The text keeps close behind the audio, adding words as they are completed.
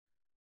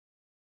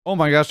Oh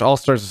my gosh, All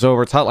Stars is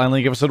over. It's Hotline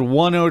League episode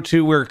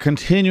 102. We're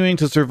continuing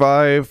to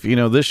survive. You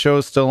know, this show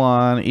is still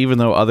on, even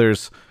though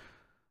others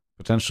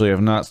potentially have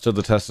not stood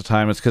the test of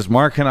time. It's because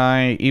Mark and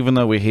I, even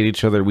though we hate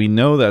each other, we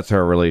know that's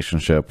our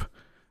relationship.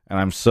 And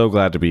I'm so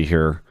glad to be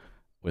here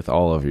with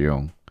all of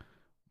you.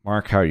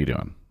 Mark, how are you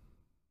doing?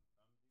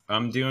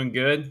 I'm doing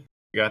good.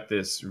 Got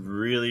this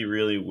really,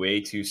 really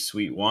way too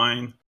sweet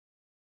wine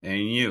and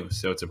you.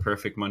 So it's a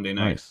perfect Monday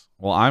night. Nice.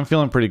 Well, I'm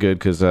feeling pretty good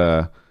because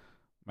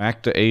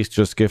Mac to Ace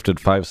just gifted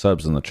 5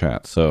 subs in the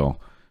chat. So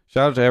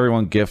shout out to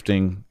everyone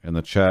gifting in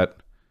the chat.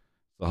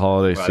 The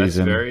holiday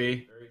season. That's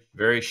very,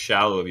 very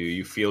shallow of you.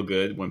 You feel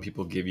good when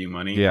people give you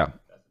money. Yeah.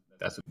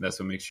 That's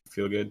what makes you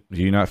feel good.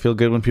 Do you not feel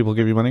good when people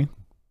give you money?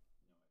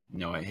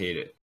 No, I hate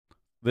it.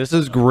 This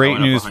is great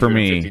news for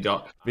me.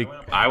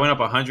 I went up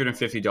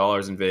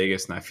 $150 in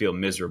Vegas and I feel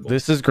miserable.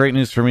 This is great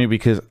news for me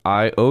because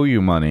I owe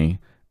you money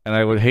and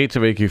I would hate to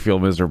make you feel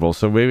miserable.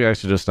 So maybe I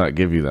should just not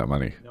give you that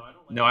money.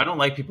 No, I don't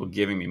like people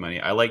giving me money.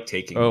 I like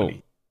taking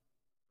money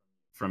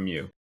from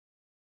you.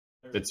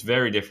 It's a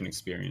very different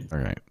experience. All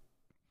right.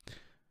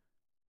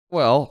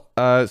 Well,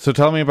 so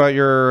tell me about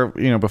your,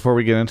 before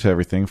we get into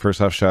everything,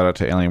 first off, shout out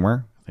to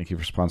Alienware. Thank you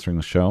for sponsoring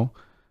the show.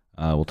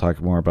 We'll talk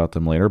more about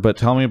them later. But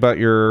tell me about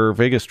your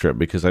Vegas trip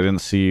because I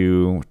didn't see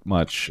you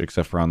much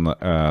except for on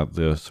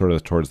the sort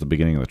of towards the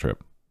beginning of the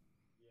trip.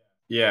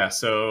 Yeah,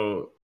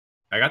 so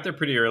I got there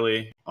pretty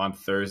early on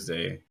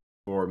Thursday,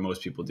 or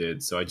most people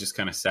did. So I just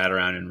kind of sat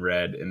around and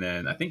read. And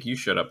then I think you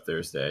showed up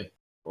Thursday.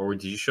 Or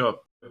did you show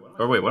up?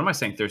 Or wait, what am I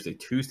saying? Thursday,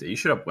 Tuesday? You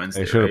showed up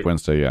Wednesday. I showed up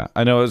Wednesday, yeah.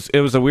 I know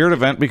it was a weird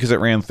event because it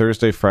ran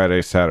Thursday,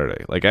 Friday,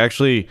 Saturday. Like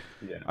actually,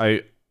 yeah.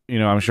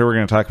 I'm sure we're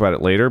going to talk about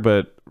it later,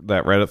 but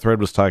that Reddit thread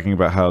was talking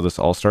about how this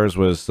All Stars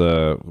was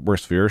the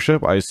worst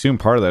viewership. I assume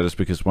part of that is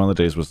because one of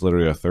the days was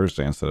literally a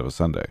Thursday instead of a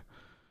Sunday.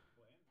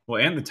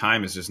 Well, and the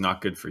time is just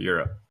not good for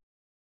Europe.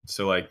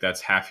 So like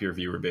that's half your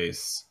viewer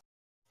base,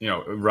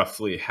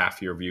 roughly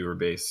half your viewer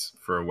base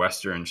for a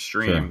Western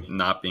stream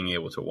not being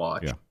able to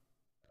watch. Yeah.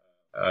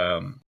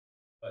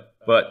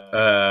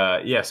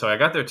 So I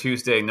got there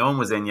Tuesday. No one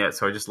was in yet,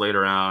 so I just laid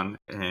around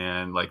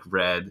and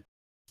read.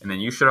 And then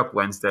you showed up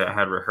Wednesday. I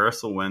had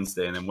rehearsal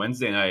Wednesday, and then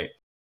Wednesday night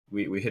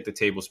we hit the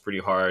tables pretty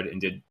hard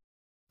and did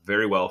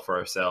very well for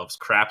ourselves.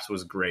 Craps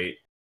was great.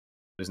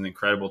 It was an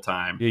incredible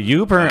time.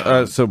 Yeah,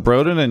 so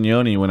Broden and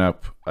Yoni went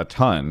up a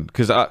ton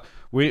because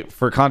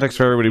for context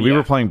for everybody, we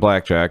were playing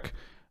blackjack.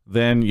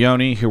 Then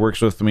Yoni, who works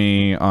with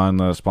me on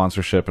the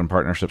sponsorship and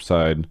partnership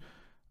side,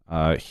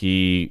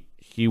 he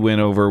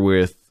went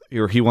over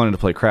he wanted to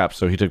play craps,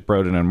 so he took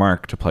Broden and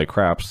Mark to play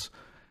craps.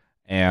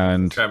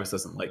 And Travis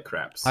doesn't like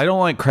craps. I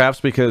don't like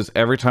craps because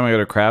every time I go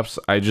to craps,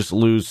 I just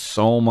lose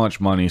so much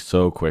money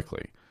so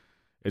quickly.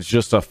 It's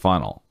just a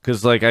funnel.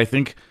 Because I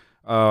think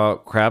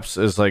craps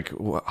is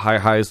high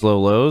highs, low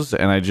lows,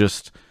 and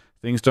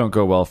things don't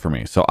go well for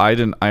me. So I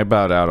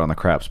bowed out on the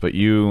craps. But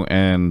you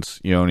and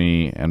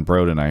Yoni and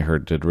Broden, I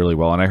heard, did really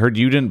well. And I heard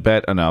you didn't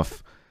bet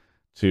enough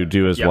to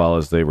do as well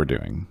as they were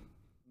doing.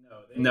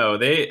 No,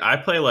 I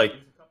play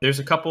there's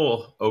a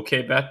couple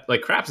okay bet.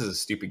 Craps is a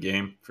stupid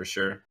game for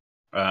sure.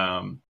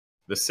 The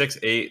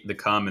 6-8, the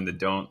come and the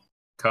don't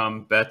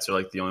come bets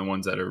are the only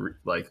ones that are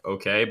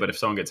okay. But if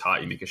someone gets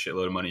hot, you make a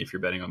shitload of money if you're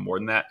betting on more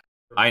than that.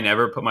 I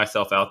never put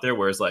myself out there.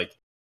 Whereas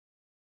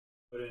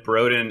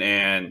Broden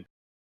and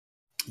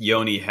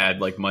Yoni had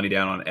money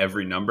down on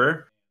every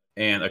number,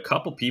 and a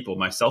couple people,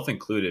 myself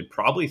included,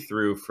 probably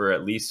threw for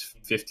at least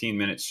 15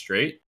 minutes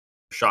straight,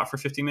 shot for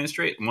 15 minutes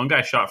straight. And one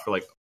guy shot for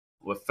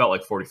what felt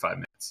like 45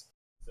 minutes.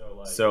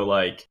 So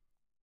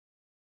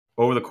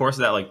over the course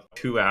of that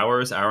 2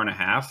 hours, hour and a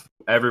half,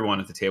 everyone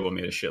at the table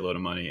made a shitload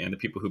of money, and the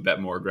people who bet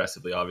more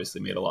aggressively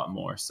obviously made a lot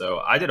more. So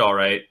I did all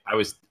right.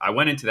 I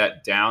went into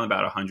that down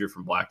about 100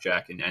 from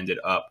blackjack and ended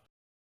up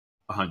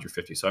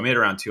 150. So I made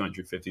around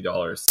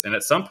 $250. And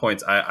at some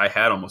points I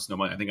had almost no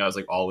money. I think I was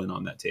all in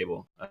on that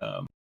table.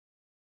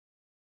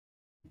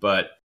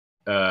 But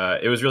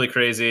it was really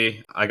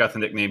crazy. I got the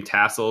nickname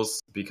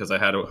Tassels because I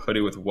had a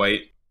hoodie with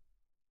white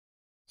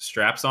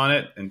straps on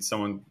it, and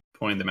someone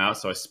pointed them out,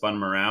 so I spun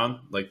them around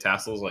like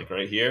tassels,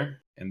 right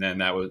here, and then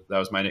that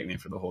was my nickname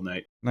for the whole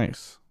night.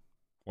 Nice.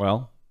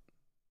 Well,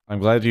 I'm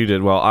glad you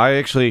did well.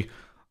 I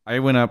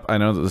went up. I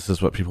know that this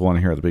is what people want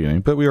to hear at the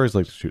beginning, but we always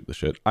like to shoot the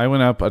shit. I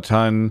went up a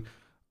ton.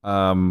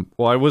 I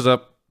was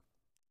up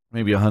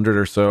maybe 100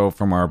 or so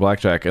from our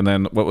blackjack, and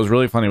then what was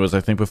really funny was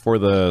I think before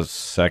the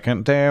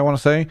second day, I want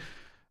to say,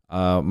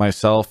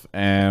 myself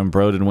and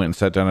Broden went and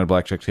sat down at a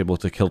blackjack table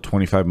to kill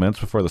 25 minutes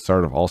before the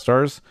start of All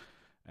Stars,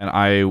 and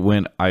I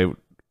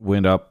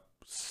went up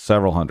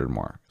several hundred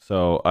more.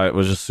 So it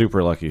was just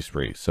super lucky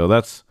spree. So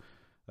that's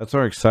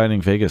our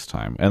exciting Vegas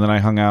time. And then I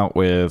hung out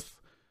with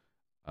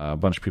a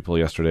bunch of people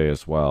yesterday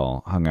as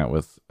well. Hung out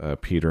with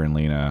Peter and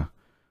Lena,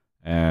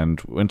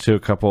 and we went to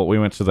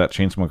that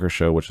Chainsmoker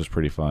show, which was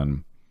pretty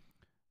fun.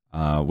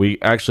 We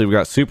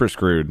got super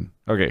screwed.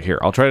 Okay, here,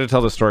 I'll try to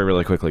tell the story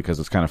really quickly because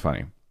it's kind of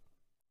funny.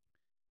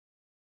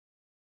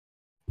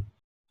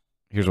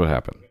 Here's what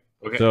happened.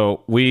 Okay.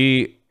 So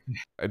we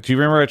Do you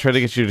remember I tried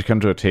to get you to come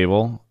to a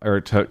table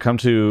or to come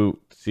to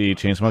see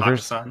Chainsmokers?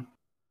 Hakkasan?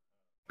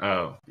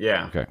 Oh,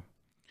 yeah. Okay.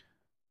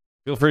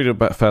 Feel free to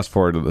fast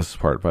forward to this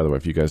part, by the way,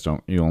 if you guys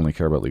don't, you only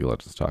care about League of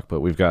Legends talk.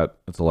 But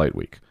it's a light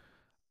week.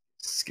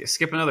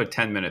 Skip another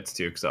 10 minutes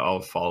too, because I'll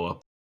follow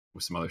up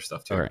with some other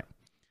stuff too. All right.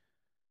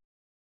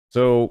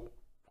 So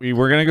we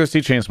were gonna go see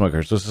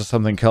Chainsmokers. This is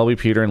something Kelby,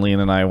 Peter, and Lean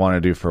and I want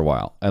to do for a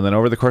while. And then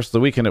over the course of the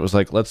weekend, it was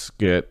like, let's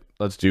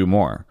do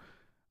more.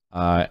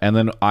 And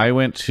then I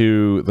went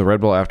to the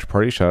Red Bull after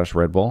party, shout out to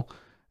Red Bull,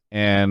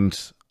 and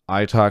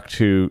I talked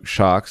to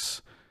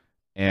Shocks,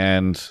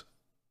 and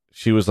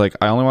she was like,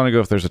 I only want to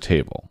go if there's a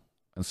table.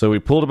 And so we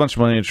pulled a bunch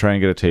of money to try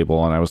and get a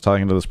table, and I was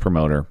talking to this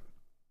promoter.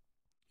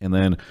 And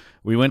then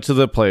we went to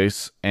the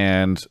place,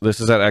 and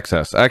this is at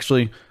XS.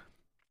 Actually,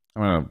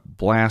 I'm going to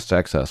blast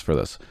XS for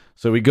this.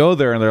 So we go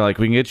there, and they're like,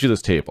 we can get you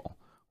this table.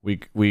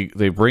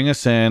 They bring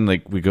us in,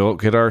 like we go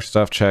get our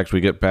stuff checked,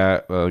 we get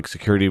back like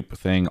security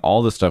thing,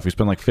 all this stuff. We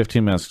spend like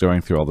 15 minutes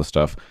going through all this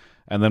stuff,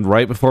 and then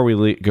right before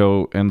we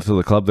go into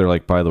the club, they're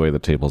like, by the way, the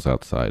table's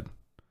outside.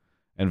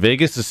 And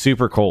Vegas is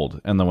super cold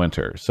in the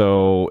winter,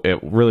 so it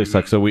really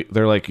sucks. So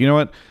they're like, you know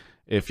what?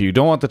 If you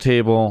don't want the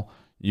table,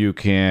 you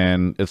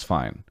can. It's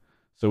fine.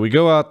 So we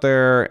go out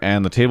there,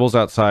 and the table's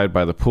outside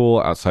by the pool,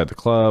 outside the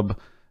club,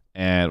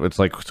 and it's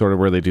like sort of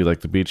where they do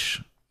like the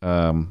beach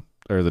or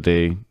the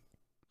day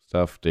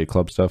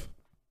club stuff.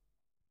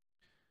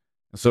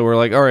 So we're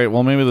like, all right,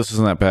 well, maybe this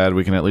isn't that bad.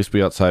 We can at least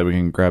be outside. We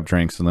can grab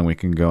drinks, and then we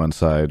can go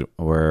inside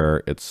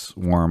where it's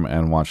warm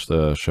and watch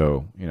the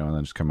show, and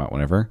then just come out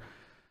whenever.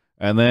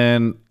 And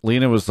then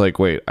Lena was like,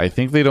 wait, I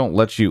think they don't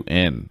let you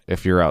in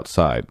if you're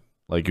outside.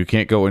 Like, you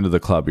can't go into the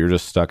club. You're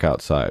just stuck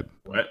outside.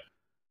 What?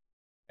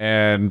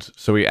 And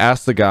so we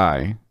asked the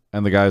guy,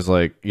 and the guy's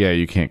like, yeah,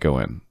 you can't go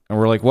in. And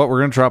we're like, what?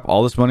 We're going to drop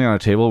all this money on a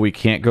table? We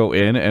can't go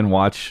in and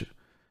watch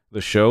the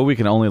show? We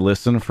can only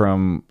listen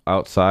from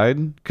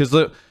outside? Because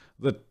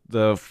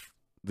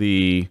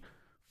the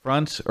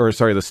front, or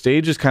sorry, the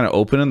stage is kind of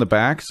open in the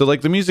back. So,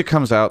 like, the music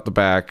comes out the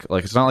back.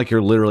 Like, it's not like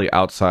you're literally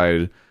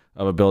outside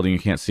of a building, you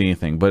can't see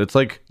anything, but it's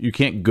like you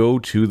can't go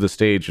to the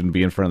stage and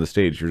be in front of the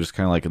stage. You're just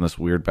kind of like in this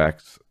weird back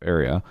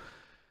area.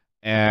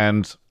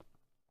 And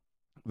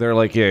they're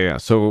like, yeah.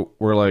 So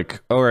we're like,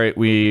 all right,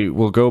 we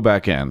will go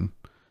back in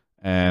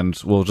and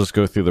we'll just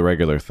go through the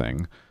regular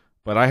thing.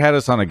 But I had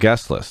us on a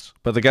guest list,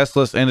 but the guest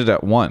list ended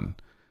at 1,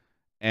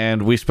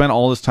 and we spent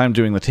all this time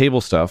doing the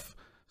table stuff.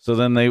 So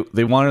then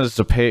they wanted us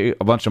to pay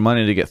a bunch of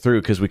money to get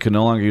through because we could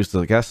no longer use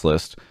the guest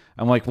list.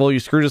 I'm like, well, you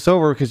screwed us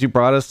over because you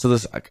brought us to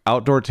this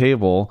outdoor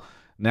table.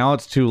 Now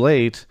it's too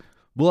late.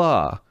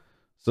 Blah.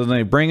 So then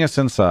they bring us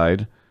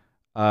inside,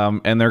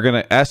 and they're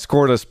going to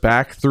escort us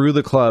back through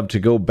the club to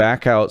go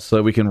back out so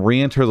that we can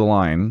re-enter the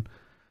line.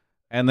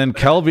 And then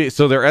Kelby,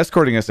 so they're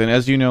escorting us. And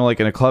as you know, like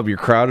in a club, you're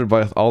crowded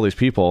by all these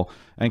people.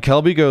 And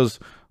Kelby goes,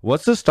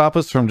 what's to stop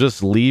us from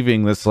just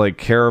leaving this like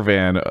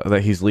caravan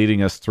that he's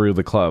leading us through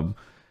the club?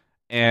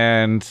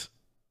 And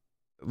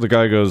the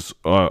guy goes,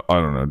 I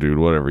don't know, dude,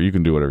 whatever. You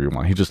can do whatever you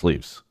want. He just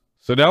leaves.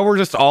 So now we're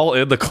just all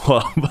in the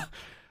club,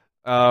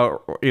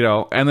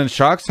 and then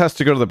Shocks has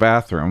to go to the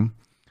bathroom.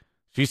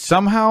 She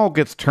somehow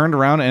gets turned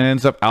around and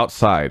ends up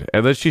outside.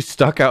 And then she's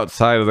stuck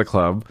outside of the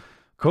club.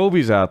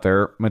 Kobe's out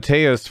there.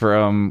 Mateus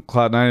from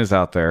Cloud9 is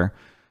out there.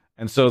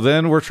 And so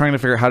then we're trying to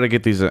figure out how to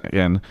get these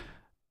in.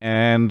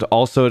 And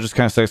also it just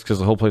kind of sucks because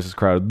the whole place is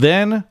crowded.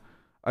 Then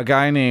a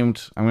guy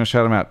named, I'm going to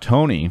shout him out,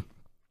 Tony,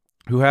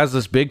 who has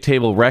this big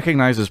table,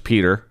 recognizes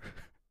Peter,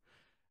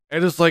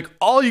 and it's like,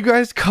 all you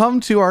guys come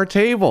to our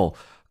table.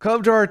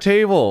 Come to our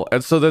table.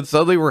 And so then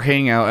suddenly we're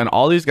hanging out, and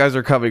all these guys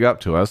are coming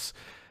up to us,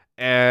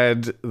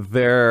 and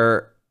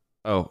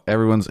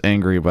everyone's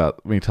angry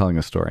about me telling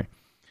a story.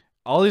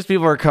 All these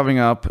people are coming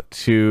up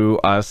to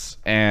us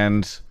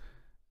and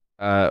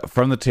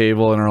from the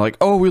table and are like,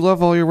 oh, we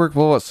love all your work,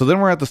 blah, blah. So then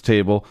we're at this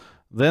table.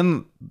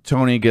 Then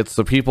Tony gets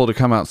the people to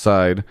come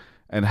outside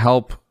and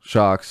help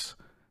Shocks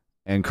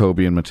and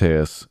Kobe and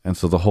Mateus, and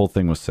so the whole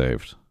thing was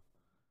saved.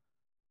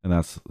 And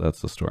that's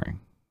the story.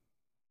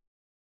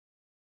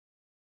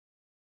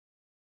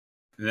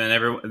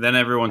 Then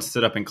everyone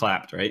stood up and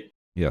clapped, right?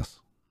 Yes.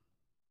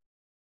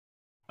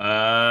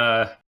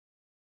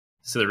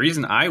 So the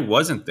reason I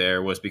wasn't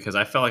there was because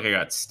I felt like I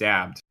got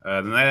stabbed.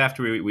 The night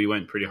after we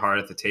went pretty hard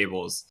at the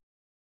tables,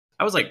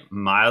 I was like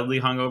mildly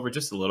hungover,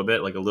 just a little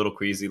bit, like a little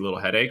queasy, little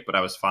headache, but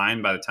I was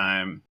fine by the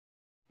time,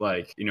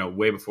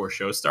 way before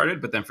show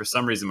started. But then for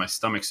some reason, my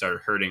stomach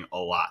started hurting a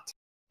lot.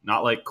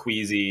 Not like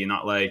queasy,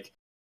 not like,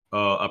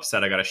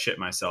 upset I gotta shit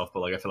myself, but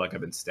like I feel like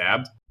I've been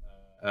stabbed.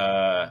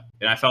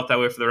 And I felt that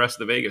way for the rest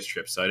of the Vegas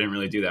trip, so I didn't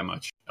really do that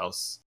much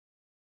else.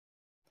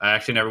 I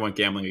actually never went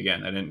gambling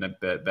again. I didn't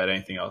bet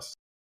anything else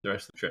the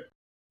rest of the trip.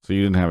 So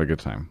you didn't have a good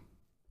time?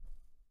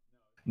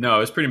 No, it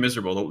was pretty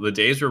miserable. The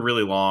days were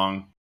really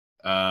long.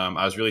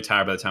 I was really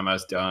tired by the time I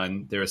was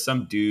done. There was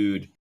some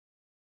dude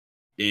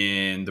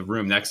in the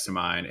room next to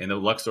mine, and the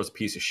Luxor's a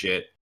piece of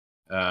shit.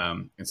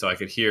 And so I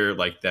could hear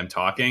like them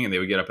talking, and they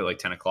would get up at like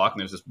 10 o'clock, and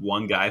there's this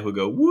one guy who would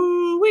go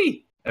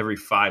woo-wee every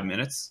 5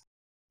 minutes,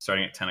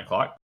 starting at 10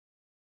 o'clock.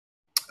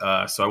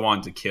 So I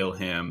wanted to kill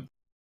him,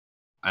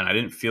 and I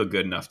didn't feel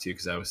good enough to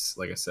because I was,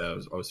 like I said,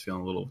 I was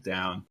feeling a little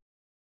down,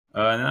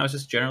 and then I was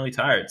just generally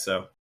tired.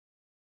 So,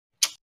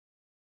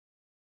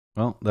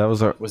 well, that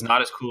was our was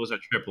not as cool as our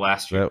trip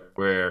last year,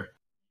 where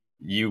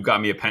you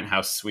got me a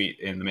penthouse suite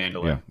in the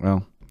Mandalay. Yeah,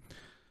 well,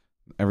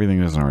 everything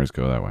doesn't always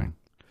go that way.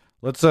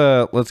 Let's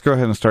go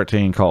ahead and start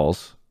taking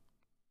calls.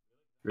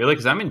 Really,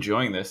 because I'm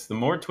enjoying this. The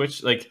more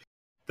Twitch, like,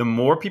 the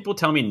more people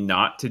tell me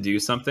not to do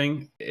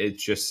something, it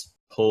just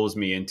pulls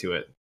me into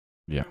it.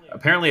 Yeah.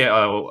 Apparently,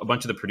 a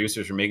bunch of the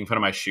producers were making fun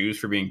of my shoes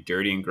for being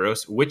dirty and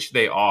gross, which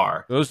they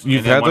are.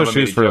 You've had those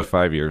shoes for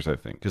 5 years, I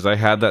think, because I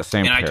had that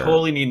same pair. And I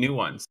totally need new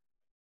ones.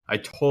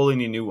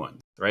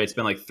 Right? It's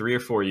been like 3 or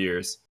 4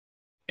 years,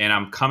 and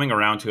I'm coming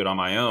around to it on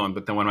my own.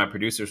 But then one of my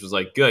producers was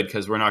like, good,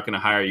 because we're not going to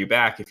hire you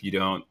back if you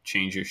don't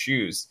change your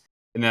shoes.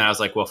 And then I was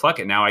like, well, fuck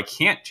it. Now I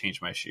can't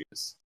change my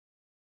shoes.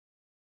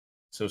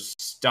 So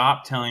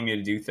stop telling me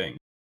to do things,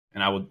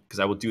 and I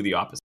will do the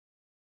opposite.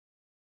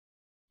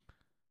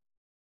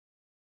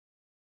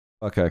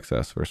 Fuck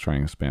XS for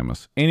trying to spam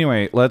us.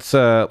 Anyway, let's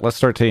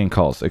start taking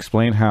calls.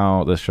 Explain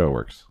how this show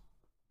works.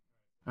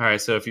 All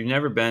right. So if you've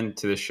never been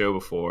to this show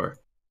before,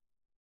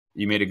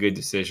 you made a good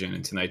decision,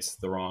 and tonight's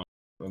the wrong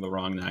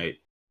night.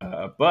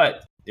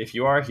 But if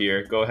you are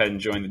here, go ahead and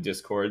join the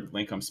Discord.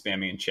 Link I'm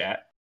spamming in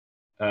chat.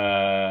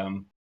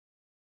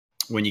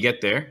 When you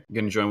get there, you're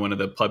going to join one of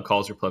the Pleb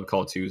Calls or Pleb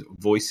Call 2's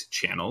voice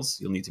channels.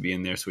 You'll need to be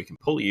in there so we can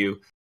pull you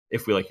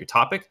if we like your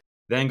topic.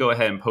 Then go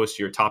ahead and post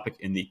your topic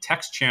in the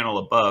text channel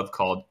above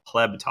called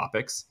Pleb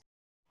Topics.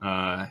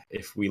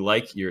 If we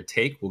like your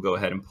take, we'll go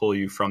ahead and pull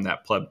you from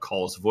that Pleb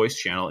Calls voice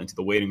channel into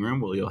the waiting room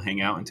where you'll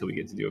hang out until we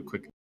get to do a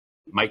quick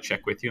mic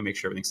check with you and make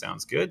sure everything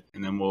sounds good.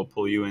 And then we'll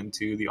pull you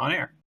into the on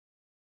air.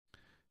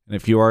 And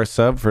if you are a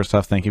sub, first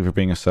off, thank you for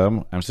being a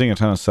sub. I'm seeing a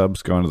ton of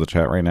subs go into the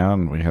chat right now,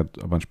 and we had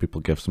a bunch of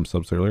people give some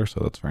subs earlier, so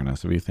that's very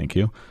nice of you. Thank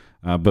you.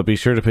 But be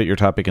sure to put your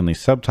topic in the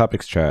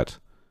subtopics chat,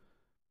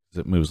 because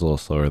it moves a little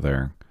slower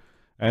there.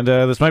 And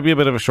this might be a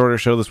bit of a shorter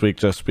show this week,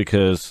 just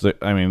because,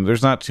 I mean,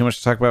 there's not too much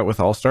to talk about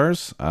with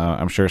All-Stars.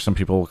 I'm sure some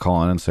people will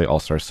call in and say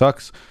All-Stars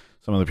sucks.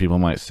 Some other people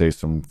might say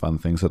some fun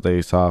things that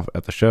they saw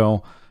at the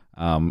show.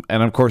 And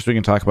of course, we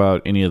can talk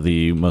about any of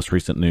the most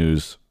recent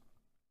news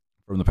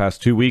from the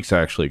past 2 weeks,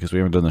 actually, because we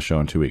haven't done the show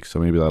in 2 weeks. So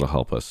maybe that'll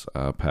help us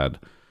pad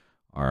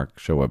our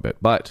show a bit.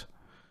 But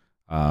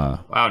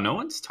wow, no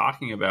one's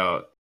talking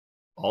about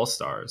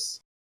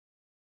All-Stars.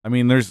 I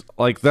mean, there's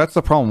that's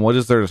the problem. What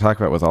is there to talk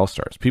about with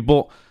All-Stars?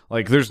 People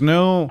there's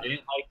no. I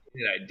didn't like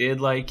it. I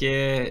did like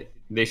it.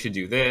 They should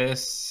do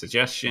this.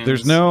 Suggestions.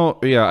 There's no.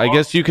 Yeah, I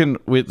guess you can.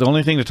 The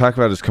only thing to talk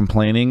about is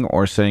complaining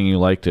or saying you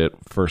liked it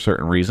for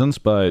certain reasons.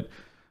 But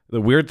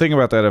the weird thing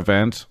about that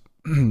event,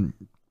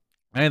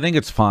 I think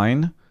it's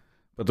fine.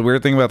 But the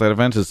weird thing about that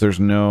event is there's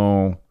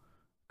no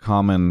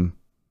common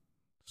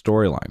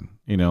storyline.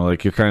 You know,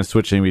 you're kind of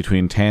switching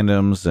between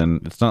tandems,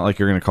 and it's not like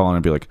you're going to call in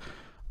and be like,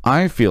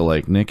 I feel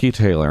like Nikki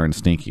Taylor and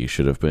Sneaky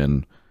should have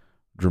been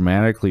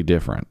dramatically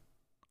different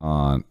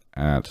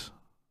at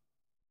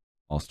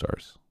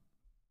All-Stars.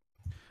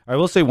 I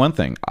will say one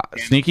thing.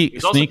 Sneaky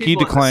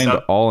declined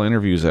all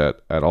interviews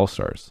at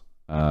All-Stars,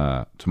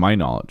 to my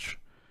knowledge.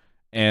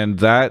 And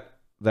that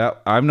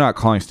I'm not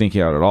calling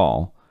Sneaky out at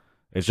all.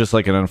 It's just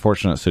an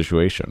unfortunate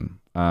situation.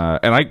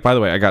 And by the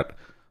way, I got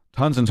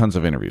tons and tons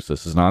of interviews.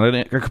 This is not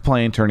a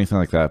complaint or anything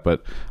like that,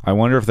 but I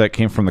wonder if that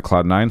came from the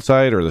Cloud9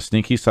 side or the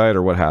Sneaky side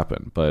or what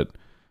happened. But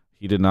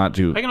he did not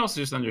do. I can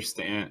also just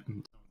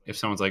understand if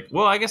someone's like,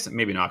 well, I guess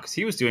maybe not, because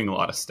he was doing a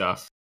lot of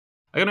stuff.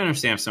 I can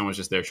understand if someone's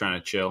just there trying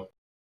to chill.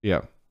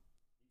 Yeah.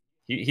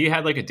 He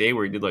had a day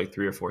where he did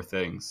 3 or 4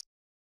 things.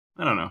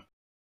 I don't know.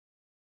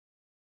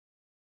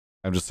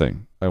 I'm just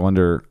saying. I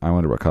wonder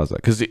what caused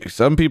that. Because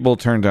some people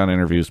turned down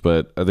interviews,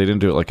 but they didn't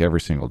do it every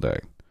single day.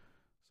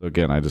 So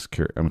again,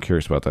 I'm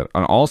curious about that.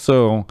 And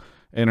also,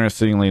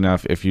 interestingly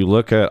enough, if you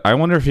look at, I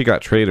wonder if he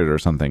got traded or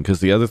something. Because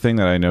the other thing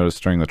that I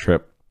noticed during the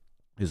trip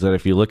is that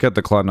if you look at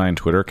the Cloud9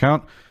 Twitter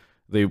account,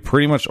 they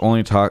pretty much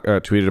only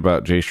tweeted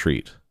about Jay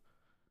Shreve.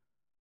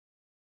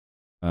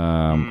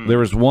 There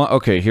was one.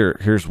 Okay,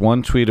 here's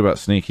one tweet about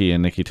Sneaky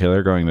and Nikki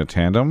Taylor going to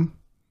tandem,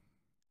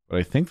 but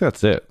I think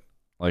that's it.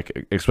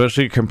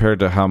 Especially compared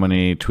to how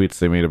many tweets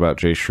they made about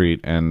Jay Shreve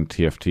and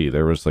TFT,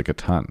 there was a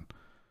ton.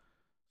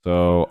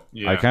 So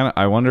yeah.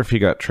 I wonder if he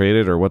got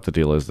traded or what the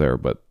deal is there.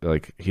 But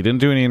he didn't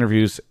do any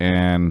interviews,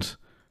 and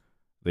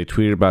they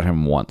tweeted about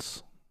him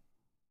once.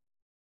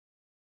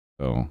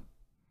 So,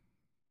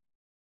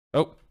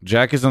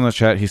 Jack is in the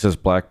chat. He says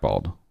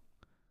blackballed.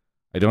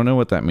 I don't know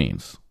what that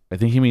means. I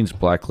think he means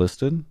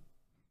blacklisted.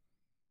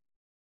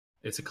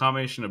 It's a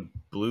combination of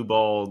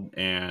blue-balled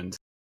and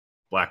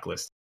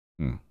blacklisted.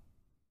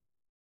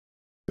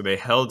 So they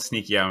held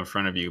Sneaky out in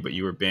front of you, but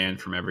you were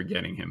banned from ever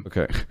getting him.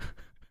 Okay.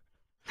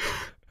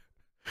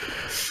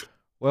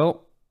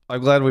 Well, I'm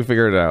glad we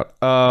figured it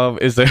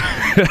out. Is there...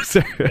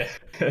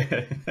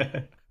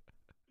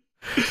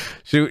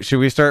 Should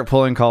we start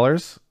pulling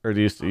callers, or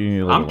do you need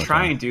a little I'm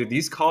trying, dude.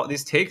 These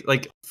take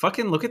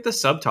fucking look at the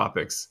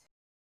subtopics.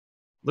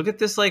 Look at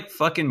this like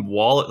fucking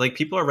wall. Like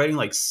people are writing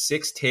like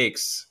 6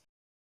 takes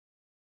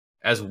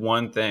as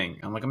one thing.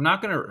 I'm like, I'm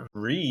not gonna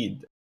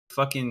read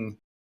fucking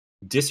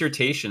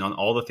dissertation on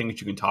all the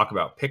things you can talk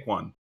about. Pick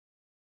one.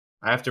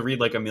 I have to read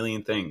like a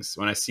million things.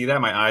 When I see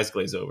that, my eyes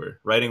glaze over.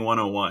 Writing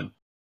 101.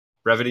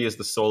 Brevity is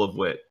the soul of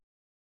wit.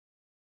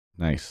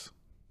 Nice.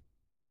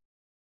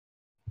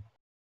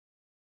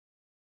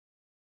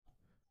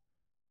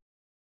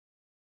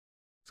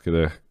 It's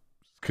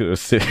gonna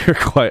sit here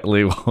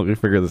quietly while we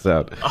figure this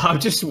out. I'm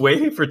just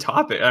waiting for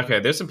topic. Okay,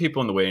 there's some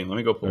people in the waiting. Let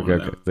me go pull one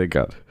of them. Thank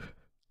God.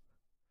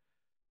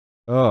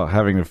 Oh,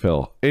 having to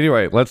fill.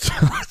 Anyway, let's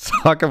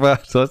talk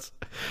about. This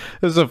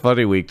is a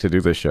funny week to do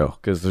this show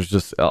because there's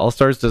just All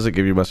Stars doesn't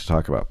give you much to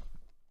talk about.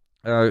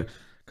 A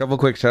couple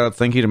quick shout outs.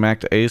 Thank you to Mac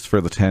to Ace for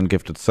the 10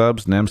 gifted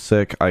subs.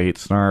 Nemsick, I Hate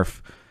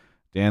Snarf,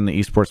 Dan the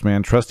Esports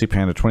Man, Trusty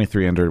Panda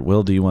 23 Ender,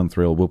 Will D1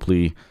 Thrill,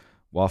 Whoopley,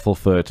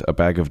 Wafflefoot, A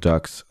Bag of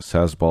Ducks,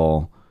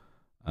 Sazball,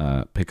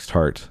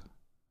 Pixtart,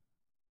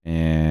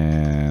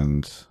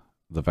 and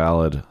The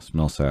Valid,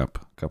 Smillsap,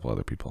 a couple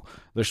other people.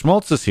 The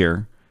Schmaltz is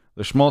here.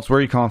 The Schmaltz, where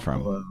are you calling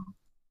from? Hello.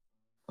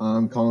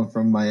 I'm calling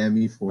from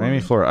Miami, Florida.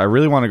 Miami, Florida. I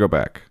really want to go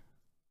back.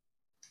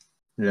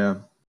 Yeah.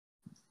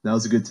 That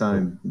was a good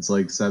time. It's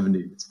like 70.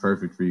 It's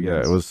perfect for you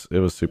guys. Yeah, it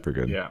was super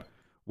good. Yeah.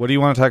 What do you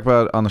want to talk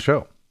about on the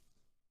show?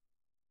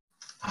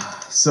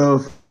 So,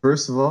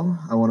 first of all,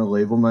 I want to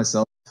label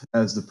myself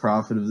as the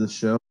prophet of this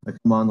show. I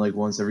come on like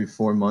once every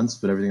 4 months,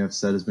 but everything I've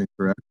said has been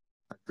correct.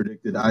 I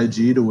predicted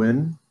IG to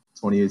win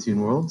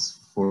 2018 Worlds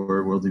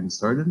before Worlds even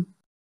started.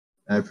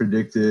 I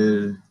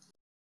predicted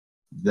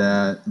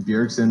that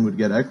Bjergsen would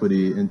get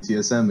equity in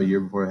TSM a year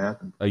before it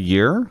happened. A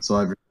year? So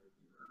a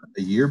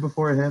year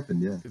before it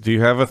happened, yeah. Do you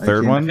have a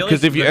third one?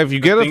 Because like if you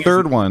get a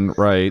third one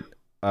right,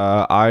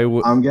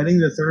 I'm getting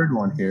the third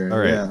one here. All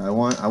right. Yeah, I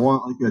want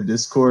like a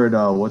Discord.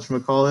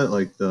 Whatchamacallit,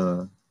 like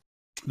the.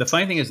 The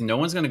funny thing is, no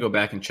one's going to go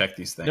back and check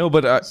these things. No,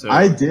 but So-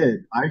 I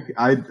did.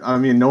 I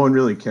mean, no one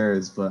really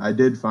cares, but I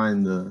did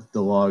find the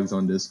logs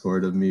on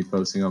Discord of me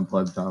posting on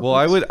pleb topics. well,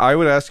 I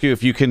would ask you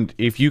if you get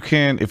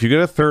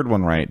a third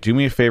one right, do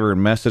me a favor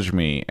and message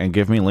me and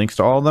give me links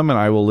to all of them, and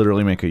I will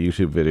literally make a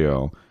YouTube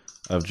video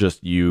of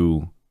just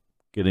you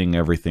getting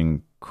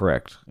everything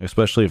correct,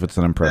 especially if it's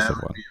an impressive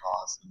That would one. be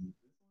awesome.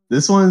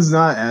 This one's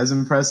not as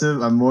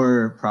impressive. I'm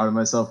more proud of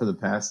myself for the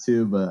past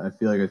two, but I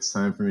feel like it's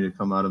time for me to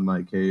come out of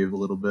my cave a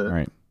little bit. All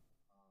right.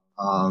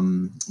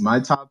 My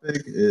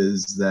topic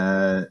is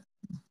that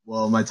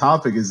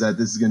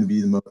this is going to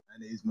be the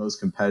NA's most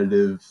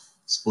competitive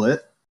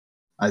split.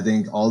 I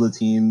think all the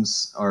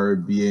teams are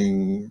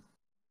being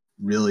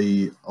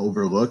really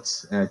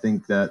overlooked, and I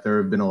think that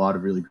there have been a lot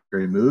of really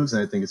great moves,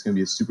 and I think it's going to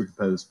be a super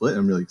competitive split.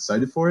 I'm really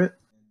excited for it.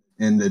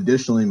 And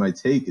additionally, my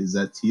take is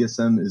that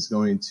TSM is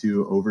going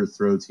to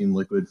overthrow Team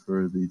Liquid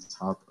for the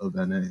top of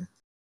NA.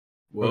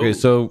 Whoa. Okay,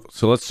 so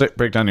let's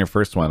break down your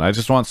first one. I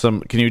just want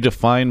some. Can you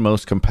define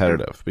most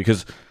competitive?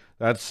 Because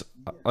that's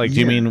like, do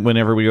you mean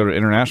whenever we go to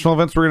international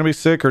events we're going to be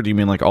sick, or do you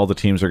mean like all the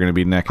teams are going to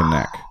be neck and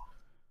neck?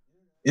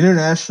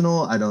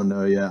 International, I don't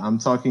know yet. I'm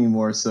talking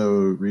more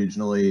so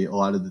regionally. A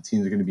lot of the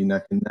teams are going to be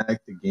neck and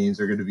neck. The games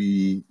are going to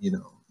be,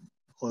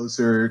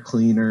 closer,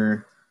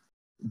 cleaner.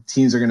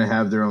 Teams are going to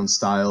have their own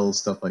styles,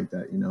 stuff like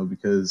that,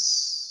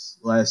 because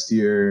last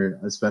year,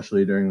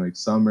 especially during like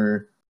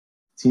summer,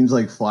 teams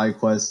like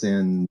FlyQuest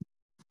and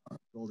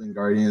Golden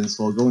Guardians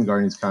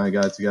kind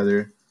of got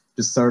together,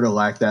 just started to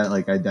lack that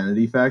like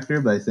identity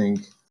factor. But I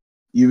think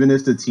even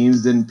if the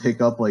teams didn't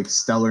pick up like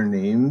stellar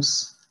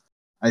names,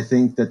 I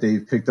think that they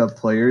picked up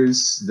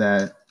players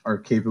that are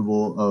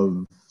capable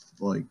of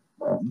like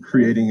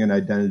creating an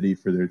identity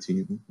for their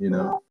team,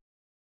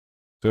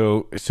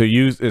 So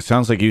it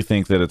sounds like you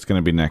think that it's going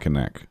to be neck and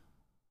neck.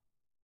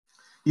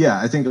 Yeah,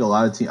 I think a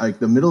lot of teams, like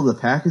the middle of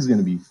the pack is going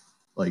to be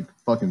like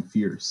fucking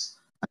fierce.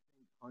 I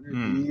think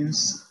 100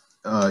 Thieves,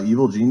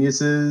 Evil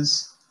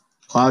Geniuses,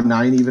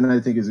 Cloud9 even I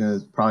think is going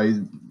to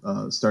probably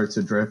start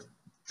to drift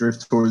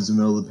towards the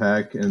middle of the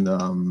pack, and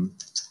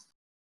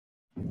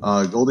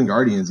Golden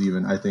Guardians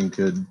even I think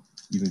could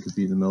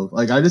compete in the middle.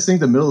 Like I just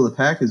think the middle of the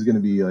pack is going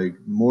to be like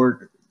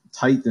more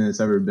tight than it's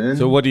ever been.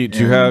 So what do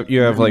you have? You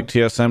have like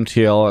TSM,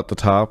 TL at the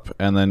top,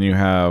 and then you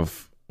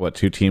have what,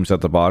 2 teams at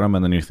the bottom,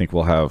 and then you think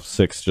we'll have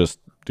 6 just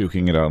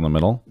duking it out in the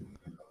middle?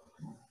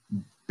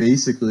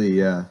 Basically,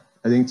 yeah.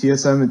 I think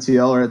TSM and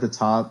TL are at the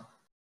top.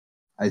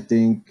 I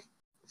think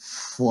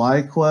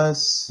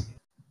FlyQuest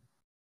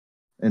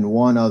and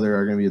one other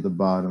are going to be at the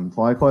bottom.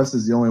 FlyQuest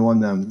is the only one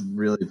that I'm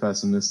really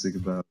pessimistic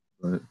about.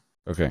 But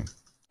Okay.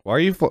 Why are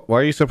you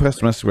so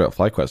pessimistic about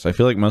FlyQuest? I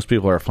feel like most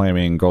people are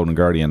flaming Golden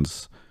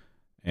Guardians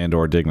and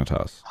or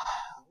Dignitas.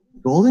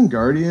 Golden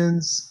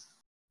Guardians,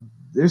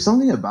 there's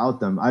something about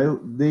them.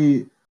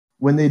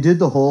 When they did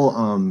the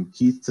whole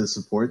Keith to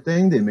support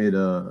thing,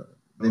 Oh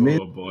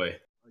boy.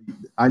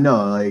 I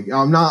know, like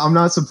I'm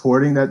not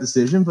supporting that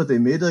decision, but they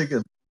made like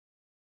a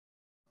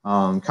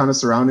kind of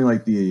surrounding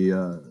like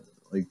the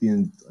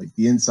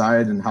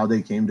inside and how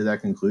they came to that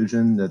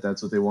conclusion that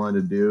that's what they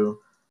wanted to do.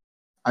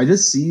 I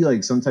just see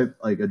like some type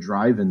like a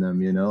drive in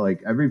them, you know,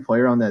 like every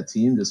player on that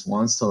team just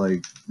wants to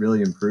like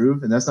really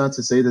improve. And that's not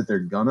to say that they're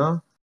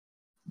gonna,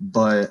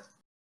 but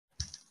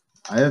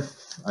I have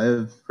I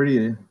have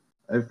pretty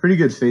I have pretty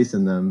good faith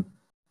in them.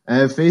 I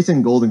have faith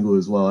in Golden Glue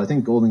as well. I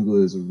think Golden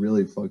Glue is a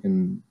really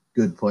fucking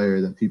good player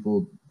that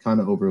people kind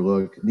of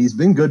overlook. And he's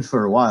been good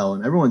for a while,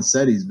 and everyone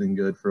said he's been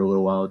good for a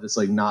little while. Just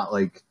like not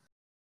like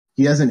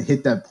he hasn't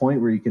hit that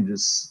point where he can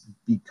just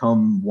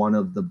become one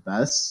of the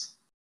best.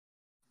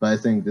 But I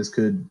think this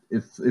could,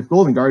 if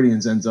Golden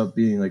Guardians ends up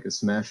being like a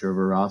smasher of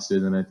a roster,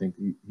 then I think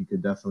he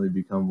could definitely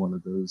become one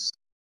of those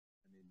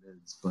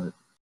mids. But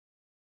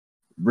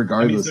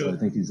regardless, I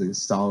think he's like a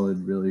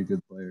solid, really good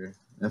player.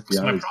 FBI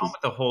so my problem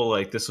with the whole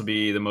like this will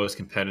be the most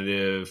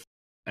competitive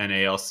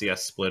NALCS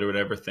split or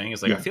whatever thing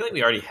is like I feel like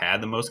we already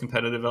had the most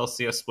competitive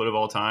LCS split of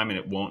all time, and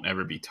it won't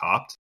ever be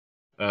topped.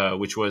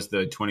 Which was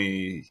the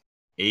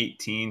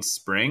 2018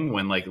 spring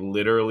when like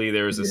literally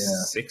there was a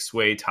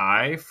 6-way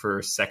tie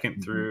for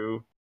second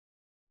through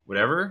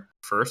whatever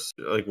first,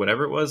 like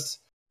whatever it was.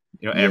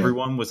 You know,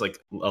 everyone was like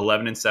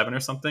 11-7 or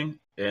something,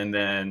 and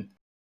then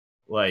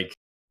like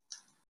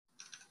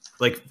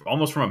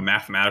almost from a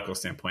mathematical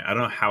standpoint, I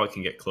don't know how it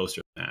can get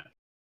closer than that.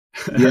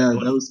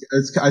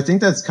 I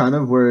think that's kind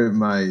of where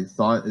my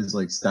thought is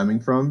like stemming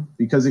from,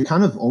 because it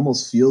kind of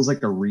almost feels like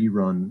a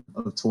rerun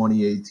of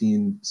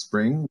 2018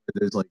 spring. Where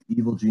there's like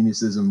Evil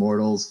Geniuses,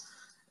 Immortals,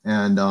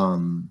 and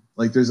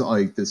like there's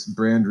like this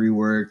brand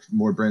rework.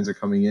 More brands are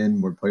coming in,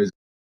 more players.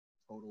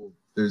 Total,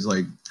 there's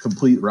like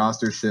complete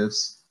roster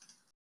shifts.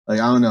 Like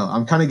I don't know,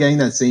 I'm kind of getting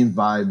that same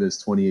vibe as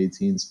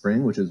 2018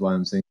 spring, which is why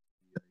I'm saying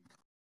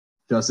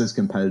just as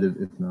competitive,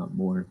 if not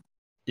more.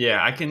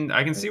 Yeah, I can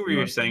see what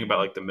you're saying about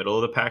like the middle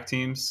of the pack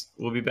teams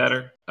will be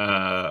better,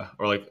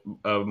 or like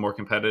more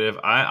competitive.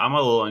 I'm a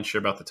little unsure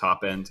about the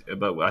top end,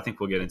 but I think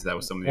we'll get into that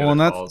with some of the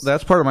other calls.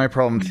 That's part of my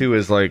problem too.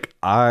 Is like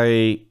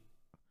I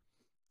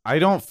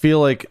don't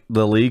feel like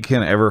the league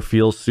can ever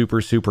feel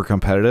super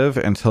competitive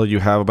until you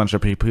have a bunch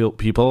of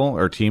people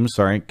or teams,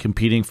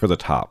 competing for the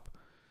top.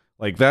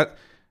 Like that.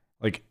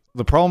 Like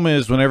the problem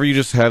is whenever you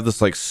just have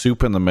this like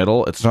soup in the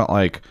middle, it's not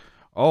like,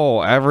 oh,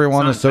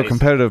 everyone is so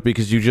competitive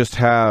because you just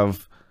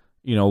have,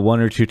 you know, one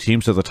or two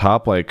teams at the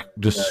top like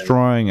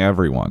destroying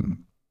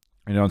everyone,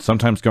 you know, and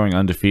sometimes going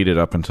undefeated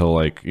up until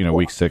like, you know,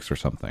 week 6 or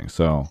something.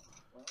 So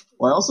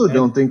well, I also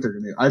don't think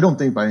I don't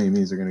think by any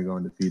means they're gonna go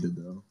undefeated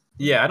though.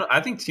 Yeah, I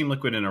think Team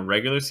Liquid in a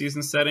regular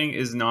season setting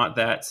is not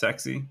that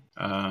sexy,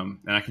 and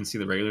I can see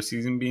the regular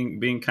season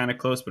being kind of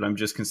close. But I'm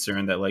just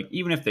concerned that like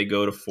even if they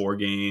go to 4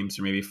 games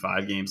or maybe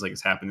 5 games, like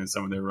it's happened in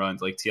some of their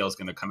runs, like TL is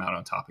going to come out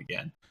on top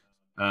again,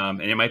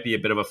 and it might be a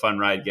bit of a fun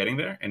ride getting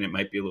there, and it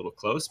might be a little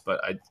close. But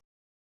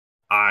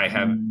I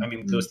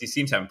mean, those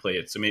teams haven't played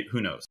it, so maybe, who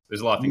knows?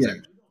 There's a lot of things.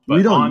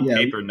 But on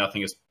paper,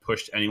 nothing has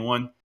pushed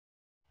anyone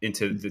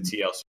into the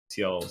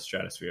TL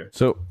stratosphere.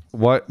 So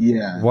what?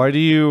 Yeah. Why do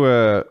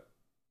you?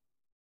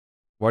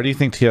 Why do you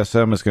think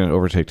TSM is going to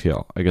overtake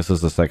TL? I guess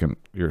is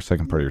your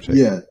second part of your take.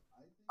 Yeah,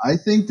 I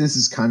think this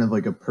is kind of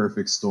like a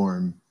perfect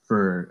storm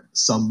for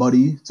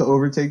somebody to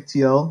overtake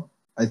TL.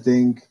 I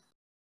think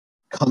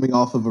coming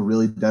off of a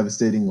really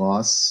devastating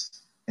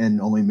loss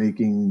and only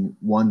making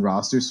one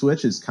roster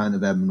switch is kind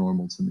of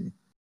abnormal to me.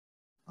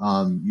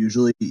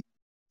 Usually, the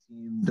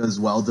team does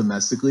well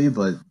domestically,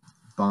 but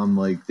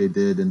like they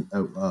did and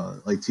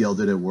like TL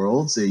did at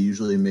Worlds, they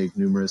usually make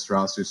numerous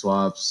roster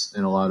swaps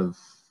and a lot of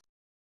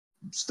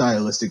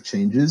stylistic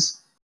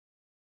changes.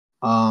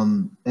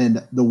 And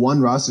the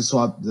one roster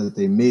swap that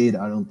they made,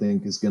 I don't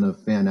think is going to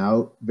fan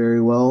out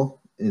very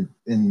well,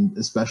 and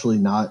especially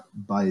not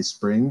by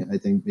spring. I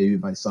think maybe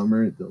by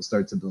summer they'll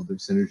start to build their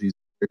synergies,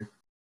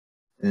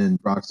 and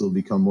Brox will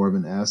become more of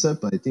an asset.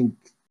 But I think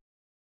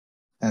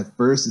at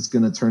first it's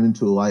going to turn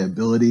into a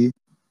liability,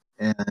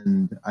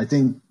 and I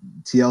think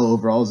TL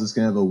overall is just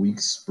going to have a weak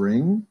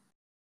spring.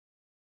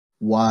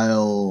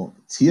 While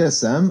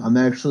TSM, I'm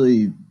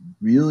actually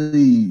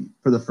really,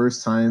 for the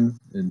first time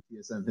in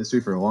TSM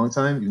history for a long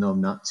time, even though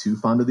I'm not too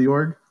fond of the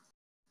org,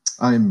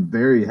 I'm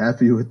very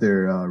happy with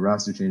their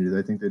roster changes.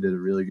 I think they did a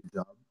really good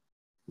job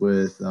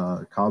with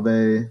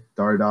Kabe,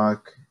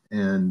 Dardoch,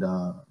 and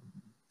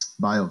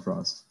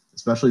Biofrost,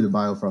 especially the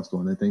Biofrost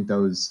one. I think that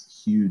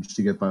was huge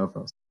to get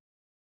Biofrost.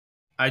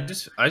 I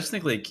just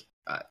think like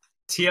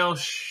TL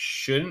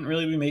shouldn't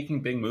really be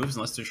making big moves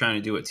unless they're trying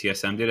to do what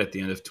TSM did at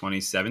the end of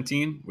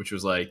 2017, which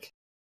was like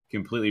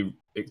completely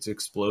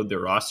explode their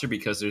roster,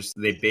 because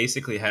they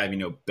basically have, you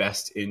know,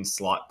 best in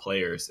slot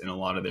players in a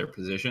lot of their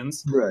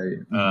positions, right?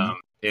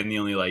 And the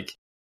only like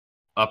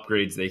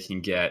upgrades they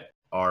can get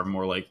are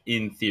more like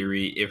in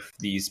theory if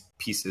these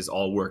pieces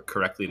all work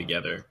correctly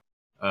together.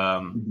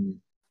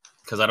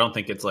 Because I don't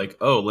think it's like,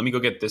 oh, let me go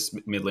get this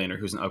mid laner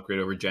who's an upgrade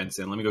over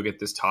Jensen, let me go get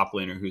this top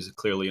laner who's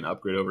clearly an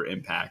upgrade over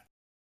Impact,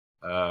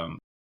 and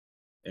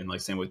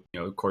like same with, you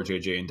know, Core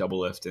JJ and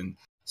Doublelift. And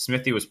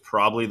Smithy was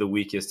probably the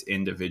weakest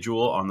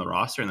individual on the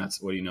roster, and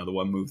that's what, you know, the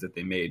one move that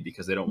they made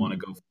because they don't want to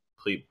go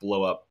complete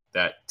blow up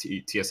that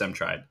TSM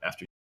tried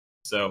after.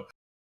 So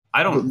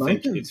I don't But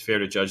think Micah, it's fair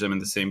to judge them in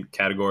the same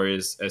category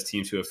as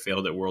teams who have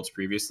failed at Worlds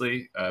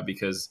previously,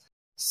 because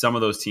some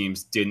of those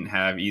teams didn't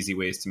have easy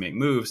ways to make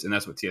moves, and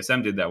that's what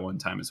TSM did that one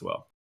time as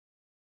well.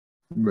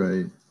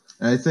 right?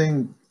 I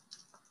think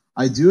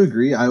I do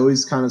agree. I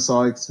always kind of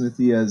saw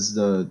Smithy as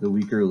the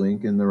weaker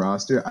link in the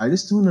roster. I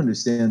just don't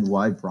understand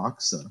why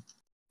Broxa.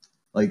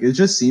 Like it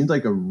just seemed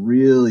like a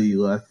really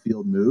left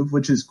field move,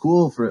 which is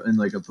cool for in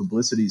like a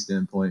publicity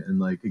standpoint, and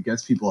like it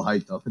gets people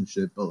hyped up and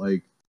shit. But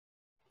like,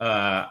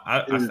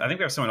 I think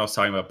we have someone else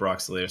talking about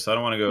Brox later, so I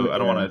don't want to go. I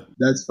don't want to.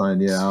 That's fine.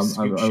 Yeah,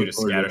 shoot a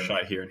scatter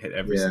shot here and hit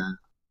every. Yeah,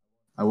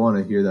 I want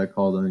to hear that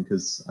call then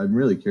because I'm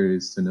really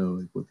curious to know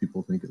like what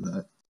people think of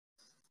that.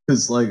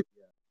 Because like,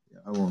 yeah,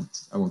 I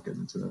won't get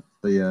into it.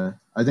 But yeah,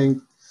 I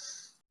think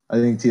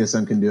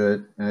TSM can do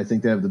it, and I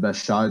think they have the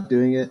best shot at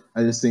doing it.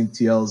 I just think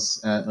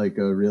TL's at like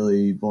a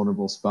really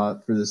vulnerable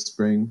spot for this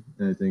spring,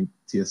 and I think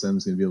TSM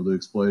is going to be able to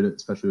exploit it,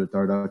 especially with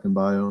Dardoch and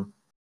Bio.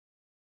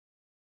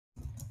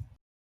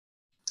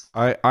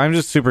 I'm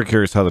just super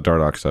curious how the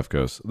Dardoch stuff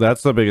goes.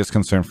 That's the biggest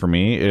concern for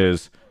me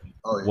is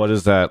what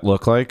does that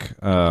look like?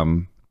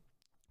 And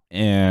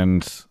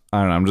I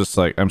don't know. I'm just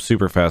like, I'm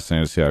super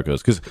fascinated to see how it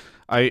goes because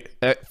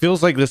it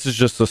feels like this is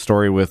just the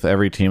story with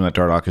every team that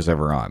Dardoch is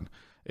ever on.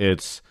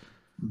 If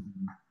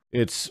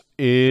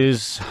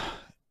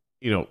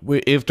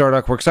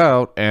Dardoch works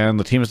out and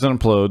the team doesn't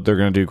implode, they're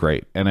going to do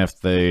great. And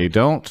if they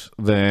don't,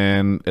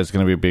 then it's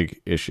going to be a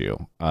big issue.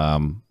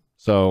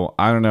 So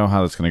I don't know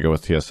how that's going to go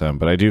with TSM,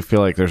 but I do feel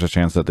like there's a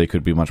chance that they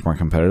could be much more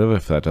competitive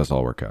if that does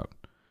all work out.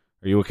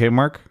 Are you okay,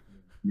 Mark?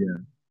 Yeah.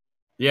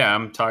 Yeah,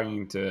 I'm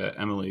talking to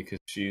Emily because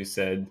she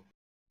said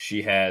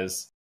she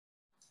has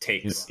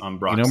takes on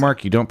Brock. You know,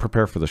 Mark, you don't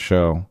prepare for the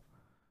show.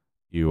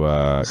 You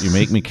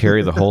make me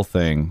carry the whole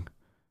thing.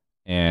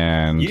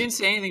 And you didn't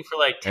say anything for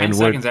like 10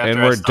 seconds after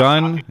and we're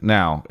done talking.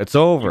 Now. It's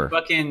over. You're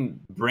fucking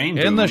brain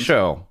in the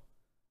show.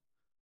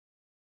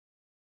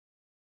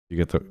 You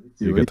get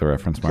the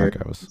reference, Mark.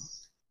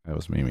 I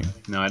was Mimi.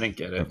 No, I didn't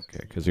get it. Okay,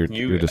 because you're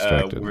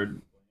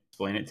distracted.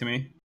 Explain it to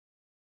me.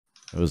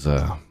 It was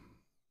a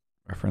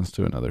reference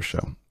to another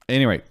show.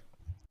 Anyway,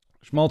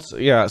 Schmaltz.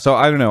 Yeah. So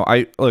I don't know.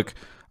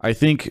 I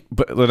think,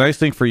 but the nice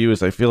thing for you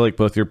is I feel like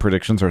both your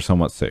predictions are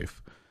somewhat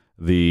safe.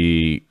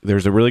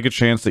 There's a really good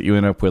chance that you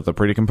end up with a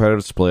pretty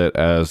competitive split,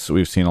 as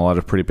we've seen a lot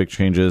of pretty big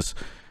changes.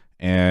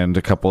 And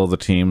a couple of the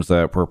teams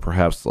that were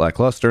perhaps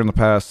lackluster in the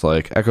past,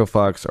 like Echo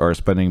Fox, are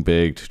spending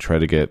big to try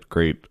to get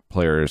great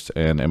players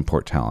and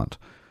import talent.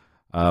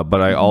 But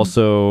I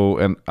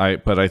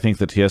think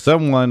the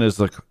TSM one is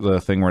the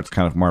thing where it's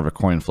kind of more of a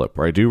coin flip,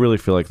 where I do really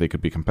feel like they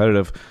could be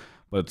competitive,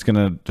 but it's going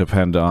to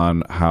depend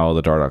on how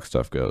the Dardoch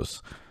stuff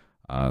goes.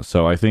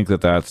 So I think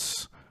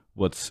that's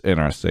what's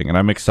interesting. And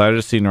I'm excited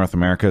to see North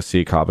America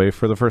see Kabe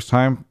for the first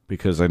time,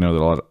 because I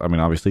know that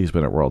obviously he's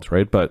been at Worlds,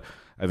 right? But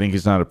I think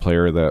he's not a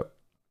player that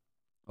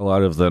a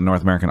lot of the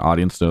North American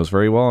audience knows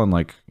very well, and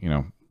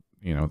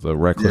the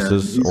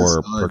Recklesses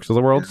or Perks of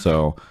the world. Yeah.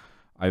 So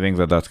I think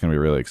that's going to be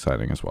really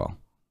exciting as well.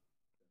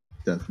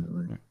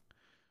 Definitely. Yeah.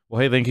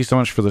 Well, hey, thank you so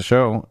much for the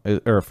show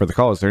or for the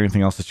call. Is there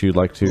anything else that you'd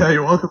like to? Yeah,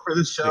 you're welcome for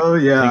the show.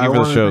 Yeah, thank you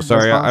for the show.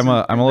 Sorry, I'm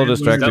a little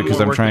distracted because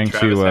I'm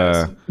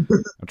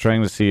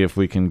trying to see if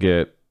we can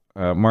get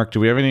Mark. Do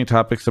we have any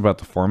topics about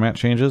the format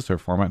changes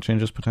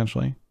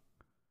potentially?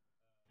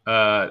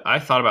 I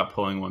thought about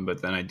pulling one,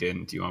 but then I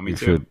didn't. Do you want me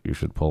to? You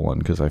should pull one,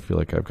 because I feel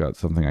like I've got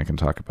something I can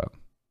talk about.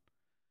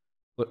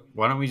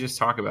 Why don't we just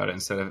talk about it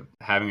instead of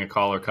having a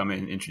caller come in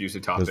and introduce a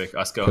topic?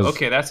 Us go,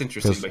 okay, that's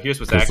interesting, but here's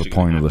what's actually the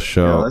point of the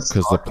show.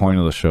 Because the point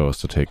of the show is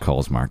to take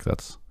calls, Mark.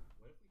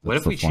 What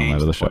if we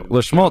change the show?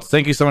 Schmaltz,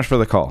 thank you so much for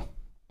the call.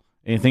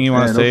 Anything you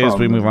want to say as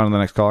we move on to the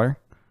next caller?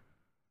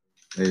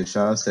 Hey,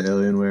 shout outs to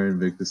Alienware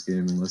and Invictus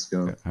Gaming. Let's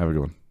go. Okay, have a good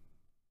one.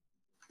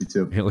 You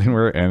too.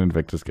 Alienware and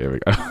Invictus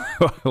Gaming.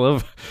 I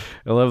love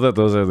that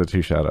those are the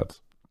two shout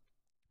outs.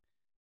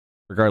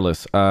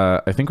 Regardless,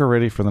 I think we're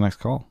ready for the next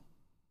call.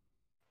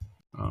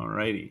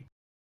 Alrighty.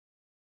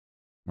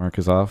 Mark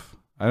is off.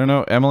 I don't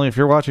know. Emily, if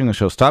you're watching the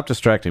show, stop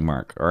distracting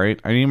Mark, all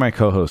right? I need my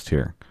co-host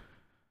here.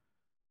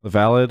 The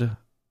Valid,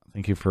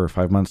 thank you for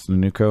 5 months to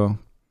Nuko.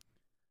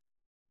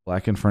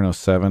 Black Inferno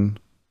 7.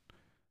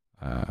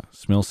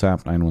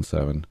 Smilsap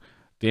 917.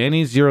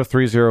 Danny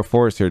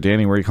 0304 is here.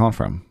 Danny, where are you calling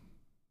from?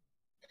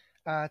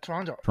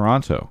 Toronto.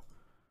 Toronto.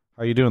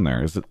 How are you doing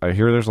there? I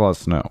hear there's a lot of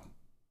snow.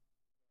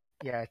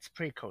 Yeah, it's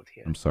pretty cold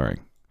here. I'm sorry.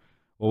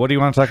 Well, what do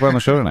you want to talk about on the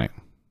show tonight?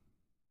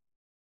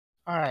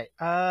 All right.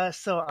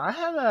 So I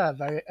have a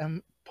very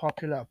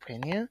unpopular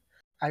opinion.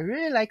 I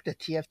really like the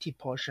TFT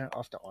portion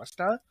of the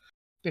All-Star,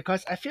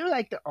 because I feel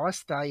like the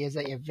All-Star is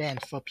an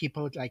event for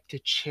people like to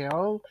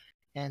chill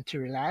and to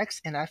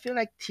relax. And I feel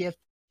like TFT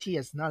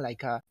is not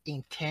like a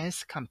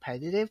intense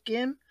competitive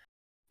game.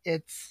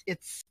 It's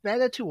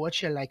better to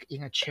watch it like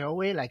in a chill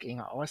way, like in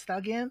an All-Star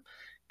game.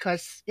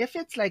 Because if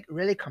it's like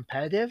really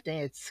competitive, then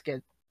it's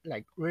get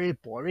like really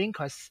boring,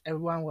 because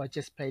everyone will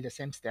just play the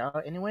same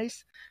style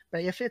anyways.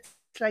 But if it's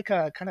like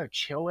a kind of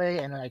chill way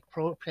and like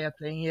pro player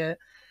playing it,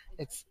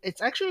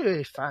 it's actually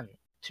really fun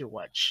to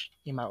watch,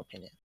 in my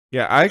opinion.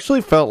 Yeah, I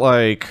actually felt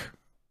like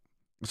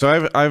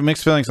So I have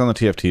mixed feelings on the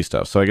TFT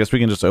stuff. So I guess we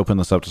can just open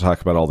this up to talk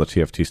about all the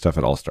TFT stuff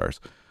at All Stars.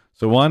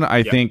 So one,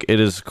 I think it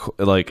is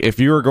like if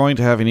you are going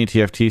to have any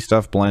TFT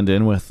stuff blend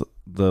in with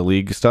the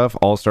league stuff,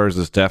 All Stars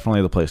is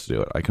definitely the place to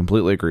do it. I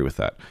completely agree with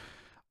that.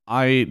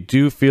 I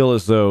do feel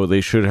as though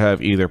they should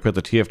have either put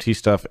the TFT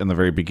stuff in the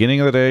very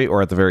beginning of the day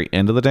or at the very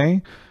end of the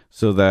day,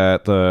 so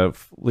that the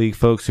league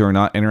folks who are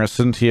not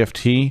interested in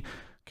TFT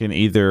can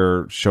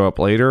either show up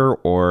later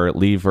or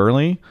leave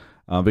early.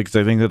 Because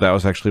I think that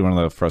was actually one of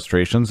the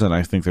frustrations, and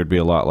I think there'd be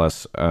a lot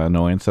less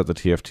annoyance at the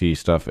TFT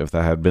stuff if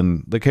that had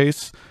been the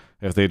case,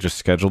 if they just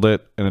scheduled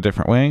it in a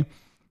different way.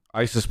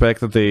 I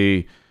suspect that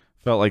they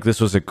felt like this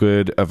was a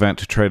good event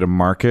to try to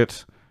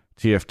market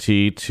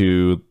TFT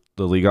to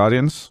the league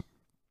audience.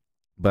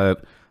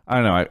 But I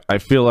don't know. I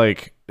feel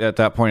like at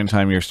that point in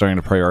time, you're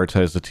starting to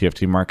prioritize the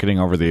TFT marketing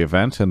over the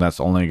event, and that's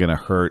only going to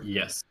hurt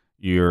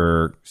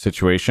your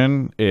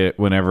situation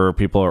whenever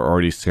people are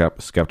already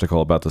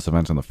skeptical about this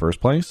event in the first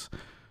place.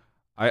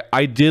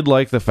 I did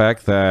like the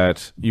fact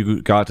that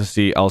you got to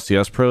see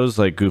LCS pros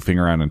like goofing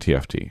around in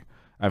TFT.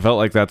 I felt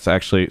like that's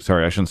actually,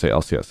 sorry, I shouldn't say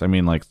LCS. I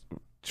mean like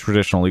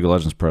traditional League of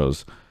Legends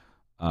pros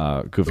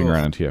goofing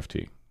around in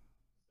TFT.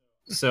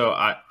 So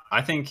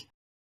I think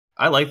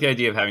I like the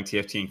idea of having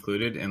TFT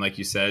included, and like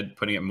you said,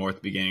 putting it more at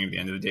the beginning or the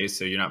end of the day,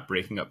 so you're not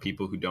breaking up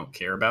people who don't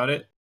care about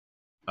it.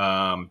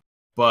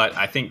 But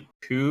I think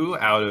 2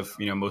 out of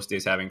most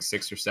days having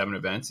 6 or 7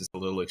 events is a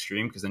little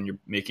extreme, because then you're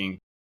making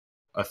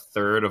a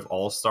third of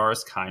All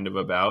Stars kind of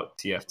about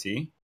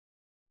TFT,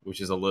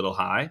 which is a little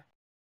high.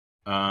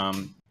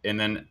 And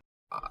then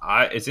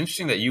it's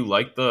interesting that you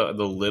like the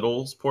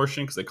littles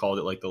portion, because they called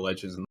it like the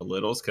Legends and the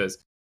Littles, because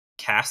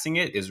casting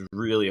it is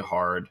really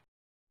hard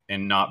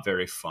and not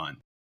very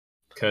fun,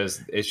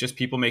 because it's just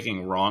people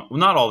making wrong. Well,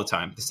 not all the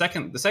time. The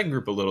second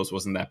group of littles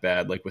wasn't that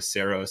bad, like with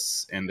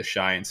Saros and the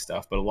Shy and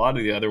stuff. But a lot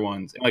of the other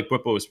ones, like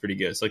Bwipo was pretty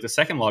good. So like the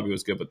second lobby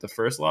was good, but the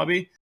first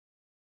lobby,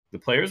 the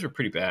players were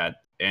pretty bad,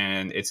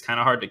 and it's kind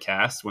of hard to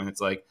cast when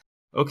it's like,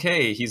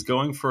 okay, he's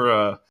going for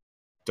a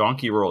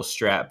donkey roll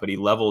strat, but he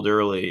leveled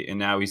early, and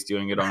now he's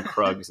doing it on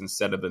Krugs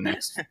instead of the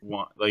next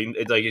one.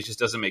 It just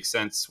doesn't make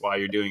sense why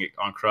you're doing it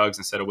on Krugs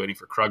instead of waiting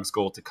for Krugs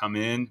gold to come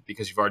in,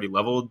 because you've already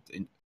leveled.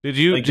 Did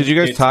you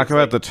guys talk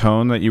about the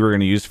tone that you were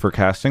going to use for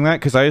casting that?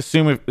 Because I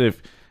assume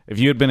if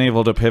you had been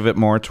able to pivot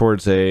more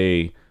towards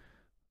a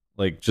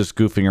like just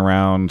goofing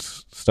around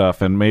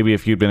stuff, and maybe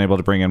if you'd been able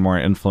to bring in more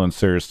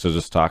influencers to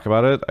just talk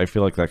about it, I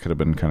feel like that could have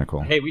been kind of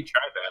cool. Hey, we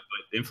tried that,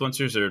 but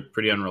influencers are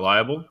pretty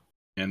unreliable,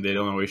 and they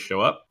don't always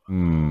show up.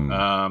 And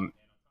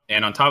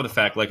on top of the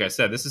fact, like I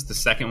said, this is the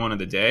second one of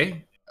the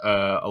day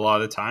a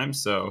lot of the time.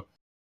 So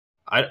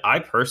I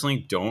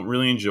personally don't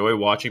really enjoy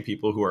watching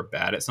people who are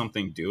bad at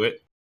something do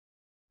it.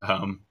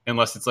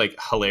 Unless it's like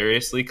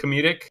hilariously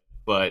comedic,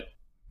 but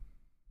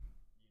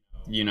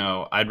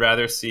I'd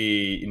rather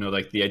see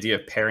like the idea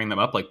of pairing them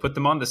up, like put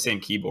them on the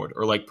same keyboard,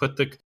 or like put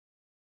the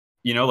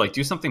like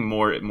do something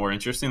more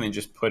interesting than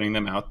just putting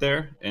them out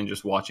there and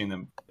just watching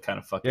them kind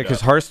of fuck. Yeah, because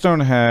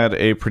Hearthstone had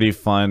a pretty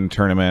fun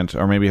tournament,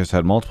 or maybe has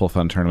had multiple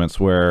fun tournaments,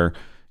 where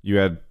you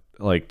had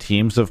like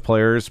teams of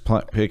players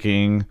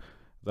picking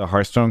the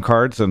Hearthstone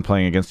cards and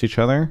playing against each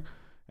other.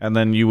 And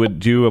then you would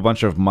do a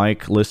bunch of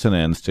mic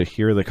listen-ins to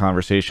hear the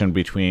conversation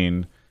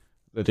between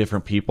the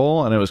different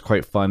people, and it was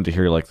quite fun to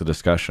hear like the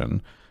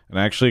discussion. And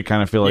I actually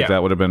kind of feel like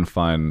that would have been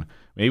fun.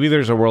 Maybe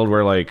there's a world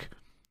where like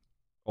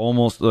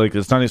almost like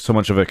it's not so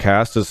much of a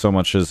cast as so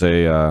much as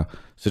a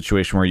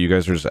situation where you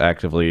guys are just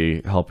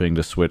actively helping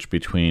to switch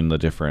between the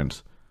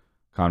different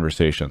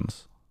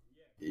conversations.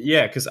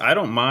 Yeah, because I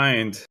don't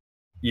mind,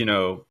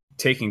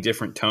 taking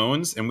different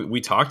tones, and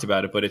we talked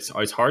about it, but it's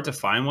hard to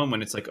find one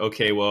when it's like,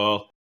 okay,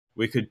 well,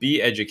 we could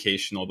be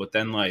educational, but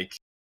then like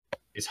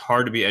it's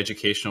hard to be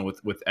educational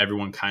with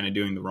everyone kind of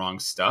doing the wrong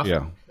stuff.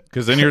 Yeah,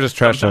 because then you're just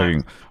trash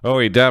talking. Oh,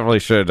 he definitely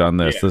should have done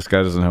this. Yeah. This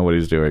guy doesn't know what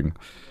he's doing.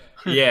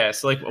 Yeah,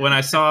 so like when I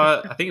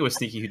saw, I think it was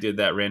Sneaky who did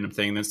that random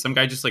thing. Then some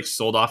guy just like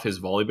sold off his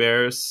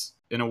Volibears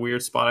in a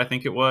weird spot, I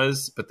think it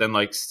was, but then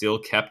like still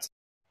kept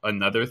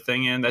another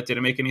thing in that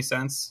didn't make any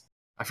sense.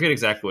 I forget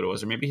exactly what it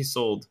was, or maybe he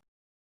sold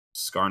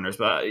Skarners,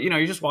 but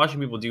you're just watching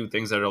people do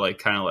things that are like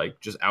kind of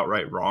like just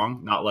outright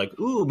wrong, not like,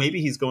 ooh,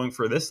 maybe he's going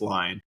for this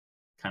line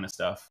kind of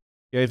stuff.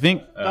 Yeah, I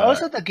think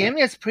also the game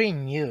is pretty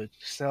new,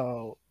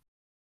 so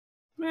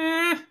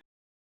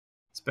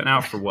it's been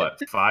out for what,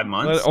 5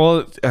 months?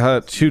 Well,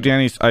 to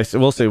Danny's, I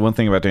will say one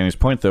thing about Danny's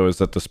point though is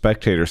that the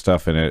spectator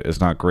stuff in it is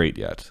not great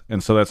yet,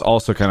 and so that's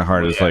also kind of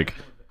hard. It's like,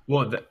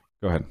 go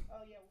ahead.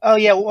 Oh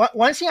yeah,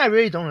 one thing I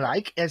really don't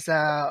like is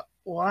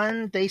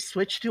when they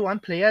switch to one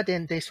player,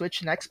 then they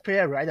switch next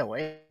player right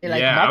away.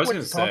 Like Mark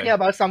was talking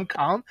about some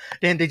comp,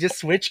 then they just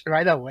switch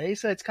right away.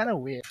 So it's kind of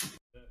weird.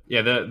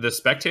 Yeah, the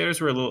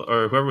spectators were a little,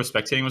 or whoever was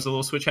spectating was a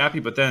little switch happy,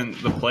 but then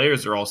the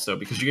players are also,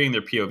 because you're getting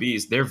their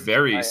POVs, they're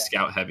very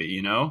scout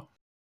heavy,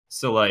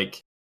 So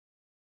like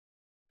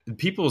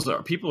people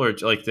are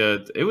like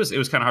it was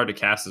kind of hard to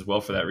cast as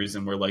well for that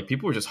reason, where like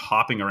people were just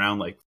hopping around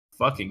like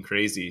fucking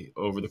crazy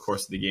over the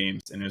course of the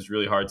games, and it was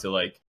really hard to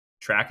like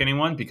track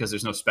anyone because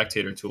there's no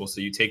spectator tool.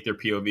 So you take their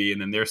POV and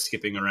then they're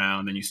skipping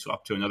around, then you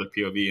swap to another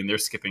POV and they're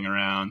skipping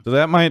around. So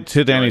that might,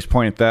 to Danny's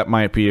point, that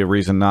might be a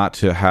reason not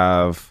to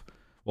have.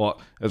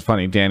 Well, it's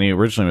funny. Danny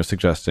originally was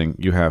suggesting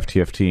you have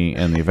TFT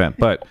in the event,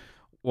 but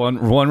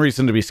one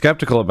reason to be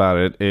skeptical about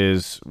it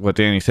is what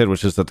Danny said,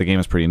 which is that the game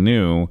is pretty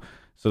new,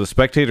 so the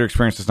spectator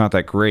experience is not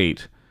that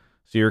great.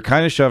 So you're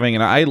kind of shoving,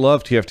 and I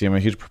love TFT. I'm a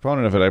huge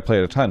proponent of it. I play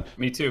it a ton.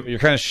 Me too. You're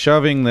kind of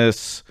shoving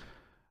this.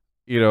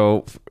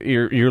 You're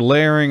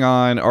layering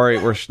on. All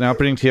right, we're now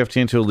putting TFT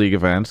into a league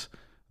event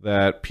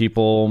that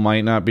people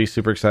might not be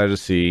super excited to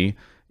see.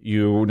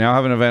 You now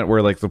have an event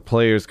where like the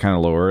play is kind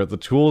of lower. The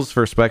tools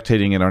for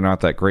spectating it are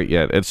not that great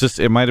yet. It's just,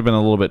 it might have been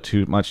a little bit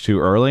too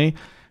early,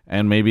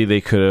 and maybe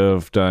they could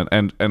have done.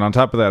 And on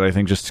top of that, I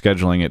think just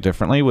scheduling it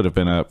differently would have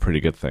been a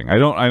pretty good thing. I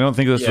don't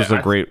think this was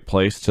a great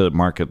place to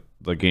market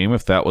the game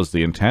if that was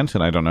the intent,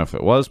 and I don't know if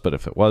it was, but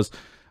if it was,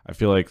 I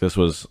feel like this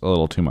was a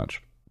little too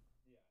much.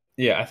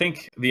 Yeah, I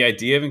think the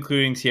idea of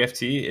including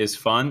TFT is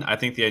fun. I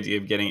think the idea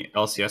of getting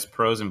LCS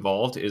pros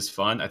involved is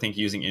fun. I think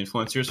using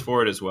influencers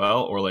for it as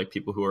well, or like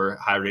people who are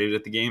high rated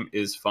at the game,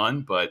 is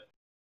fun. But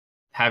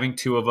having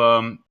two of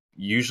them,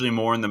 usually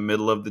more in the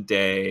middle of the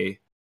day,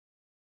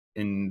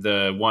 in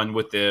the one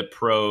with the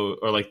pro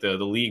or like the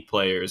league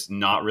players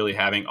not really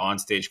having on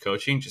stage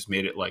coaching, just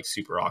made it like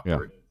super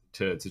awkward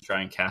to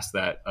try and cast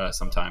that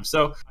sometimes.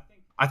 So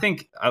I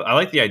think I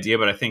like the idea,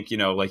 but I think,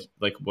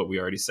 like what we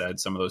already said,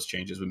 some of those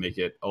changes would make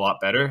it a lot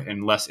better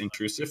and less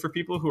intrusive for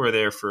people who are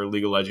there for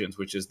League of Legends,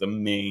 which is the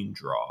main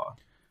draw.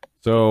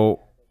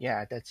 So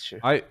yeah, that's true.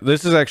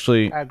 This is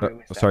actually. I agree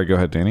with that. Sorry, go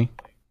ahead, Danny.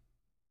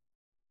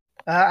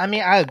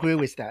 I agree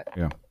with that.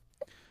 Yeah,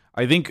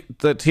 I think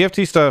the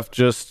TFT stuff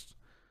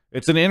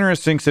it's an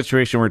interesting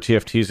situation where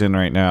TFT's in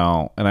right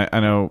now, and I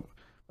know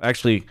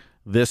actually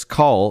this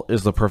call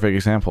is the perfect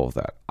example of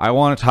that. I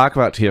want to talk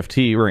about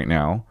TFT right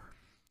now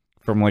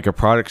from like a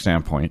product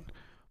standpoint,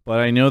 but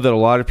I know that a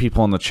lot of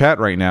people in the chat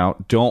right now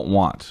don't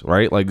want,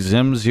 right? Like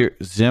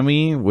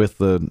Zimmy with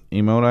the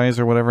emote eyes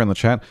or whatever in the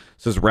chat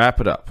says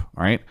wrap it up,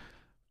 right?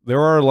 There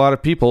are a lot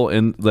of people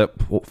that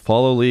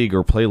follow League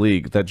or play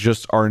League that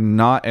just are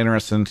not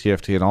interested in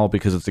TFT at all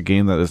because it's a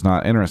game that is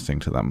not interesting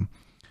to them.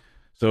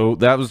 So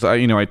that was, I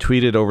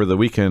tweeted over the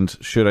weekend,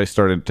 should I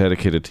start a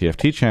dedicated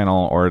TFT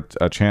channel or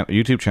a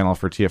YouTube channel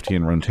for TFT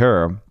and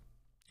Runeterra?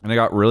 And I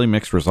got really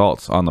mixed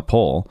results on the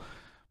poll,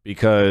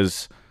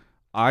 because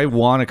I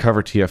want to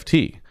cover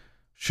TFT.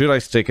 Should I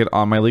stick it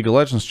on my League of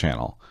Legends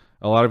channel?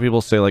 A lot of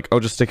people say like,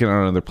 oh, just stick it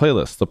on another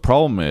playlist. The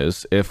problem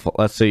is if,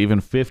 let's say, even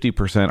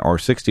 50% or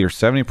 60 or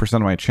 70%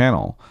 of my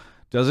channel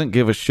doesn't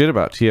give a shit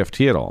about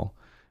TFT at all,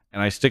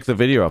 and I stick the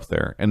video up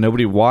there and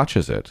nobody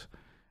watches it,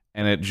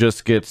 and it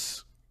just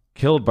gets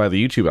killed by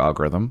the YouTube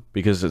algorithm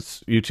because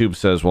YouTube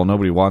says, well,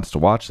 nobody wants to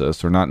watch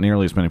this, or not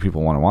nearly as many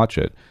people want to watch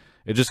it,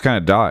 it just kind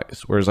of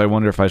dies. Whereas I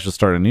wonder if I should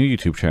start a new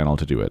YouTube channel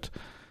to do it.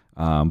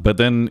 But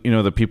then,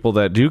 the people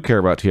that do care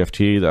about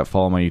TFT that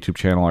follow my YouTube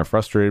channel are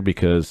frustrated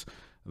because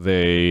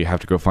they have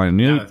to go find a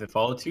new... Yeah, they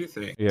follow two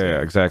things.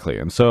 Yeah, exactly.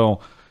 And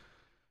so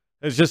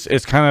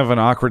it's kind of an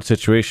awkward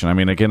situation. I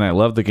mean, again, I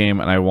love the game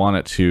and I want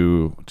it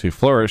to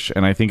flourish,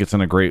 and I think it's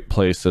in a great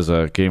place as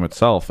a game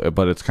itself,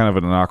 but it's kind of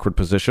in an awkward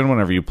position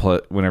whenever you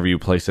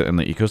place it in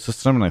the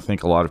ecosystem. And I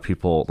think a lot of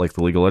people like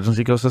the League of Legends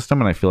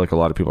ecosystem, and I feel like a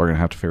lot of people are going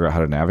to have to figure out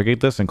how to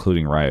navigate this,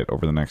 including Riot,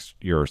 over the next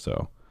year or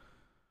so.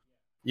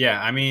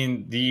 Yeah, I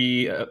mean,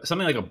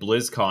 something like a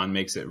BlizzCon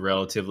makes it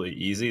relatively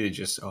easy to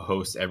just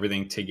host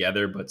everything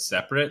together but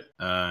separate,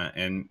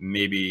 and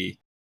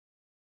maybe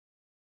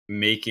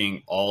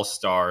making All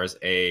Stars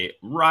a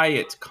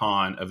Riot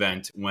Con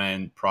event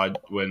when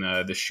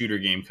the shooter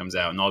game comes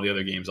out and all the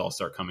other games all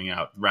start coming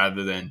out,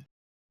 rather than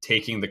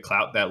taking the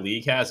clout that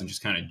League has and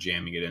just kind of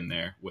jamming it in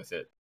there with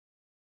it.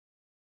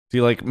 See,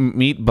 like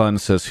Meat Bun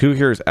says, who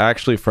here is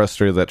actually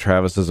frustrated that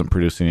Travis isn't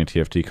producing any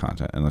TFT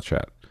content in the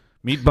chat?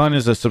 Meat Bun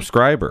is a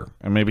subscriber,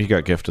 and maybe he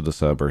got gifted the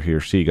sub, or he or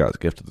she got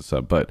gifted the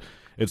sub. But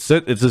it's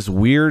this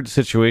weird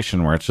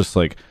situation where it's just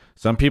like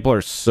some people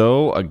are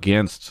so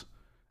against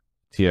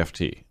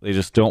TFT, they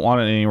just don't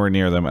want it anywhere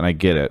near them, and I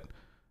get it.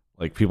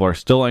 Like, people are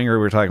still angry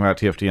we're talking about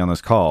TFT on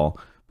this call,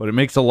 but it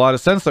makes a lot of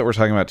sense that we're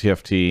talking about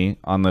TFT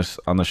on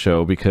the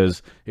show,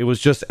 because it was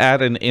just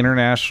at an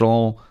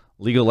international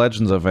League of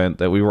Legends event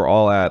that we were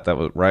all at,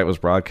 that Riot was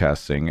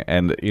broadcasting,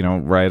 and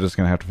Riot is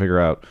going to have to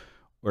figure out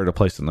where to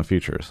place it in the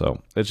future.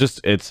 So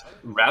it's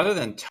rather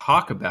than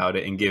talk about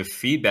it and give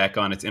feedback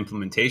on its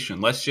implementation,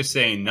 let's just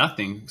say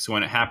nothing. So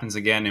when it happens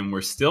again and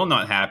we're still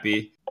not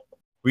happy,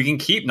 we can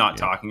keep not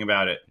talking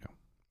about it. Yeah.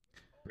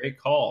 Great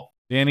call,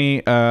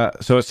 Danny.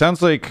 So it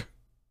sounds like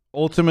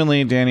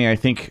ultimately, Danny, I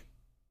think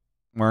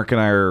Mark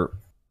and I are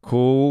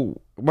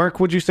cool.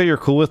 Mark, would you say you're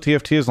cool with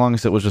TFT as long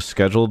as it was just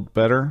scheduled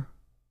better?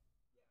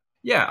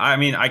 Yeah, I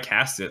mean, I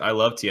cast it. I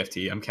love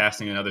TFT. I'm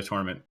casting another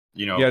tournament.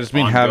 Just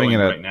mean having it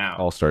right at now.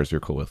 All Stars, you're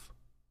cool with.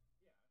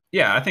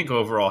 Yeah, I think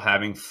overall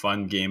having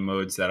fun game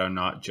modes that are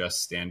not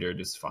just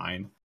standard is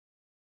fine.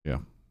 Yeah.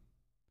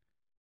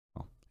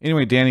 Well,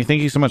 anyway, Danny,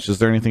 thank you so much. Is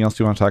there anything else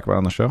you want to talk about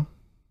on the show?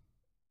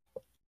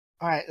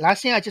 All right.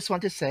 Last thing I just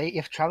want to say,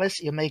 if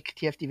Travis, you make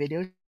TFT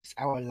videos,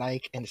 I will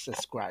like and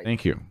subscribe.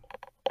 Thank you.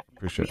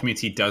 Appreciate Which it. means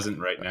he doesn't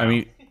right now. I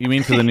mean, you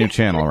mean to the new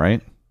channel, right?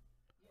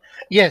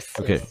 Yes.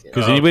 Okay. Yes, yes.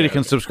 Because Oh, anybody okay,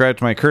 can okay. subscribe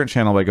to my current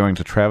channel by going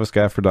to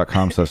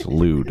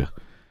travisgafford.com/lewd.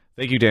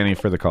 Thank you, Danny,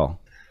 for the call.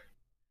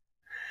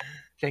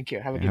 Thank you.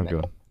 Have a Okay, good have a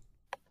night. good one.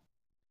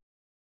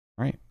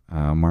 All right.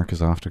 Mark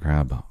is off to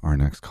grab our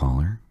next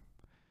caller.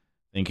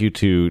 Thank you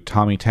to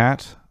Tommy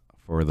Tat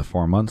for the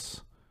 4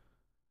 months.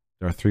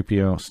 There are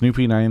 3PO,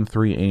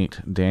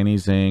 Snoopy938, Danny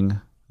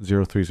Zing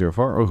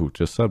 0304. Oh, who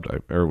just subbed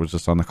or was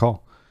just on the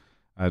call.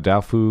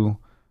 Daofu,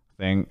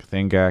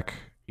 Thangak,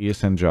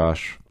 ESN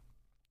Josh,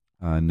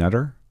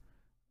 Nutter,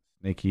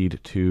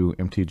 Snakeed 2,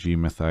 MTG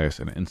Matthias,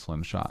 and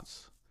Insulin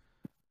Shots.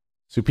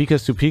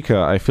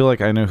 Supika, I feel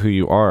like I know who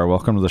you are.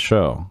 Welcome to the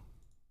show.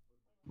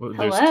 Well,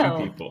 there's Hello.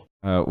 2 people.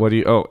 What do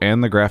you? Oh,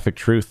 and the Graphic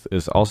Truth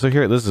is also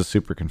here. This is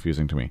super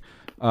confusing to me.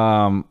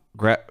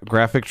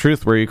 Graphic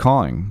Truth, where are you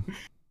calling?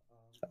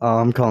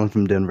 I'm calling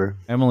from Denver.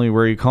 Emily,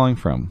 where are you calling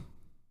from?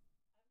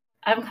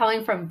 I'm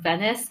calling from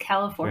Venice,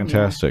 California.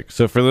 Fantastic.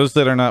 So for those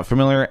that are not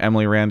familiar,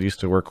 Emily Rand used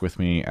to work with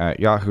me at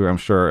Yahoo. I'm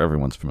sure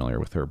everyone's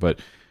familiar with her, but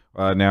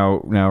now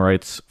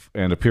writes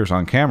and appears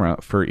on camera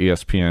for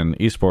ESPN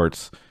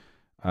Esports.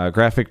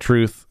 Graphic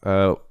Truth.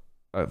 How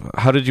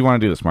did you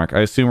want to do this, Mark? I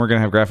assume we're going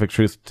to have Graphic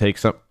Truth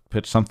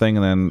pitch something,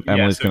 and then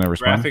Emily's so going to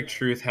respond. Graphic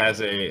Truth has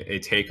a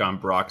take on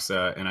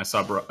Broxa, and I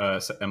saw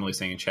Emily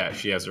saying in chat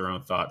she has her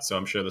own thoughts, so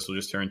I'm sure this will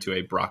just turn into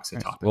a Broxa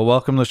topic. Well,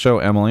 welcome to the show,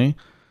 Emily.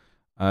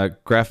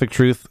 Graphic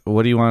Truth,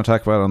 what do you want to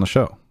talk about on the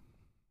show?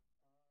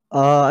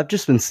 I've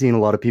just been seeing a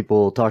lot of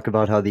people talk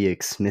about how the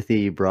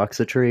Xmithie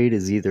Broxa trade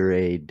is either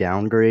a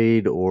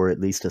downgrade or at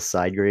least a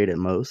side grade at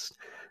most.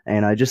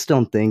 And I just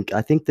don't think,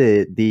 I think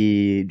that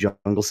the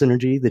jungle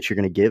synergy that you're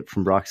going to get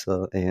from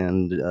Broxa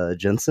and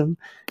Jensen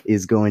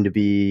is going to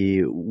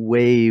be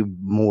way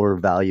more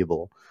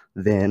valuable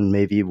than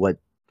maybe what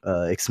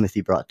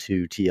Xmithie brought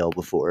to TL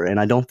before. And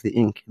I don't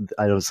think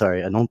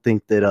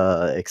that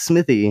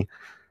Xmithie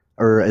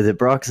or that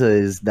Broxa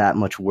is that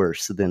much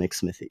worse than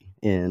Xmithie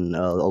in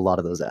a lot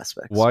of those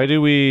aspects. Why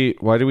do we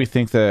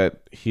think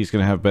that he's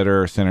going to have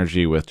better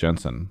synergy with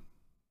Jensen?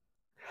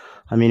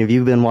 I mean, if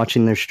you've been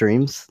watching their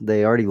streams,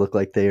 they already look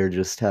like they are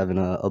just having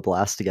a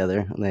blast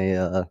together.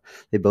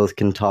 They both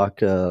can talk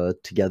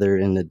together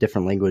in a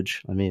different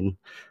language. I mean,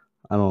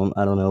 I don't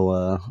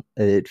know.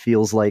 It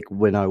feels like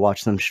when I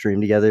watch them stream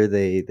together,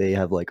 they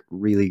have like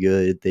really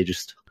good. They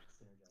just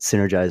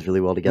synergize really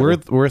well together.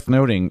 Worth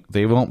noting,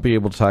 they won't be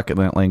able to talk in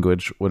that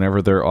language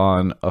whenever they're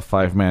on a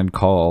 5-man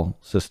call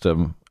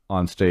system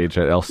on stage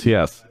at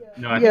LCS.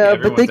 No, I think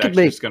everyone's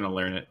actually just going to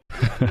learn it.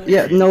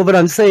 Yeah, no, but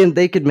I'm saying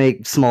they could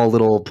make small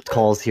little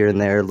calls here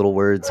and there, little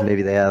words.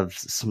 Maybe they have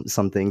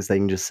some things they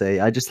can just say.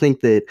 I just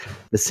think that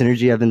the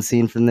synergy I've been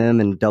seeing from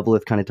them, and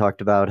Doublelift kind of talked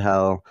about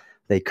how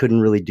they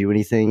couldn't really do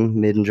anything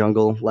mid and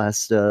jungle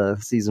last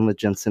season with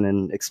Jensen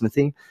and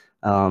Xmithie.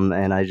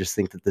 And I just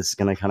think that this is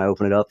going to kind of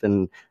open it up.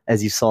 And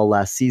as you saw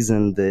last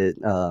season,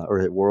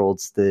 or at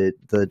Worlds,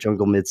 the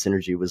jungle mid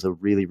synergy was a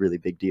really, really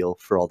big deal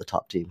for all the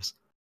top teams.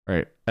 All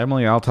right,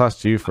 Emily, I'll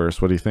toss to you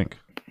first. What do you think?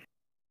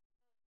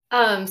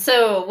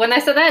 So when I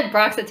said that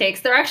Broxa takes,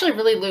 they're actually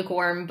really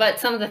lukewarm, but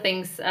some of the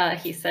things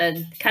he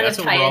said kind of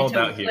tie into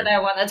what I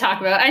want to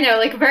talk about. I know,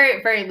 like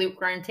very, very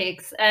lukewarm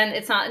takes, and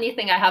it's not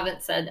anything I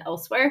haven't said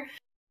elsewhere.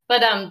 But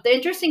the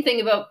interesting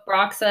thing about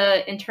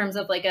Broxa in terms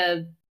of like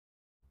a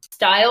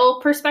style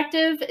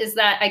perspective is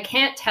that I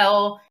can't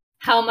tell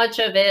how much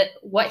of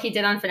what he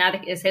did on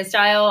Fnatic is his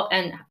style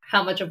and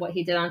how much of what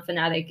he did on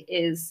Fnatic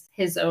is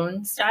his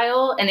own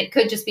style. And it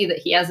could just be that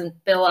he hasn't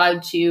been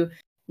allowed to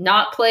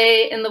not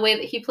play in the way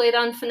that he played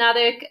on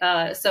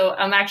Fnatic. So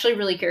I'm actually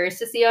really curious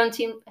to see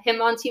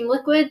him on Team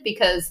Liquid,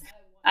 because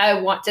I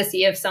want to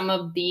see if some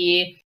of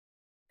the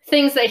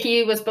things that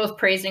he was both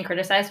praised and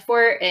criticized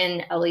for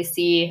in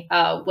LEC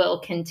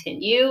will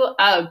continue.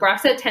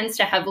 Broxa tends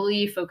to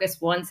heavily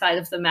focus one side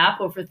of the map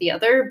over the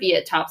other, be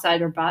it top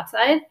side or bot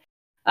side.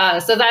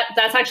 So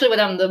that's actually what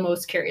I'm the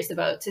most curious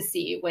about to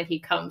see when he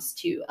comes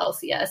to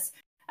LCS.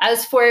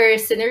 As for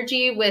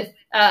synergy with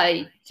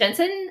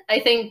Jensen,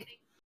 I think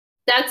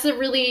that's a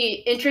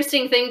really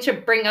interesting thing to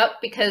bring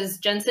up, because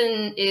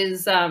Jensen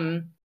is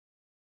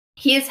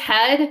he's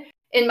had,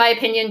 in my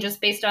opinion,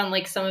 just based on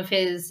like some of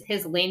his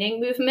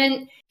laning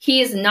movement,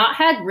 he's not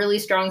had really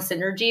strong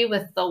synergy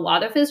with a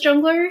lot of his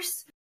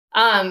junglers.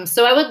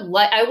 So I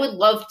would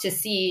love to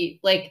see,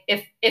 like,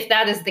 if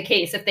that is the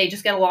case, if they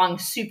just get along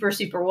super,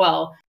 super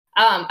well.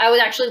 I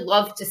would actually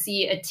love to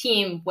see a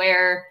team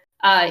where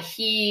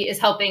he is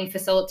helping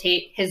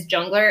facilitate his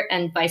jungler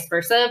and vice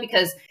versa,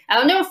 because I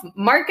don't know if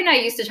Mark and I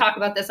used to talk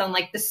about this on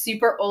like the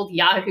super old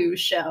Yahoo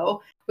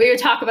show. We would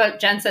talk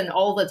about Jensen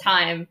all the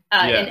time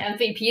in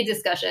MVP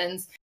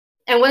discussions.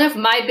 And one of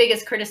my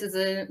biggest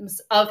criticisms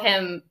of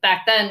him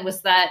back then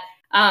was that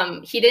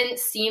he didn't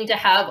seem to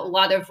have a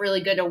lot of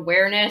really good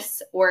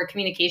awareness or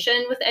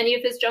communication with any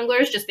of his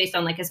junglers, just based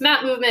on like his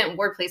map movement and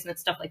ward placement,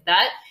 stuff like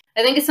that.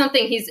 I think it's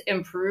something he's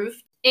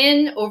improved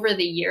in over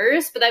the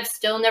years, but I've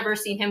still never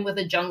seen him with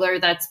a jungler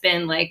that's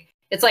been like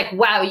it's like,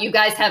 wow, you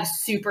guys have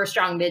super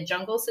strong mid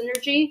jungle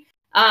synergy.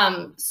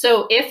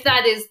 So if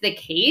that is the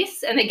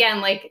case, and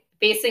again, like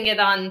basing it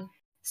on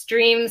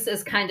streams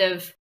is kind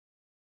of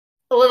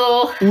a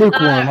little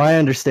lukewarm. I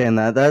understand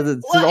that.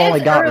 That's all I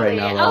got early. right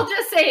now. Though. I'll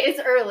just say it's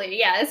early.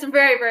 Yeah, it's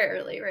very, very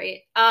early, right?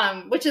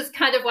 Which is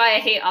kind of why I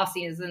hate off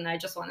season. I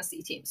just want to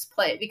see teams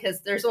play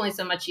because there's only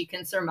so much you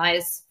can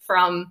surmise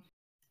from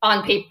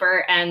on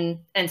paper and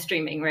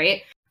streaming,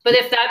 right? But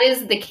if that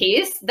is the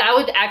case, that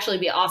would actually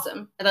be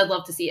awesome, and I'd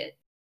love to see it.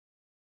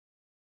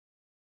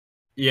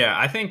 Yeah,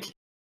 I think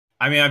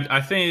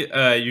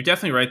you're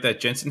definitely right that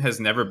Jensen has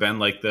never been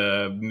like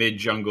the mid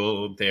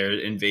jungle there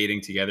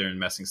invading together and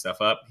messing stuff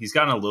up. He's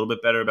gotten a little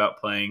bit better about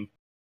playing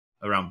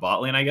around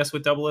bot lane, I guess,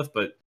 with Doublelift,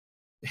 but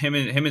him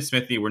and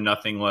Smithy were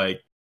nothing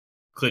like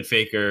Clid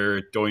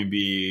Faker,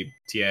 Doinby,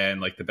 Tien,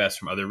 like the best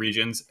from other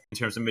regions in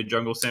terms of mid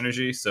jungle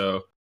synergy.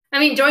 So I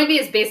mean, Doinby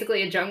is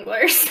basically a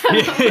jungler. So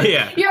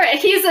yeah. You're right.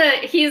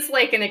 He's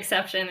like an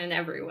exception in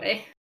every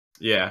way.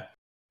 Yeah.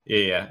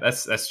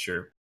 That's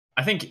true.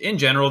 I think in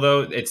general,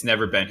 though, it's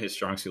never been his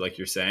strong suit, like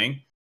you're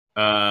saying.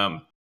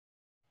 And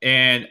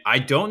I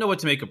don't know what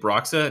to make of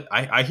Broxah.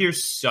 I hear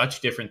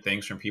such different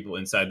things from people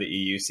inside the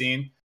EU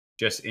scene,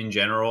 just in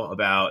general,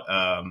 about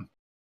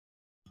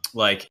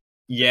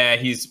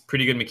he's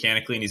pretty good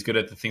mechanically and he's good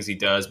at the things he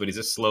does, but he's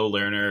a slow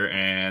learner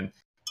and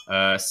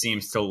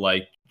seems to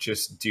like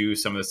just do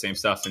some of the same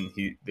stuff. And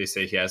they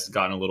say he has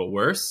gotten a little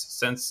worse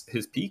since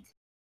his peak.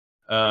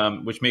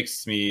 Which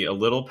makes me a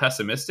little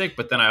pessimistic.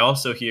 But then I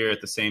also hear at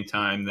the same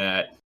time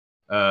that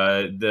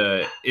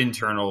the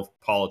internal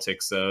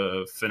politics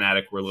of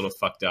Fnatic were a little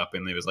fucked up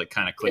and it was like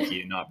kind of clicky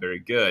and not very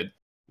good,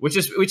 which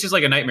is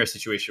like a nightmare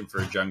situation for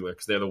a jungler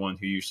because they're the one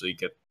who usually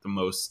get the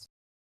most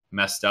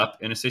messed up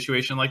in a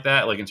situation like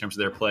that, like in terms of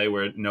their play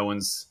where no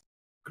one's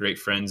great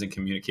friends and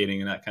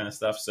communicating and that kind of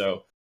stuff.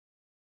 So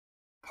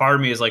part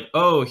of me is like,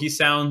 oh, he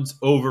sounds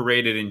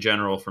overrated in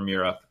general from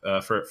Europe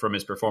from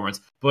his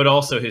performance, but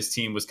also his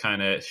team was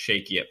kind of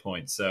shaky at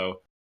points.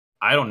 So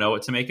I don't know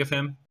what to make of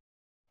him.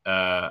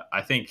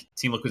 I think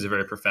Team Liquid is a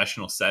very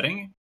professional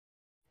setting.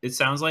 It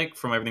sounds like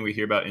from everything we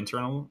hear about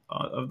internal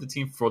of the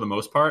team, for the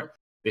most part,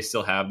 they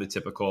still have the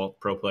typical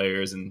pro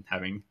players and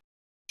having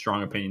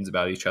strong opinions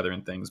about each other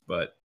and things,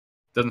 but it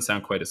doesn't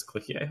sound quite as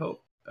clicky, I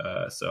hope.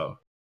 So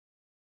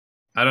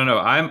I don't know.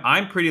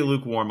 I'm pretty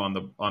lukewarm on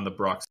the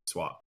Brox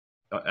swap.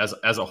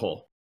 As a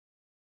whole,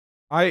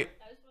 I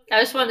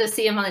just wanted to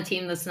see him on a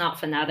team that's not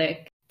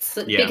Fnatic,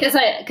 because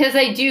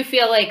I do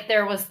feel like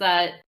there was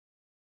that.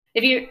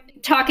 If you're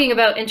talking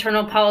about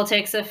internal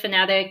politics of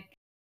Fnatic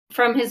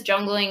from his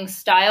jungling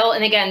style,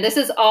 and again, this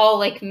is all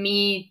like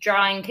me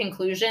drawing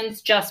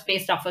conclusions just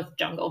based off of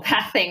jungle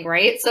pathing,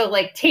 right? So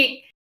like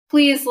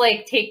please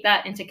take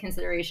that into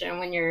consideration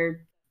when you're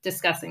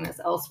discussing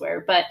this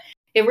elsewhere, but.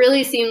 It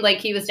really seemed like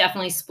he was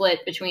definitely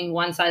split between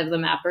one side of the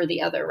map or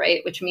the other,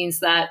 right? Which means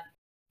that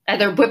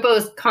either Bwipo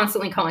is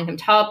constantly calling him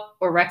top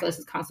or Rekkles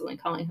is constantly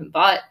calling him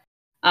bot.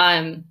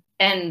 And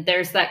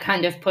there's that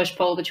kind of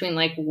push-pull between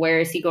like where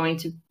is he going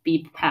to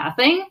be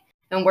pathing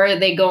and where are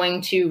they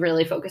going to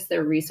really focus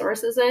their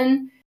resources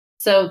in.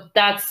 So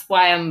that's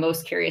why I'm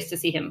most curious to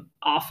see him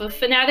off of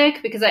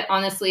Fnatic, because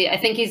I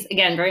think he's,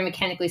 again, very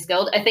mechanically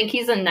skilled. I think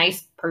he's a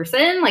nice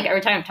person. Like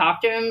every time I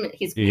talk to him,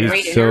 he's a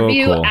great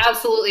interview. Cool.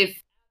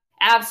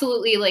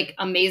 Absolutely like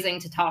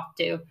amazing to talk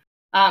to. So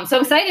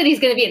I'm excited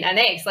he's going to be in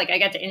NA. Like I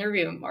got to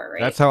interview him more,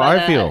 right? That's how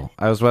I feel.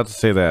 I was about to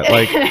say that.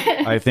 Like,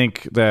 I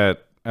think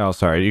that. Oh,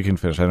 sorry. You can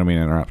finish. I don't mean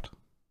to interrupt.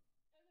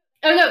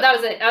 Oh no, that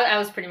was it. I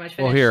was pretty much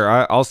finished. Well, here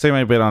I'll say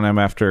my bit on him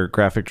after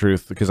Graphic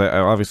Truth because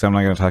obviously I'm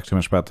not going to talk too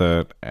much about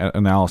the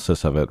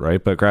analysis of it,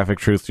 right? But Graphic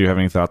Truth, do you have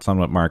any thoughts on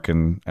what Mark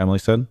and Emily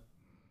said?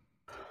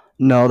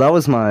 No, that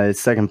was my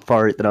second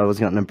part that I was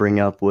going to bring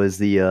up was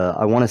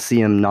I want to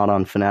see him not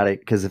on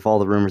Fnatic because if all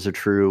the rumors are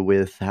true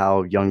with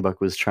how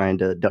Youngbuck was trying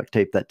to duct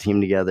tape that team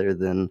together,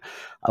 then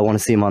I want to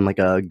see him on like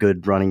a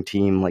good running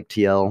team like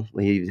TL.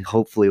 He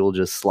hopefully will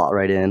just slot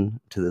right in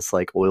to this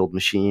like oiled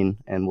machine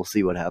and we'll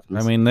see what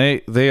happens. I mean,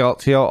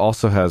 TL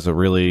also has a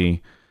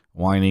really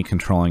whiny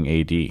controlling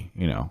AD, you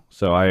know.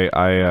 So I'm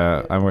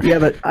yeah,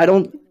 but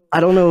I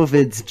don't know if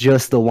it's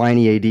just the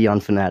whiny AD on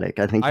Fnatic.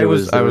 I think I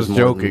was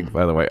joking,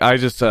 by the way. I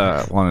just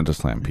wanted to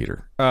slam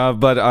Peter.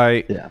 But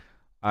I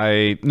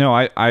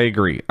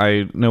agree.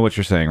 I know what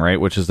you're saying, right?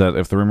 Which is that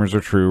if the rumors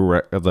are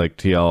true, like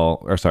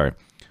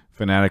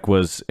Fnatic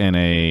was in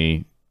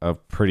a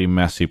pretty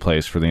messy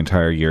place for the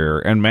entire year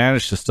and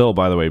managed to still,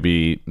 by the way,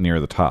 be near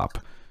the top.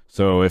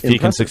 So if he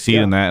can succeed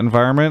in that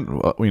environment,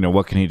 you know,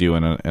 what can he do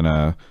in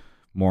a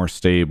more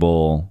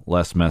stable,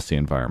 less messy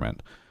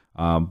environment?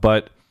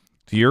 But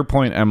to your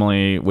point,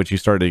 Emily, which you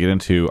started to get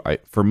into,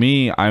 for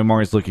me, I'm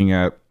always looking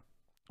at,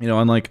 you know,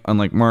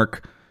 unlike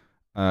Mark,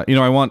 you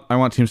know, I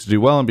want teams to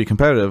do well and be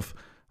competitive,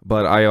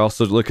 but I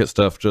also look at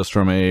stuff just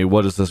from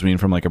what does this mean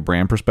from like a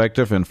brand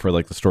perspective and for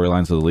like the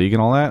storylines of the league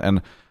and all that.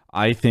 And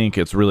I think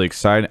it's really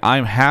exciting.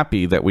 I'm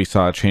happy that we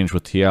saw a change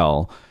with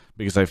TL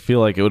because I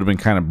feel like it would have been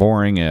kind of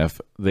boring if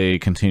they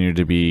continued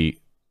to be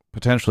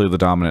potentially the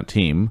dominant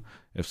team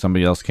if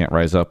somebody else can't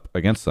rise up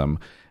against them.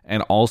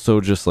 And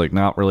also just like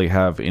not really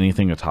have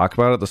anything to talk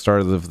about at the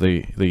start of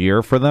the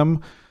year for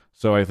them.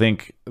 So I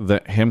think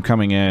that him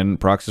coming in,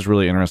 Brox is a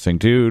really interesting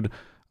dude.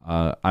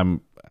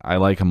 I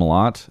like him a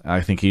lot.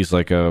 I think he's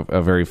like a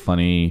very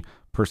funny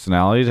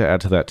personality to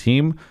add to that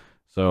team.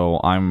 So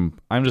I'm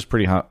just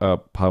pretty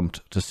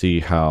pumped to see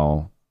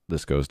how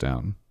this goes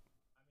down.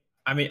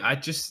 I mean, I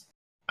just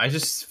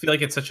feel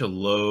like it's such a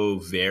low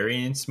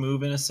variance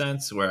move in a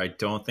sense where I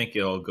don't think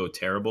it'll go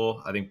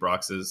terrible. I think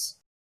Brox is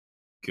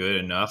good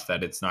enough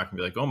that it's not gonna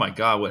be like, oh my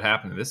god, what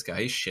happened to this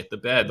guy? He shit the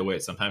bed, the way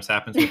it sometimes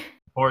happens with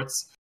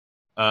reports.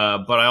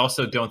 But I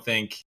also don't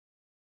think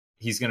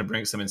he's gonna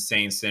bring some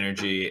insane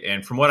synergy.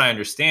 And from what I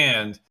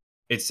understand,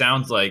 it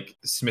sounds like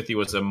Smithy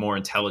was a more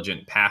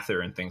intelligent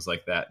pather and things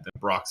like that than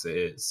Brox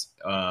is.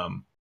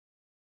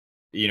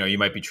 You know, you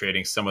might be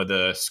trading some of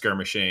the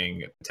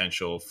skirmishing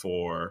potential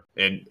for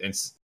and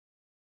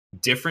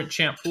different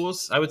champ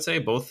pools. I would say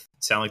both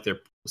sound like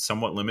they're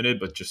somewhat limited,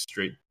 but just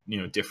straight, you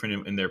know,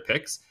 different in their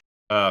picks.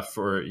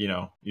 For, you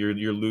know,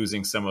 you're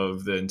losing some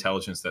of the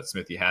intelligence that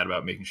Smithy had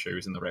about making sure he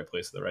was in the right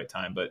place at the right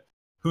time. But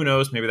who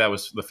knows? Maybe that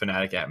was the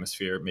Fnatic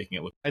atmosphere making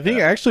it look. I think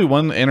actually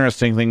one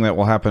interesting thing that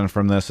will happen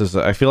from this is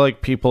that I feel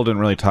like people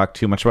didn't really talk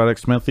too much about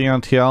Xmithie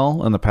on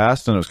TL in the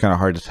past, and it was kind of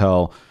hard to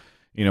tell,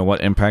 you know, what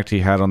impact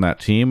he had on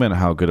that team and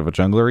how good of a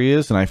jungler he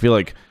is. And I feel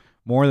like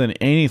more than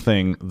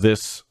anything,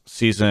 this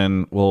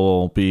season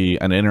will be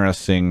an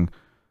interesting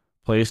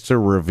place to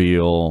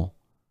reveal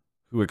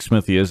who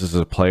Xmithie is as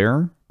a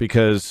player,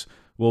 because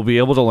we'll be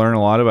able to learn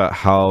a lot about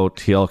how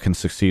TL can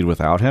succeed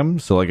without him.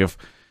 So like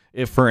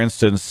if for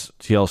instance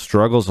TL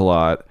struggles a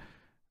lot,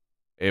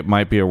 it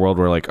might be a world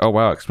where like, oh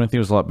wow, Xmithie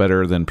was a lot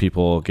better than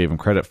people gave him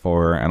credit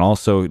for, and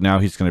also now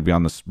he's going to be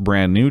on this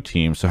brand new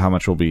team, so how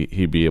much will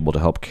he be able to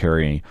help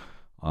carry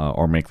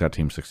or make that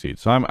team succeed?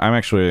 So I'm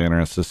actually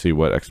interested to see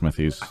what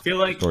Xmithie's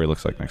story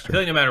looks like next year. I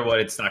feel like no matter what,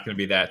 it's not going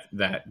to be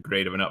that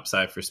great of an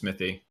upside for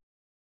Smithy.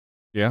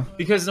 Yeah,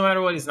 because no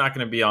matter what, he's not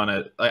going to be on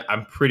a.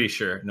 I'm pretty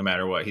sure no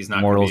matter what, he's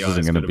not going to be on.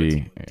 Isn't going to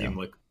be team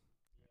like.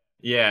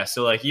 Yeah,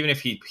 so like even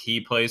if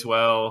he plays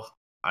well,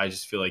 I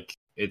just feel like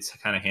it's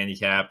kind of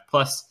handicapped.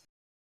 Plus,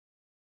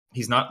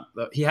 he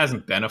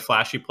hasn't been a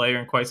flashy player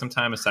in quite some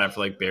time, aside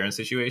for like Baron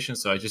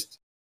situations. So I just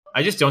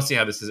don't see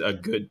how this is a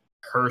good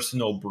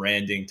personal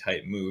branding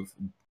type move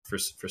for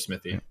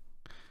Smithy.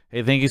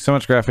 Hey, thank you so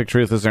much, Graphic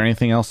Truth. Is there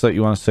anything else that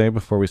you want to say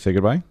before we say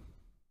goodbye?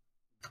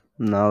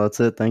 No, that's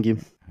it. Thank you.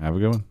 Have a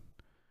good one.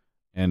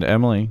 And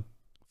Emily,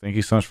 thank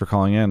you so much for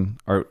calling in.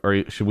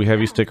 Should we have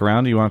you stick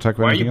around? Do you want to talk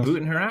about anything else? Why are you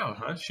booting her out,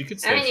 huh? She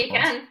could stay. I mean, you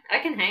can. I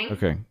can hang.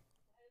 Okay.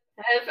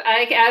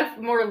 I have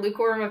more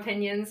lukewarm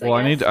opinions. Well,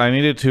 I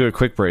needed to a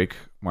quick break,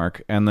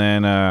 Mark, and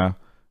then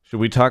should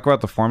we talk about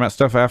the format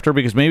stuff after?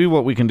 Because maybe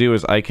what we can do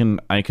is I can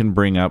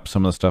bring up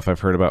some of the stuff I've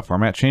heard about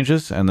format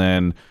changes, and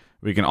then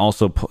we can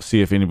also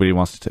see if anybody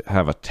wants to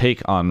have a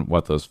take on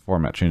what those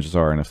format changes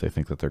are and if they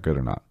think that they're good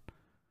or not.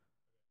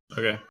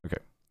 Okay.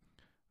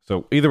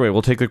 So either way,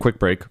 we'll take a quick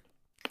break.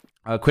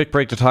 A quick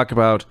break to talk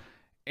about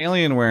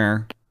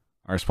Alienware,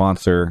 our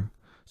sponsor.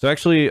 So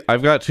actually,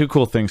 I've got two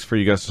cool things for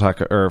you guys to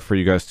talk, or for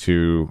you guys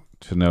to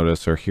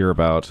notice or hear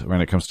about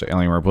when it comes to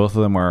Alienware. Both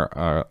of them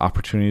are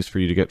opportunities for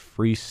you to get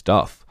free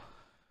stuff.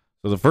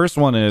 So the first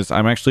one is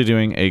I'm actually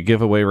doing a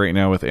giveaway right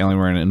now with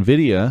Alienware and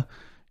NVIDIA.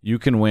 You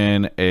can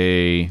win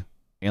a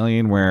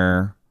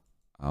Alienware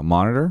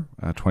monitor,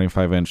 a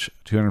 25-inch,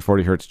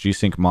 240 hertz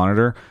G-Sync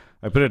monitor.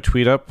 I put a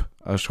tweet up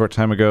a short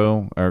time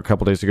ago, or a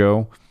couple days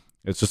ago.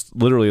 It's just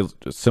literally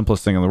the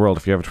simplest thing in the world.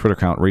 If you have a Twitter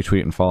account,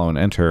 retweet and follow and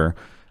enter.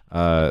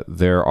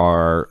 There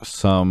are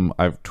some,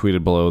 I've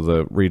tweeted below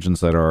the regions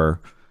that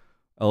are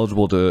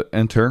eligible to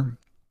enter.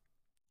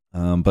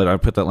 But I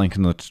put that link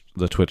in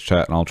the Twitch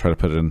chat, and I'll try to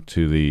put it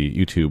into the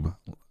YouTube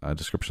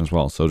description as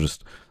well. So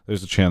just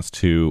there's a chance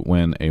to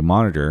win a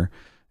monitor.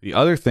 The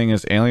other thing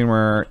is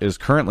Alienware is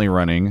currently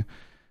running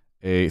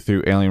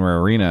through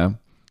Alienware Arena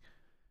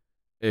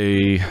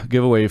a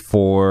giveaway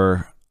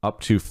for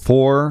up to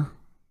 4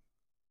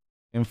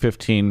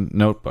 M15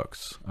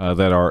 notebooks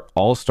that are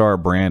All-Star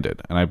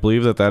branded, and I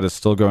believe that is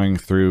still going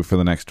through for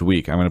the next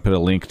week. I'm going to put a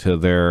link to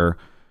their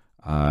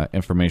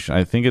information.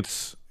 I think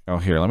it's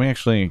here. Let me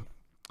actually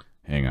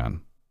hang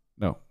on.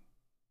 No,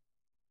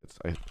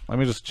 let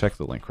me just check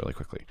the link really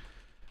quickly.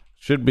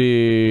 Should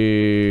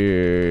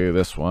be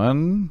this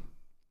one.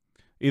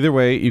 Either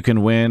way, you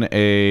can win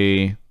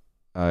a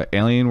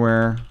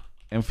Alienware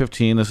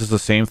M15. This is the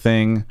same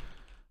thing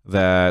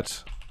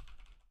that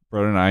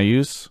Broden and I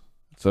use.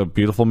 It's a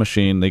beautiful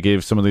machine. They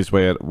gave some of these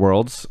away at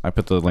Worlds. I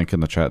put the link in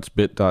the chat. It's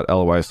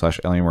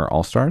bit.ly/Alienware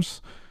Allstars.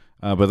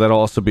 But that'll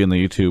also be in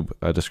the YouTube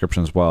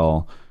description as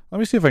well. Let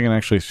me see if I can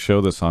actually show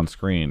this on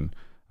screen,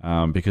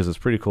 because it's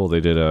pretty cool.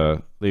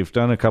 They've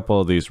done a couple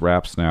of these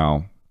wraps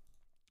now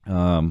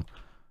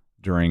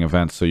during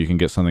events, so you can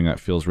get something that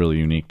feels really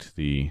unique to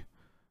the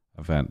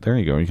event. There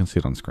you go. You can see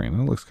it on screen.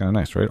 It looks kind of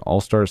nice, right?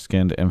 All-Star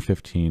skinned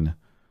M15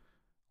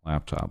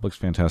 laptop. Looks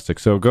fantastic.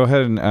 So go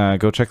ahead and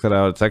go check that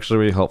out. It's actually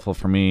really helpful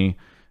for me.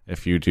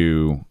 if you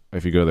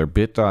go there,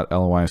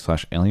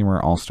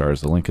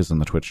 bit.ly/AlienwareAllStars, the link is in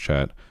the Twitch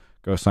chat.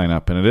 Go sign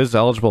up. And it is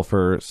eligible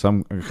for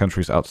some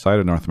countries outside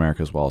of North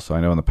America as well. So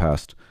I know in the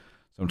past,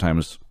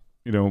 sometimes,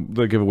 the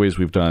giveaways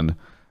we've done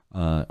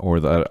or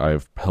that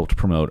I've helped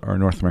promote are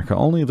North America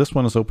only. This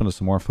one is open to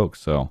some more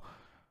folks. So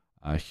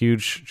a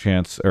huge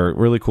chance, or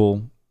really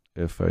cool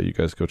if you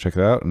guys go check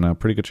it out, and a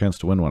pretty good chance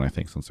to win one, I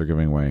think, since they're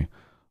giving away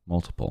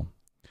multiple.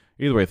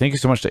 Either way, thank you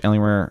so much to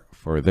Alienware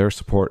for their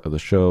support of the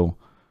show,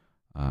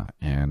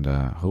 and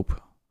hope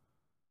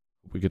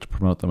we get to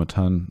promote them a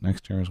ton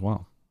next year as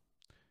well.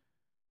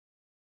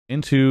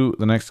 Into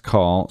the next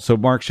call. So,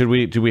 Mark, do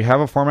we have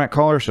a format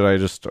call, or should I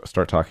just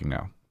start talking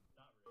now?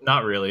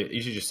 Not really.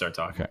 You should just start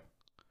talking.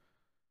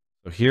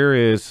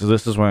 Okay. So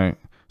this is why.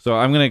 So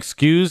I'm going to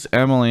excuse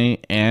Emily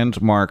and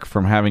Mark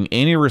from having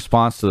any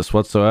response to this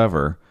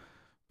whatsoever,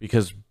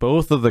 because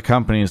both of the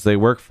companies they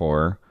work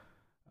for,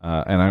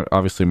 and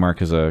obviously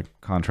Mark is a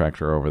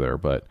contractor over there,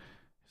 but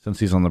since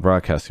he's on the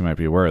broadcast, he might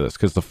be aware of this,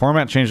 because the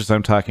format changes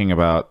I'm talking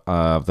about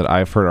that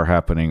I've heard are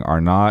happening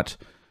are not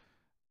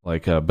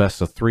like a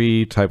best of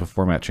 3 type of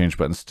format change,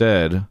 but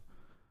instead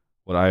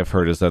what I've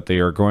heard is that they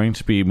are going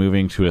to be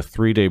moving to a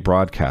 3-day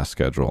broadcast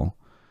schedule,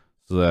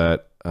 so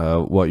that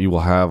what you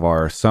will have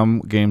are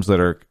some games that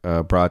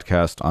are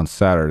broadcast on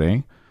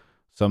Saturday,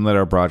 some that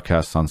are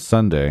broadcast on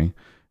Sunday,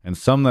 and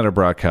some that are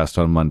broadcast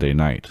on Monday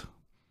night.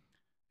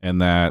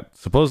 And that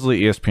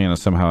supposedly ESPN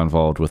is somehow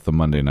involved with the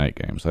Monday night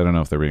games. I don't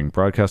know if they're being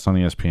broadcast on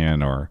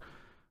ESPN or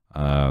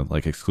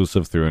like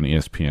exclusive through an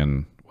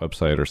ESPN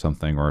website or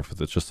something, or if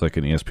it's just like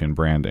an ESPN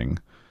branding.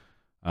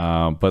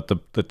 But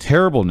the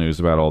terrible news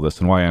about all this,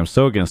 and why I'm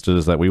so against it,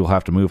 is that we will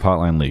have to move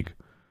Hotline League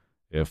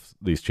if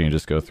these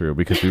changes go through,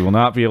 because we will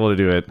not be able to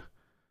do it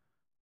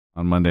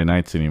on Monday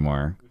nights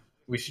anymore.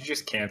 We should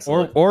just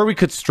cancel it. Or we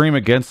could stream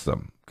against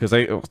them, because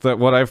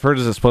what I've heard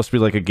is it's supposed to be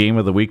like a game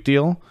of the week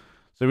deal.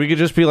 So we could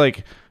just be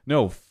like,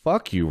 no,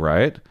 fuck you,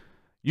 Riot.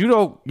 You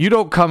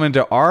don't come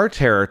into our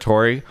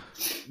territory.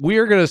 We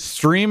are going to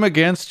stream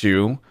against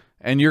you,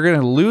 and you're going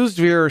to lose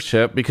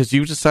viewership because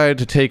you decided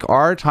to take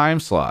our time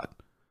slot.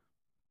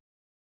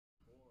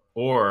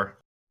 Or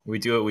we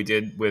do what we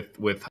did with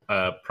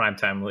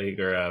Primetime League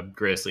or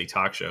Greatest League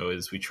Talk Show,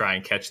 is we try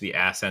and catch the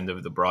ass end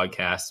of the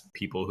broadcast,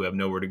 people who have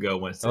nowhere to go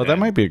when it's that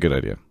might be a good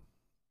idea.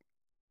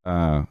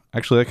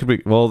 Actually, that could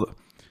be. Well,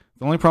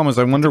 the only problem is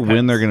I wonder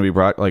when they're going to be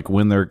brought. Like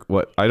when they're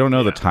what? I don't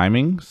know the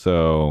timing.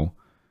 So,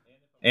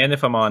 and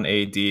if I'm on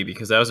AD,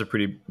 because that was a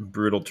pretty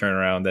brutal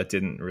turnaround that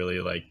didn't really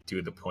like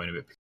do the point of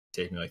it.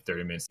 Take me like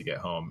 30 minutes to get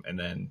home, and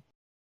then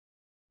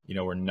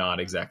we're not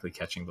exactly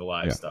catching the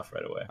live stuff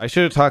right away. I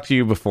should have talked to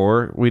you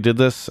before we did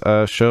this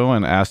show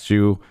and asked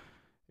you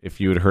if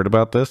you had heard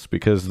about this,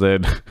 because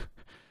then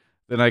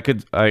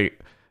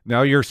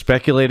now you're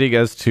speculating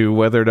as to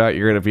whether or not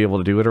you're going to be able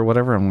to do it or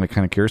whatever. I'm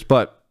kind of curious,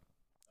 but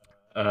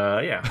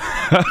yeah.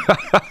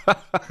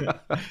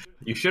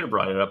 You should have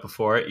brought it up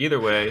before. Either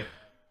way.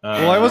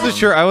 Well, I wasn't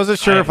sure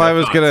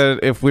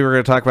if we were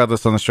gonna talk about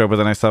this on the show, but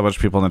then I saw a bunch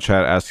of people in the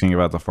chat asking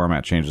about the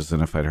format changes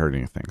and if I'd heard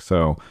anything.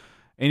 So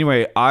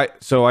anyway, I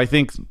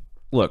think,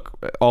 look,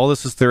 all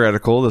this is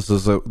theoretical. This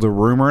is the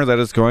rumor that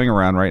is going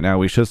around right now,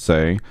 we should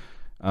say.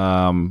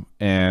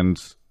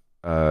 And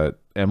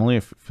Emily,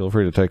 feel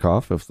free to take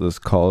off if this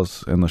call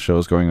is and the show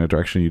is going in a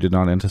direction you did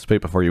not anticipate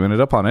before you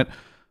ended up on it.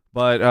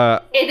 But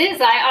it is.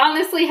 I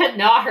honestly had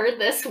not heard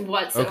this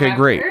whatsoever. Okay,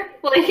 great.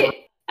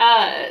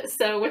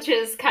 So which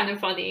is kind of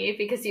funny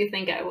because you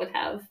think I would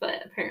have,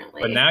 but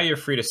apparently. But now you're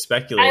free to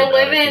speculate. I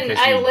live in a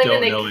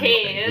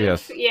cave.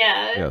 Yes.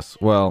 Yeah. Yes.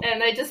 Well.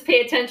 And I just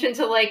pay attention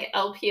to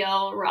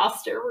LPL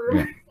roster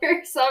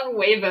rumors on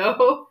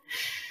Weibo.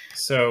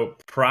 So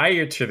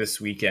prior to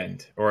this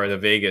weekend or the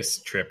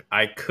Vegas trip,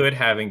 I could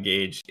have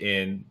engaged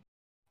in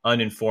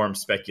uninformed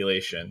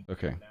speculation.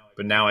 Okay.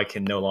 But now I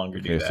can no longer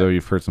do that. So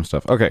you've heard some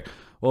stuff. Okay.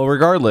 Well,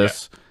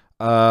 regardless,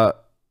 how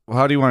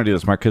do you want to do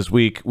this, Mark? Because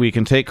we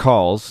can take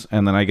calls,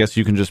 and then I guess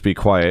you can just be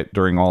quiet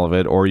during all of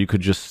it, or you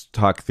could just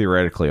talk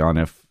theoretically on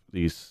if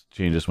these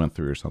changes went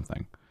through or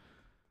something.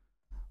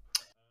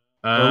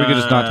 Or we could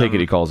just not take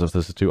any calls if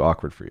this is too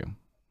awkward for you.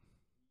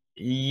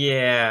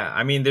 Yeah.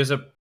 I mean,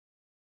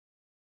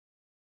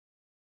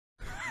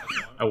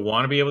 I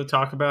want to be able to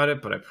talk about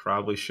it, but I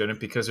probably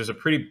shouldn't, because there's a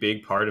pretty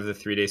big part of the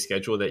 3-day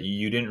schedule that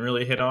you didn't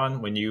really hit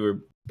on when you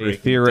were a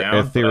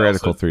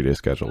theoretical 3-day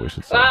schedule, we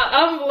should say.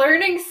 I'm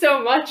learning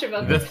so much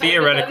about the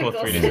theoretical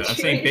 3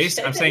 days.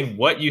 I'm saying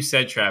what you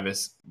said,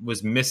 Travis,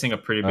 was missing a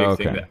pretty big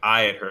thing that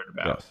I had heard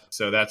about. Yes.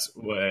 So that's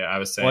what I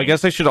was saying. Well, I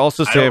guess I should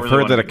also say I've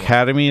heard that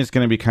Academy is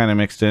going to be kind of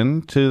mixed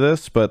into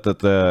this, but that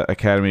the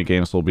Academy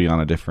games will be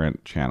on a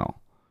different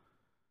channel.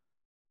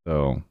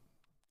 So,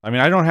 I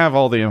mean, I don't have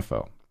all the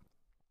info.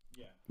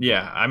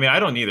 Yeah, I mean, I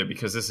don't either,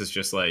 because this is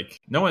just like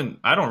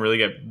I don't really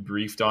get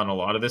briefed on a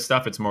lot of this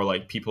stuff. It's more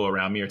like people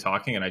around me are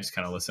talking and I just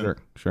kind of listen.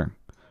 Sure.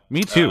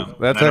 Me too.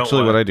 That's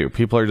actually what I do.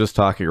 People are just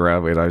talking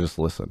around me and I just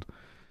listen.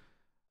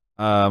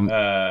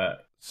 But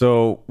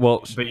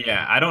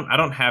yeah, I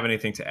don't have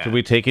anything to add. Should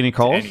we take any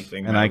calls?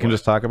 And I can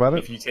just talk about it?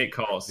 If you take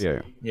calls. Yeah,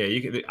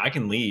 I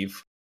can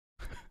leave.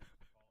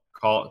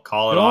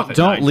 call it off.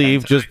 Don't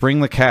leave. Just bring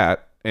the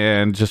cat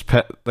and just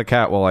pet the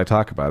cat while I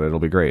talk about it. It'll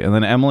be great. And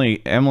then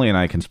Emily and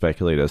I can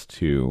speculate as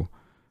to.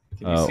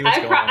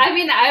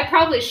 I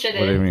probably shouldn't.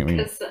 What do you mean?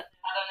 Because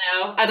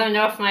I don't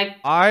know if my.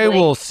 I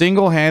will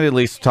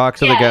single-handedly talk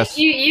to the guests.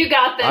 You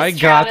got this. I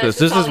got this.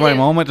 This is my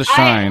moment to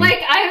shine. I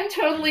am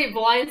totally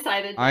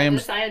blindsided. I had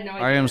no idea.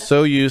 I am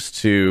so used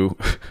to.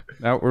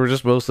 Now we're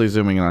just mostly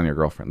zooming in on your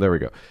girlfriend. There we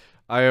go.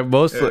 I am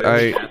mostly.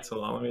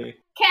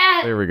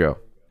 Cat. There we go.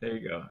 There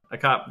you go. I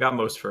got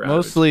most for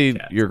mostly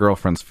your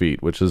girlfriend's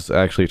feet, which is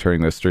actually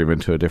turning this stream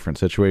into a different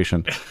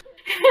situation.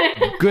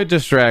 Good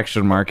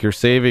distraction, Mark. You're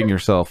saving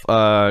yourself.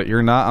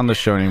 You're not on the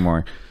show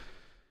anymore.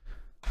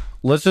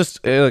 Let's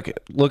just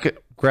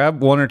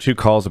grab 1 or 2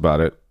 calls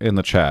about it in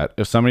the chat.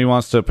 If somebody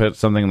wants to put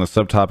something in the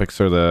subtopics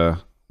or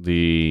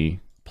the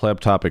pleb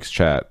topics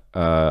chat,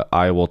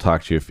 I will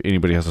talk to you if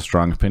anybody has a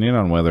strong opinion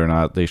on whether or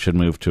not they should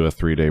move to a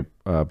 3-day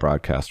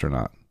broadcast or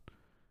not.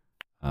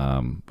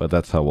 But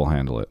that's how we'll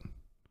handle it.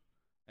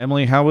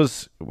 Emily,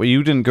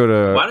 you didn't go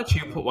to?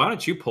 Why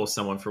don't you pull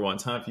someone for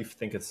once, huh? If you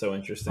think it's so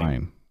interesting.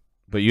 Fine,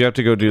 but you have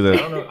to go do the.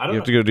 You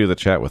have to go do the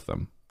chat with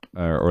them,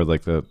 or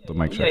like the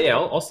mic check. Yeah.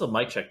 I'll also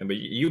mic check them, but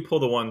you pull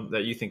the one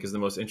that you think is the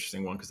most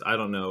interesting one because I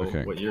don't know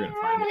what you're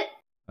gonna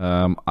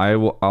find.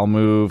 I'll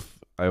move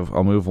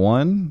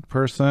one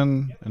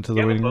person into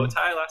the waiting room. Bow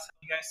tie. Last time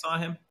you guys saw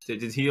him,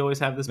 did he always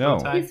have this bow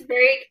tie? He's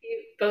very cute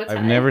bow tie.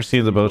 I've never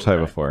seen the bow tie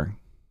before.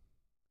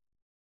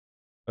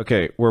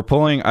 Okay,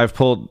 I've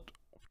pulled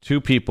 2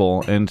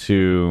 people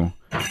into.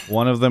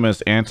 One of them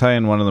is anti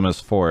and one of them is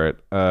for it.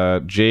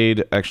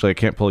 Jade, actually, I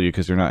can't pull you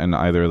because you're not in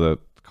either of the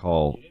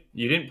call.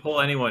 You didn't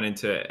pull anyone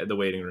into the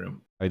waiting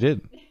room. I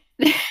did.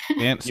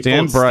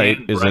 Stan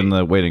Bright is in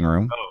the waiting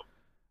room. Oh.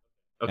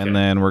 Okay. And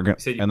then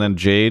and then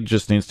Jade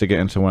just needs to get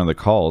into one of the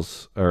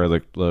calls or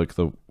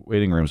the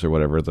waiting rooms or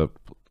whatever, the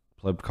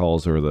pleb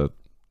calls or the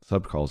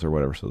sub calls or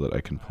whatever, so that I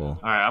can pull. All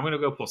right, I'm gonna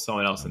go pull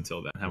someone else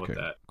until then. How about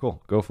that?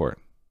 Cool. Go for it.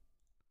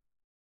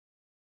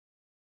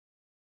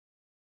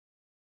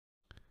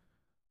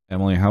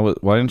 Emily,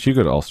 why didn't you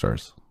go to All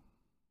Stars?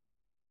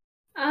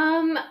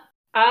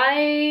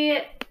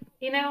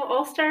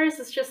 All Stars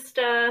is just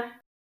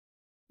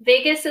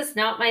Vegas is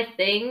not my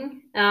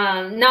thing.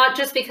 Not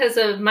just because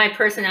of my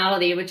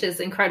personality, which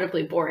is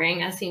incredibly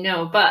boring, as you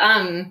know, but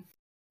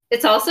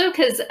it's also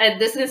because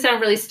this is gonna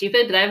sound really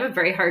stupid, but I have a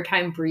very hard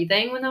time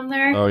breathing when I'm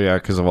there. Oh yeah,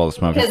 because of all the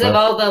smoke. Because of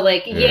all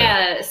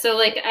the so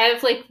I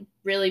have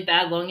really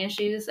bad lung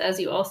issues, as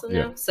you also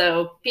know. Yeah.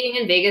 So being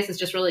in Vegas is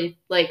just really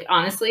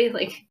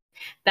honestly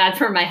bad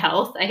for my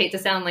health. I hate to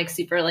sound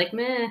super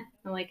meh.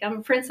 I'm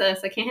a princess.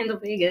 I can't handle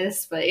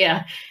Vegas. But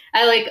yeah,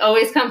 I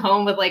always come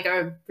home with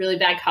a really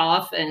bad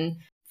cough and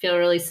feel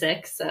really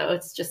sick. So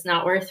it's just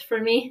not worth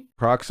for me.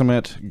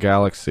 Proximate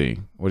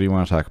Galaxy. What do you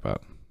want to talk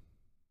about?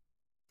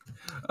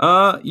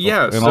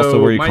 Yeah. And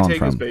also where you calling from? My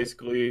take is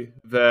basically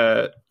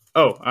that.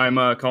 Oh,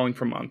 I'm calling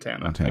from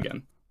Montana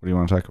again. What do you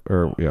want to talk?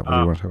 What do you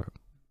want to talk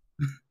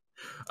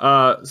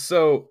about?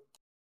 So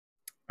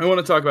I want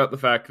to talk about the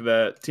fact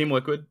that Team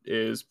Liquid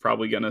is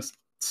probably going to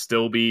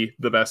still be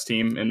the best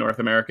team in North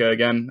America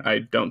again. I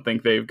don't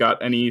think they've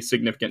got any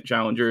significant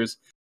challengers.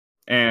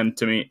 And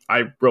to me,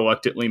 I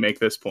reluctantly make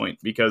this point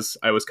because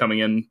I was coming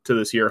into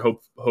this year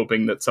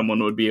hoping that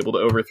someone would be able to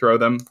overthrow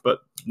them,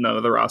 but none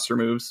of the roster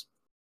moves,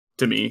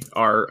 to me,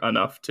 are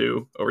enough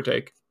to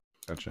overtake.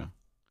 Gotcha.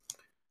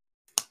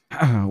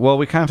 Well,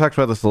 we kind of talked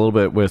about this a little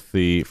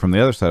bit from the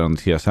other side on the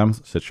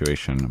TSM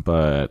situation,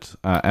 but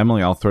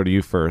Emily, I'll throw to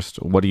you first.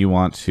 What do you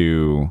want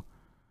to,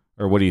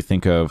 or what do you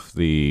think of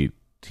the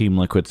Team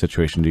Liquid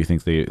situation? Do you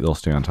think they'll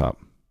stay on top?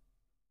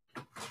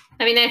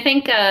 I mean, I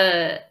think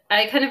I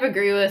kind of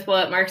agree with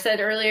what Mark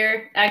said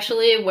earlier,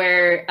 actually,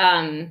 where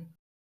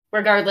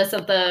regardless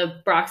of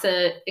the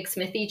Broxah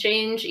Xmithie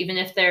change, even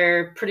if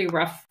they're pretty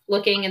rough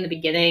looking in the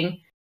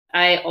beginning,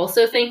 I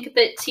also think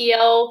that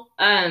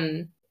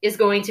TL is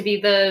going to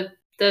be the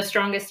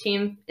strongest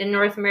team in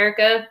North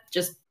America,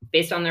 just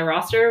based on their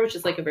roster, which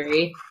is a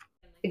very,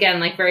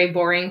 again, very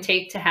boring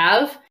take to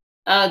have.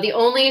 The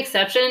only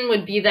exception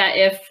would be that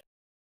if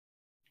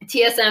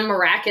TSM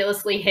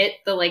miraculously hit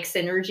the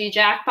synergy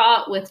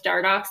jackpot with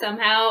Dardoch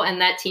somehow,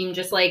 and that team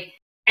just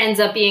ends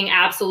up being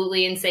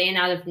absolutely insane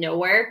out of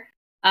nowhere.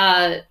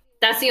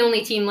 That's the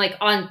only team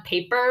on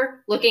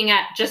paper, looking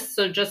at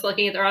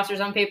looking at the rosters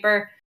on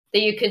paper,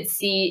 that you could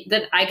see,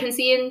 that I can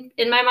see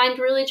in my mind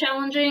really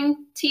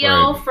challenging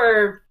TL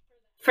for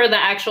the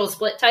actual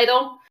split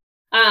title.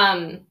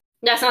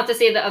 That's not to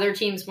say that other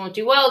teams won't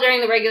do well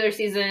during the regular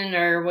season,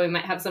 or we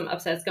might have some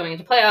upsets going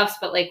into playoffs,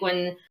 but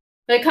when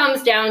it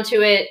comes down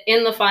to it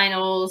in the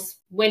finals,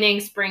 winning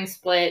spring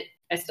split,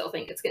 I still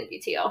think it's going to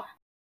be TL.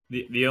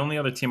 The only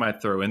other team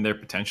I'd throw in there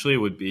potentially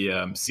would be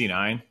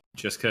C9,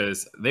 just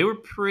because they were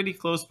pretty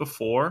close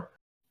before.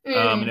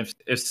 And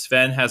if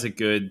Sven has a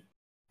good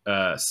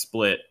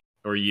split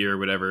or year or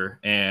whatever,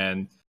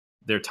 and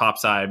their top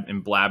side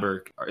in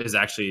Blabber is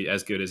actually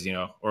as good as,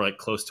 or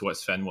close to what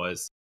Sven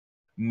was,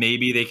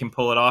 maybe they can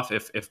pull it off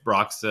if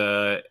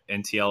Broxah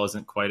and TL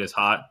isn't quite as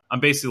hot.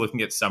 I'm basically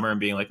looking at Summer and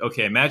being like,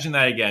 okay, imagine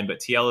that again, but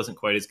TL isn't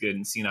quite as good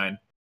and C9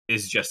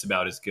 is just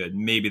about as good.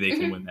 Maybe they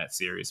can win that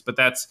series. But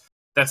that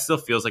still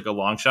feels like a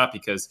long shot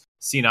because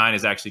C9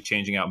 is actually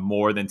changing out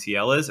more than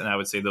TL is. And I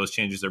would say those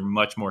changes are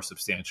much more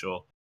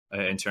substantial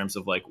in terms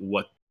of like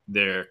what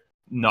their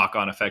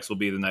knock-on effects will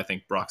be than I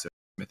think Broxah and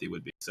Smithy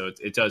would be. So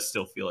it does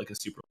still feel like a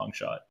super long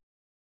shot.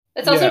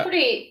 It's also a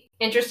pretty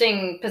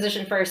interesting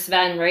position for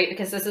Sven, right?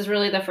 Because this is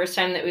really the first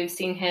time that we've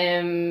seen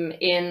him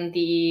in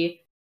the,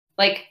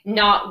 like,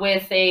 not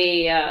with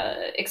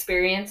a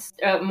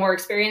more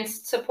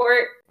experienced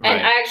support. Right.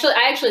 And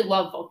I actually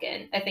love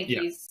Vulcan. I think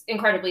he's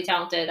incredibly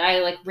talented. I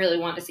like really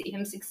want to see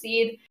him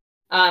succeed.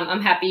 I'm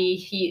happy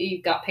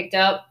he got picked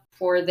up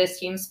for this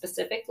team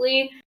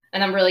specifically,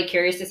 and I'm really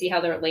curious to see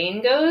how their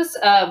lane goes.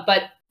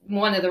 But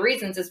one of the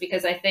reasons is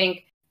because I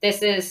think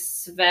this is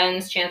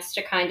Sven's chance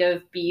to kind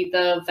of be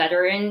the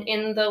veteran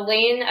in the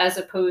lane as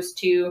opposed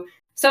to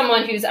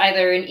someone who's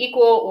either an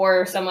equal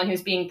or someone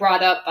who's being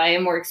brought up by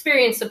a more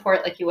experienced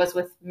support like he was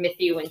with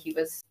Mithy when he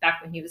was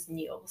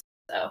Niels.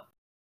 So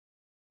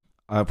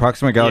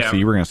Proxima Galaxy,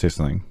 you were going to say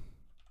something.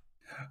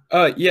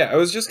 I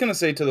was just going to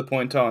say to the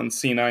point on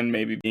C9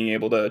 maybe being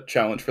able to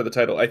challenge for the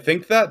title. I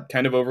think that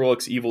kind of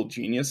overlooks Evil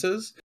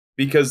Geniuses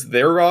because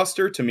their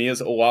roster to me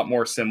is a lot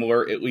more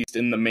similar, at least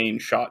in the main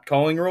shot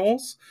calling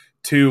roles,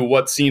 to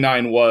what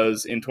C9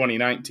 was in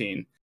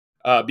 2019.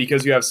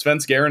 Because you have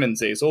Svensk Garen and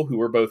Zeyzal, who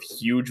were both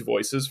huge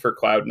voices for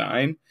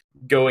Cloud9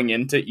 going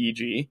into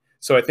EG.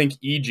 So I think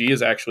EG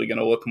is actually going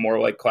to look more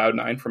like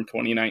Cloud9 from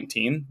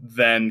 2019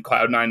 than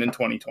Cloud9 in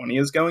 2020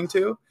 is going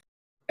to.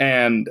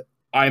 And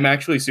I'm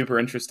actually super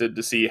interested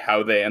to see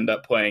how they end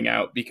up playing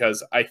out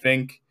because I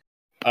think,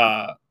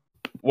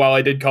 while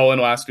I did call in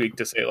last week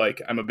to say,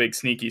 like, I'm a big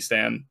Sneaky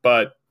stan,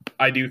 but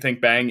I do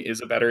think Bang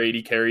is a better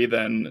AD carry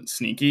than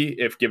Sneaky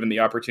if given the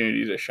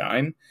opportunity to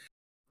shine.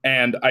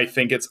 And I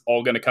think it's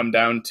all going to come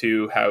down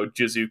to how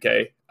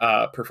Jizuke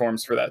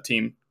performs for that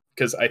team.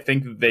 Because I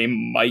think they,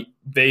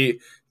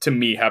 to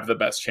me, have the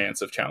best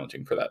chance of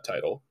challenging for that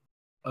title.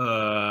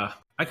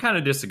 I kind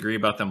of disagree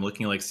about them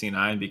looking like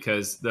C9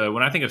 because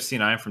when I think of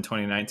C9 from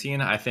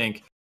 2019, I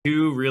think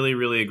two really,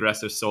 really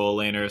aggressive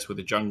solo laners with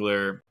a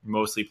jungler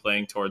mostly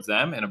playing towards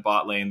them and a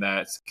bot lane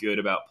that's good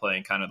about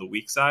playing kind of the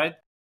weak side.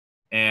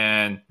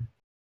 And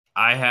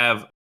I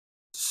have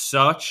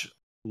such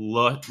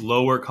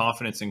lower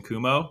confidence in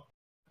Kumo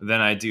than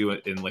I do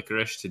in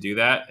Licorice to do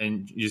that.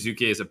 And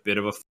Jizuke is a bit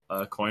of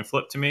a coin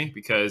flip to me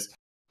because,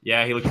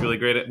 yeah, he looked really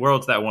great at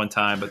Worlds that one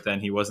time, but then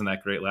he wasn't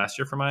that great last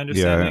year, from my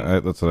understanding. Yeah,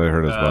 that's what I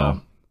heard as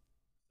well.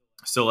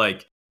 So,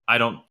 like, I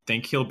don't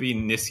think he'll be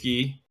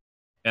Niski,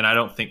 and I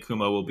don't think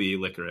Kumo will be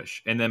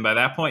Licorice. And then by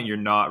that point, you're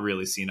not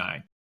really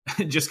C9.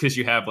 Just because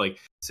you have, like,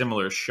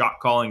 similar shot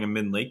calling and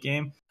mid-late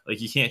game.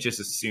 Like, you can't just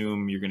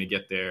assume you're going to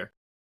get there.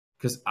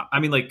 Because, I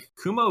mean, like,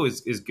 Kumo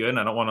is good, and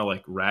I don't want to,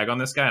 like, rag on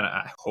this guy, and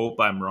I hope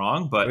I'm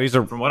wrong. But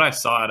from what I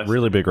saw...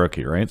 really big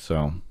rookie, right?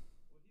 So...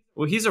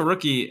 Well, he's a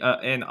rookie,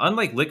 and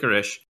unlike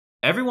Licorice,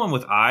 everyone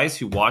with eyes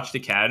who watched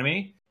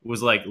Academy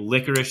was like,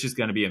 Licorice is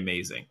going to be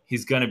amazing.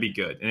 He's going to be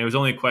good. And it was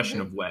only a question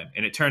of when.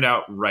 And it turned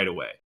out right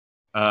away.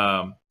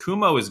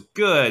 Kumo is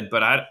good,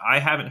 but I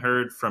haven't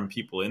heard from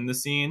people in the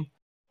scene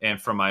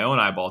and from my own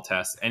eyeball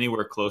test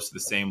anywhere close to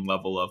the same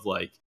level of,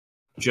 like,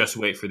 just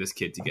wait for this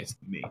kid to get to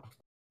me.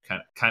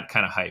 Kind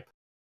of hype.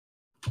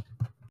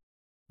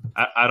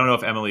 I don't know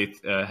if Emily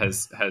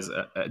has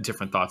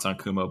different thoughts on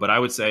Kumo, but I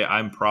would say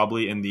I'm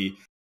probably in the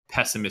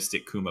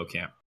pessimistic Kumo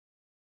camp.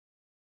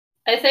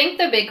 I think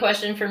the big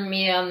question for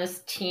me on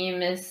this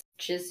team is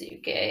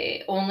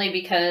Jizuke,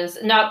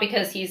 not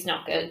because he's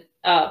not good,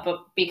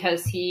 but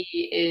because he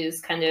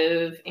is kind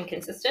of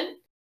inconsistent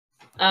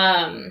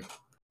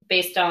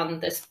based on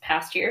this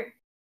past year.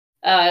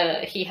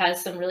 He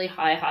has some really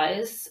high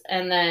highs,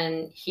 and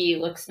then he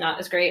looks not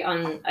as great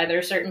on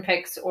either certain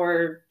picks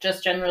or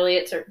just generally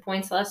at certain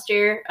points last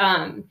year.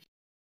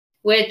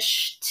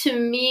 Which to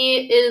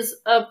me is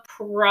a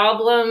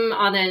problem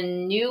on a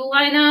new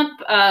lineup.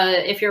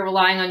 If you're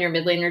relying on your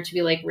mid laner to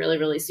be like really,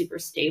 really super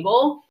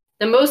stable,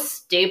 the most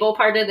stable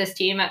part of this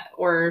team,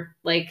 or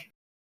like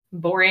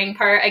boring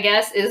part, I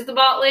guess, is the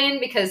bot lane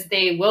because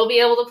they will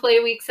be able to play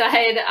weak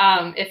side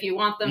if you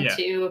want them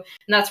to, and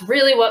that's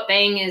really what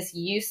Bang is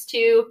used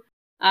to.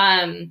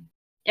 And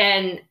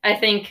I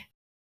think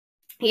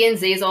he and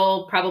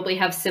Zeyzal probably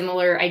have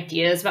similar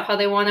ideas about how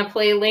they want to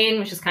play lane,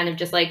 which is kind of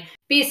just like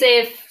be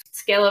safe,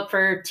 scale up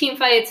for team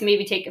fights,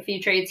 maybe take a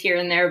few trades here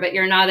and there, but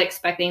you're not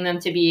expecting them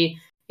to be,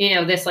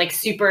 this like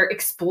super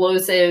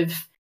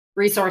explosive,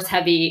 resource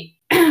heavy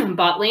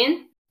bot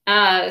lane.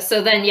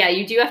 So then,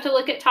 you do have to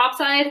look at top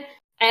side.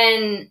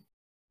 And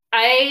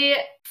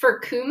for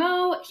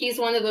Kumo, he's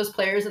one of those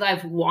players that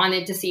I've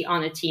wanted to see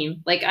on a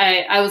team. Like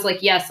I was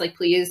like, yes, like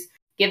please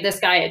give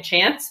this guy a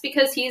chance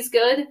because he's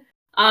good.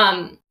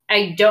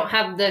 I don't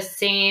have the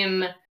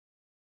same...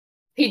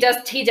 He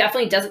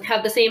definitely doesn't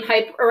have the same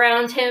hype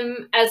around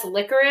him as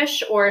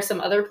Licorice or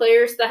some other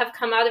players that have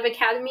come out of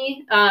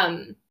Academy.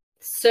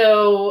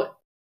 So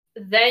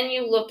then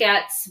you look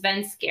at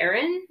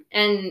Svenskeren,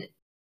 and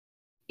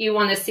you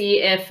want to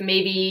see if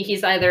maybe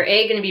he's either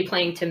A, going to be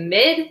playing to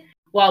mid,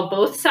 while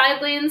both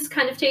side lanes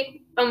kind of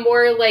take a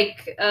more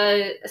like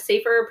a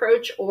safer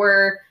approach,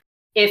 or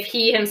if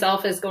he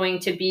himself is going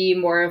to be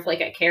more of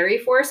like a carry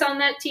force on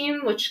that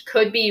team, which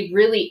could be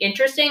really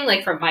interesting,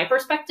 like from my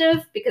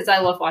perspective, because I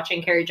love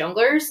watching carry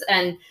junglers,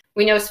 and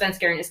we know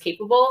Svenskeren is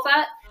capable of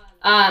that.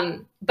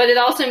 But it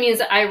also means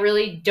that I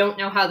really don't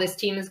know how this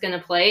team is going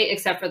to play,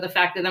 except for the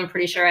fact that I'm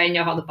pretty sure I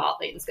know how the bot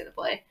lane is going to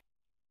play.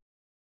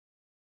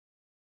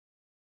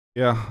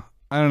 Yeah,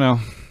 I don't know.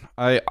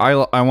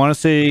 I want to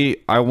say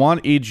I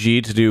want EG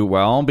to do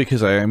well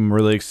because I am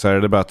really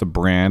excited about the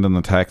brand and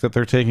the tech that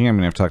they're taking. I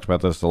mean, I've talked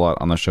about this a lot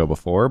on the show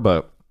before,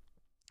 but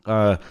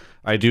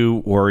I do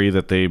worry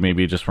that they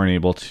maybe just weren't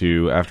able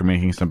to, after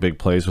making some big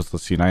plays with the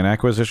C9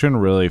 acquisition,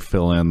 really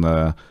fill in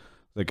the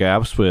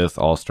gaps with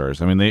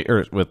all-stars. I mean,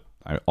 with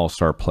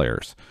all-star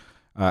players.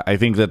 I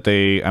think that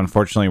they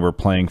unfortunately were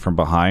playing from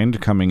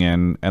behind coming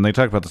in, and they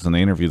talked about this in the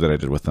interview that I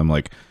did with them,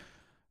 like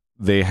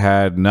they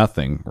had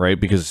nothing, right?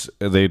 Because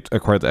they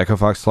acquired the Echo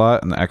Fox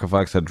slot, and the Echo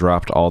Fox had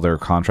dropped all their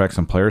contracts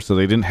and players, so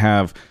they didn't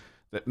have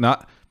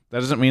that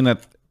doesn't mean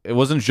that it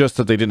wasn't just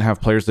that they didn't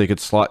have players they could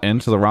slot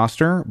into the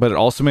roster, but it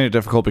also made it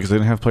difficult because they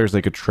didn't have players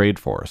they could trade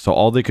for. So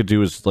all they could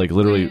do is like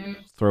literally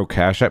throw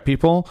cash at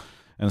people,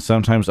 and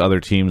sometimes other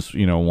teams,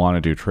 want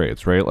to do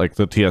trades, right? Like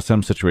the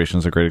TSM situation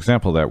is a great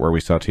example of that, where we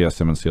saw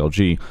TSM and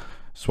CLG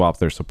swap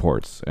their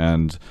supports,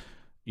 and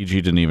EG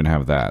didn't even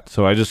have that.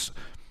 So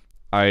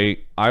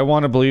I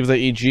want to believe that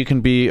EG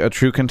can be a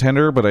true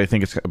contender, but I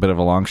think it's a bit of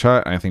a long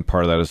shot. And I think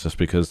part of that is just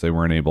because they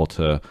weren't able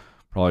to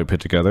probably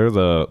put together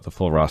the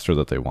full roster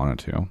that they wanted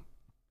to.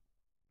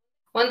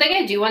 One thing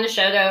I do want to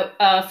shout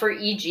out for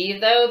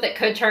EG, though, that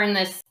could turn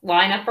this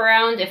lineup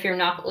around if you're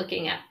not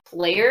looking at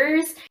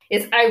players,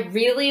 is I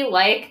really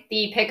like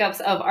the pickups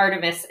of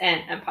Artemis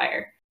and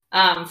Empire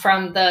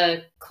from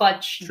the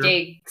Clutch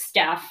Dig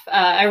staff.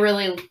 I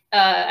really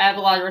have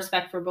a lot of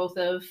respect for both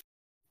of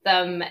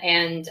them,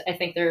 and I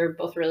think they're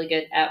both really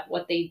good at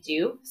what they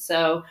do.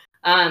 So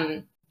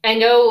I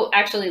know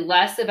actually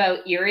less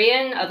about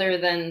Irian, other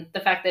than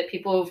the fact that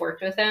people who've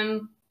worked with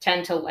him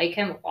tend to like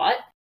him a lot.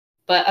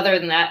 But other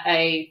than that,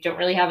 I don't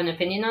really have an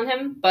opinion on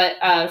him. But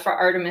for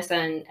Artemis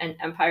and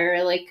Empire,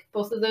 I like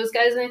both of those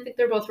guys, and I think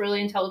they're both really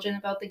intelligent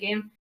about the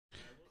game.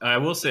 I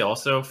will say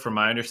also, from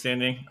my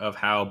understanding of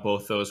how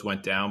both those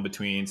went down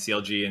between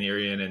CLG and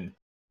Irian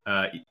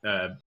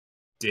and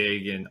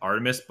Dig and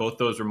Artemis, both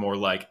those were more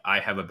like,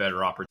 I have a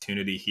better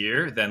opportunity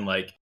here, than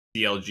like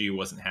CLG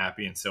wasn't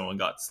happy and someone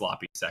got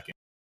sloppy second.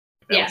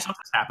 That would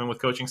sometimes happen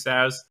with coaching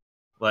staffs.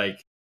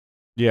 Like,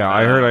 yeah,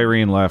 I heard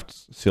Irene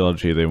left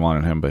CLG. They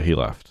wanted him, but he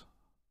left.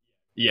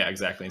 Yeah,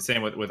 exactly. And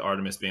same with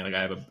Artemis being like,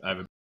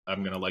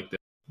 I'm gonna like this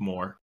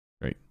more.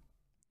 Great.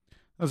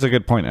 That's a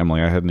good point,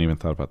 Emily. I hadn't even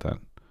thought about that.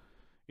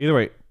 Either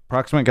way,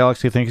 Proximate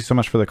Galaxy, thank you so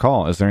much for the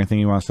call. Is there anything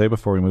you want to say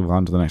before we move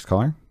on to the next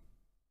caller?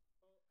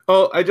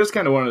 Oh, I just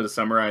kind of wanted to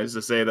summarize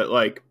to say that,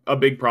 like, a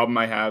big problem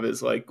I have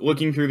is, like,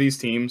 looking through these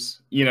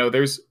teams,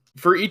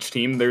 for each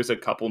team, there's a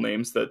couple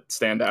names that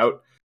stand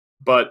out,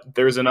 but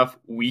there's enough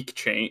weak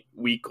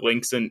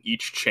links in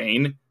each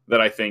chain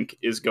that I think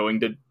is going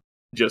to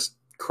just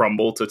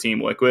crumble to Team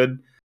Liquid.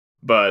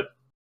 But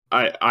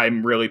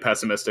I'm really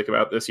pessimistic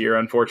about this year,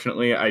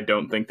 unfortunately. I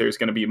don't think there's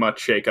going to be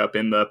much shakeup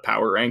in the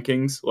power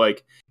rankings.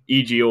 Like,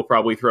 EG will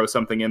probably throw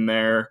something in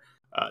there.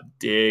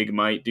 Dig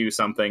might do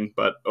something,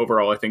 but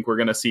overall, I think we're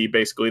going to see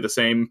basically the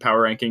same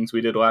power rankings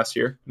we did last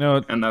year.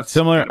 No, and that's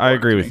similar. I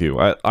agree with you.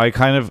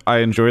 I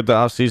enjoyed the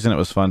off season. It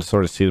was fun to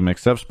sort of see the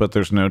mix-ups, but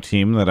there's no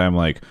team that I'm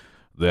like,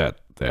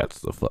 that's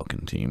the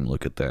fucking team.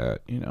 Look at that.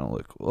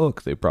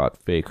 Look, they brought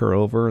Faker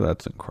over.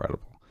 That's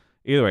incredible.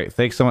 Either way,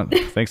 thanks so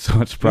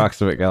much,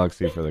 Proximate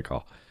Galaxy, for the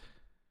call.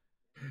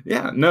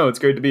 Yeah, no, it's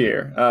great to be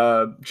here.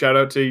 Shout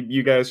out to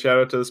you guys. Shout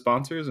out to the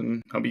sponsors,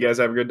 and hope you guys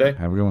have a good day.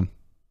 Have a good one.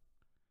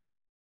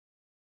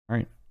 All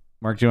right,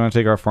 Mark, do you want to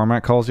take our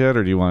format calls yet,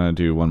 or do you want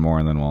to do one more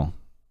and then we'll?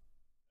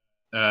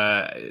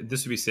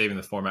 This would be saving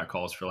the format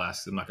calls for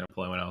last, because I'm not going to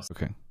pull anyone else.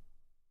 Okay.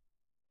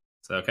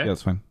 Is that okay? Yeah,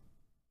 that's fine.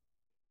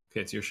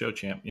 Okay, it's your show,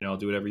 champ. I'll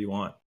do whatever you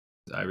want.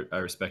 I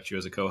respect you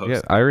as a co-host.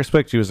 Yeah, I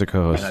respect you as a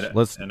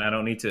co-host. And I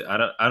don't need to. I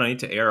don't need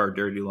to air our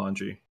dirty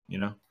laundry.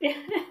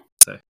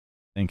 So.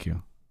 Thank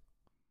you.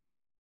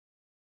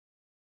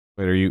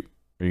 Wait, are you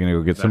gonna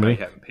go get somebody? You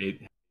haven't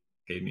paid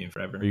me in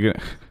forever. Are you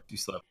gonna? Too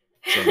slow.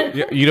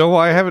 Yeah, you know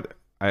why I haven't?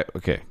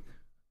 Okay.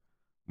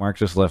 Mark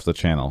just left the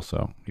channel,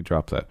 so he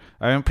dropped that.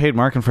 I haven't paid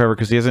Mark in forever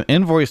because he hasn't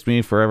invoiced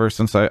me forever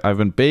since I've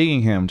been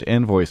begging him to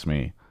invoice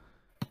me.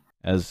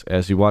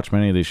 As you watch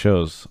many of these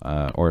shows,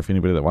 or if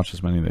anybody that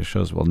watches many of these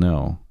shows will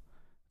know,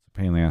 it's a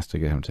pain in the ass to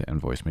get him to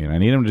invoice me, and I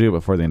need him to do it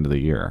before the end of the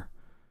year.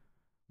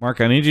 Mark,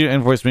 I need you to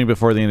invoice me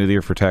before the end of the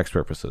year for tax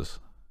purposes.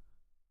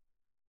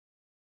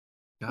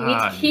 You need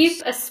to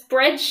keep a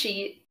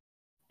spreadsheet.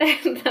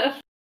 I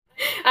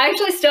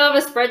actually still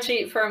have a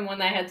spreadsheet from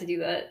when I had to do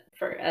that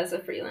as a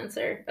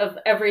freelancer of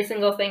every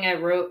single thing I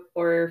wrote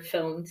or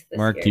filmed this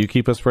Mark, year. do you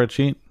keep a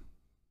spreadsheet?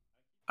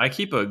 I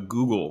keep a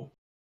Google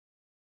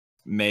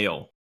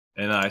Mail,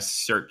 and I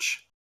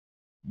search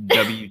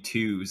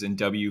W-2s and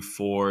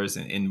W-4s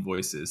and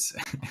invoices.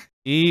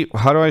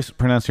 How do I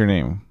pronounce your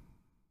name?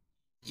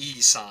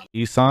 Isan.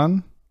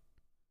 Isan?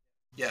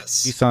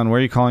 Yes. Isan, where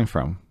are you calling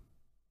from?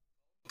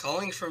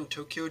 Calling from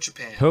Tokyo,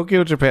 Japan.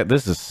 Tokyo, Japan.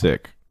 This is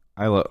sick.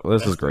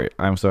 This is great.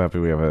 I'm so happy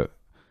we have a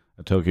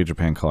Tokyo,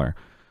 Japan caller.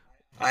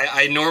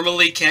 I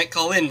normally can't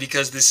call in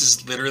because this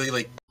is literally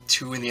like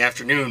 2 in the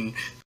afternoon,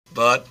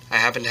 but I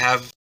happen to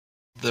have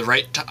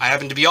I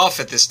happen to be off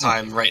at this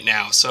time right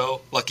now,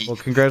 so lucky. Well,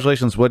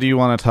 congratulations. What do you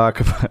want to talk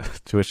about?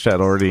 Twitch chat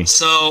already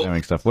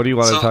having stuff. What do you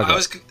want to talk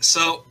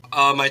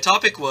about? My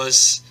topic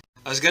was,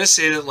 I was going to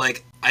say that,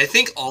 like, I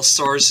think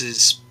All-Stars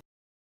is,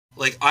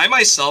 like, I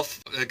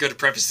myself, I'm going to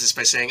preface this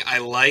by saying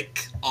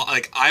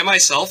I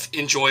myself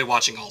enjoy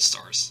watching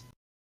All-Stars.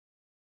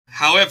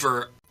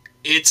 However,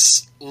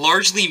 it's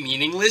largely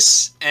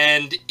meaningless,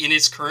 and in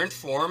its current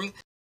form,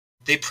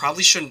 they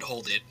probably shouldn't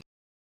hold it.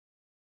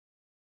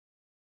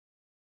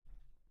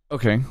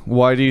 Okay,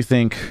 why do you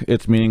think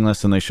it's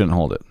meaningless and they shouldn't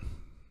hold it?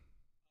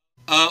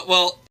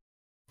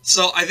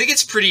 So I think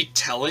it's pretty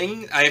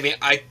telling. I mean,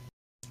 I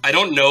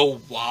don't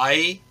know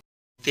why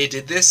they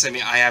did this. I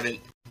mean, I haven't,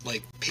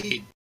 like,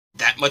 paid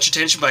that much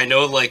attention, but I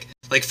know, like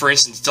for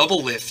instance,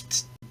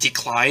 Doublelift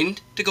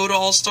declined to go to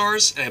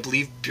All-Stars, and I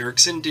believe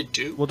Bjergsen did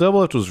too. Well,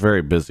 Doublelift was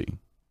very busy.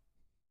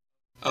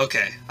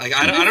 Okay, like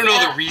I don't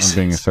know the reasons.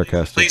 I'm being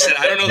sarcastic. Like I said,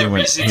 I don't know the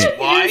reasons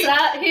why.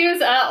 He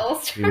was at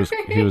All-Stars.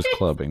 He was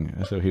clubbing,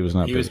 so he was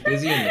not. He was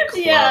busy in the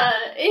club. Yeah,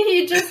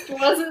 he just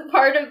wasn't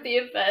part of the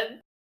event.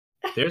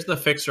 There's the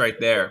fix right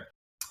there.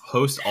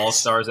 Host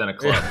All-Stars in a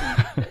club.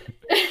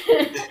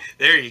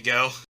 There you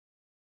go.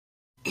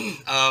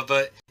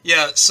 But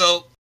yeah,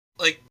 so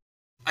like,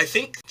 I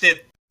think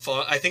that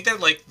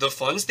like the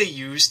funds they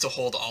use to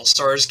hold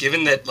All-Stars,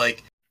 given that,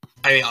 like,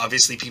 I mean,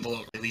 obviously people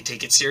don't really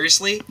take it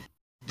seriously.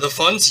 The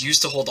funds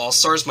used to hold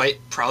All-Stars might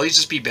probably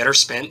just be better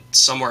spent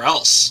somewhere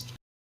else.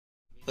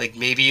 Like,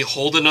 maybe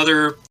hold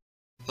another,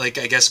 like,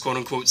 I guess,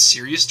 quote-unquote,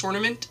 serious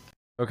tournament?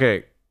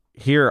 Okay,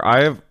 here,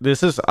 I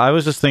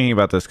was just thinking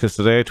about this, because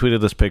today I tweeted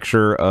this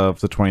picture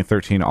of the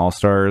 2013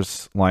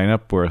 All-Stars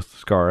lineup with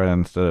Scarra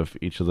instead of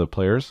each of the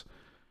players.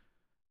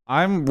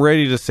 I'm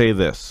ready to say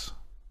this.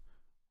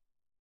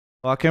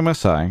 Fuck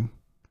MSI.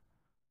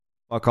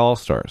 Fuck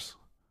All-Stars.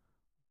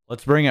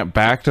 Let's bring it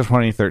back to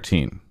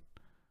 2013.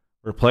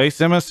 Replace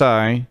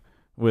MSI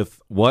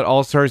with what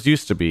All-Stars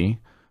used to be,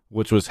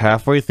 which was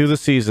halfway through the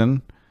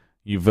season.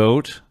 You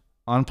vote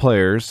on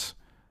players.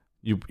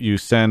 You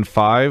send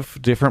 5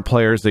 different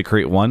players. They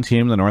create one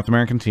team, the North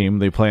American team.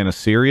 They play in a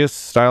serious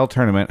style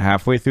tournament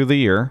halfway through the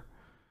year.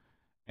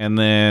 And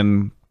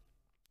then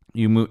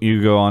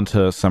you go on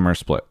to Summer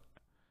Split.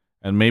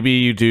 And maybe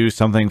you do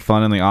something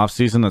fun in the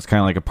off-season that's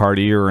kind of like a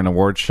party or an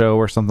award show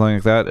or something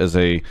like that as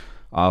a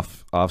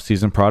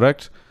off-season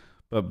product.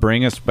 But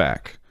bring us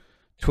back.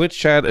 Twitch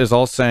chat is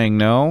all saying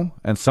no,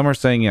 and some are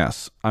saying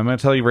yes. I'm going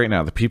to tell you right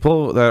now, the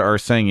people that are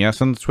saying yes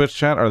in the Twitch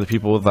chat are the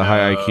people with the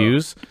high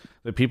IQs.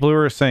 The people who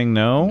are saying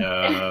no,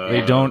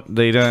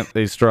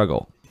 they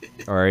struggle.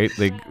 All right?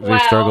 They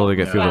struggle to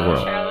get through the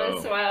world.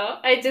 Travis, wow.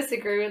 I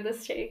disagree with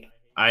this take.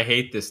 I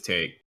hate this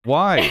take.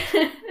 Why?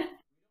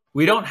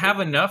 We don't have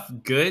enough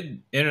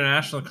good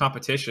international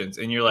competitions,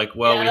 and you're like,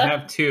 well, we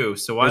have 2,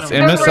 so why don't we?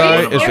 Is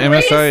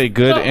MSI a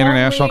good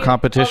international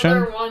competition?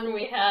 Other one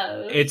we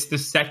have. It's the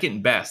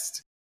second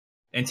best.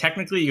 And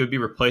technically, you would be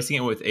replacing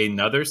it with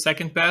another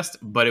second best,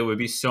 but it would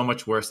be so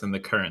much worse than the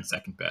current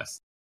second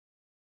best.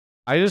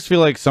 I just feel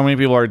like so many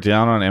people are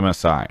down on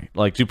MSI.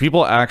 Like, do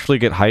people actually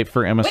get hyped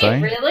for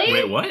MSI? Wait, really?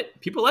 Wait,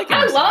 what? People like MSI.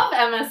 I love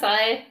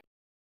MSI.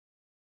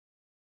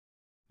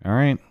 All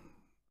right.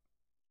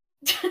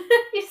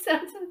 You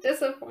sound so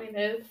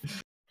disappointed.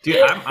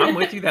 Dude, I'm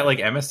with you that, like,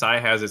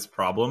 MSI has its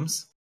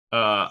problems.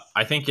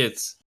 I think it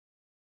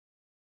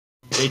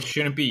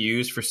shouldn't be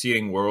used for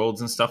seeding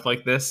worlds and stuff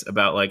like this,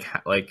 about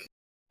like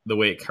the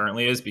way it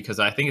currently is, because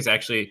I think it's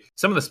actually,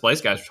 some of the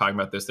Splice guys were talking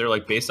about this. They're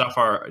like, based off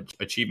our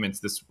achievements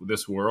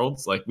this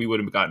world's, like, we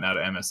would have gotten out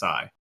of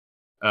MSI.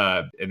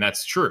 And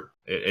that's true.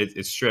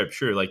 It's straight up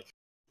true. Like,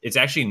 it's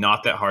actually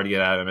not that hard to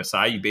get out of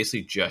MSI. You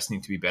basically just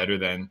need to be better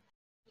than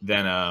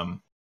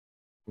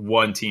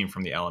one team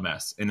from the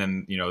LMS, and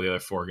then, you know, the other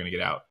 4 are going to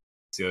get out.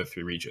 It's the other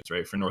 3 regions,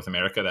 right? For North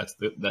America, that's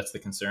the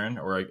concern,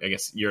 or I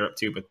guess Europe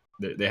too, but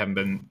they haven't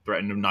been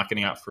threatened of not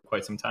getting out for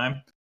quite some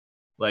time.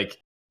 Like,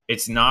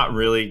 it's not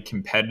really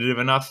competitive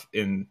enough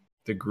in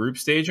the group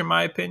stage, in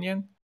my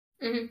opinion.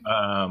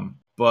 Mm-hmm.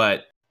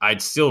 But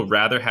I'd still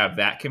rather have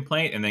that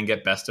complaint and then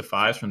get best of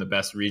 5s from the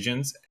best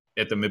regions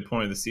at the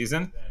midpoint of the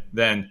season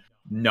than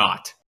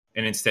not,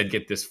 and instead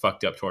get this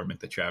fucked up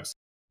tournament that Travis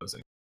was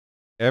in.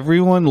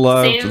 Everyone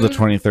loved the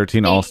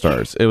 2013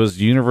 All-Stars. It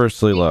was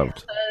universally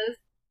loved.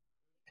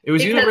 It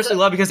was universally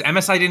loved because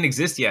MSI didn't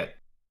exist yet.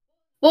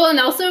 Well, and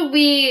also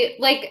it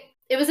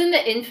was in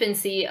the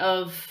infancy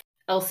of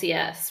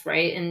LCS,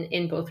 right,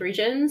 in both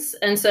regions.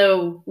 And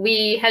so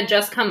we had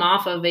just come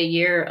off of a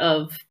year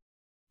of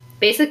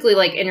basically,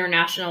 like,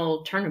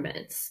 international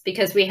tournaments,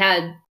 because we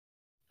had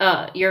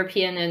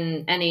European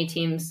and NA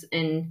teams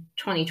in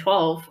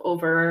 2012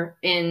 over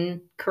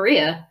in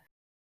Korea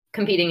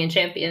competing in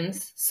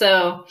champions.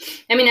 So,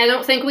 I mean, I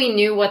don't think we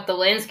knew what the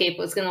landscape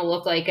was going to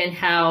look like and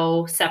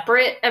how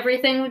separate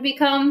everything would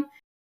become,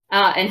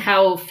 and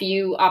how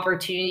few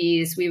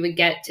opportunities we would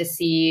get to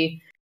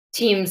see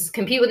teams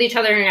compete with each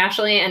other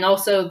internationally, and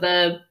also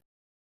the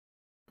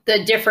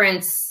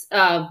difference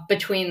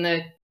between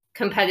the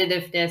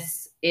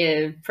competitiveness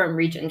from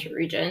region to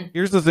region.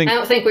 Here's the thing. I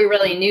don't think we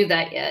really knew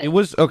that yet. It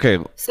was okay.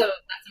 So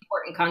that's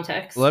important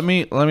context. Let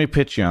me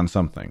pitch you on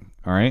something.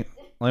 All right.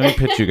 Let me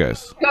pitch you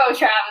guys. Go,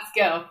 Travis,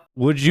 go.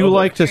 Would you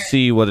like to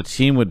see what a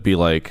team would be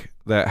like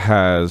that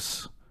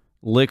has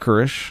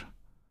Licorice,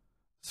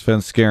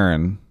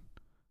 Svenskeren,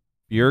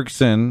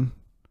 Bjergsen,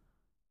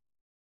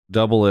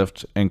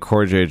 Doublelift, and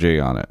Core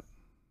JJ on it?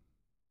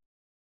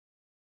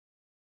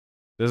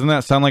 Doesn't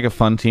that sound like a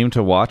fun team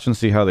to watch and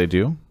see how they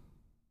do?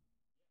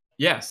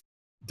 Yes.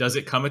 Does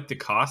it come at the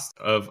cost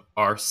of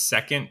our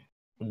second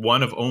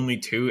one of only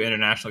 2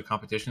 international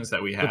competitions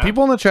that we have? The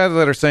people in the chat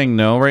that are saying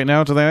no right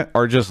now to that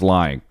are just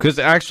lying. Because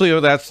actually,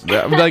 that's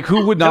like,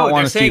 who would not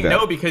want to see that?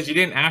 No, because you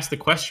didn't ask the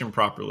question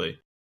properly.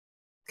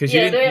 Because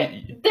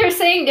they're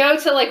saying no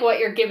to like what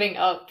you're giving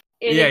up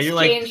in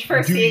exchange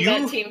for seeing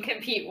that team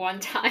compete one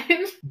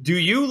time. Do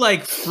you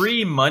like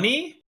free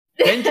money?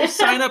 Then just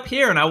sign up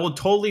here, and I will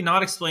totally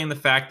not explain the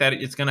fact that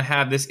it's going to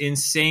have this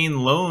insane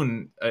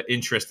loan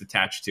interest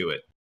attached to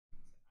it.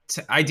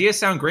 Ideas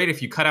sound great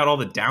if you cut out all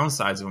the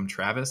downsides of them,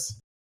 Travis.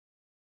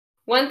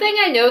 One thing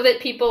I know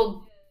that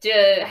people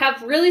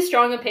have really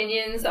strong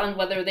opinions on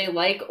whether they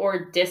like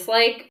or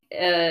dislike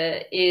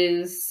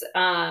is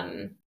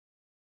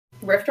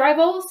Rift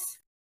Rivals.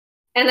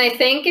 And I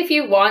think if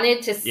you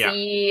wanted to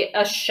see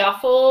a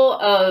shuffle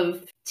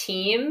of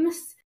teams,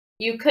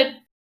 you could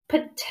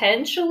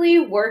potentially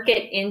work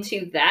it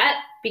into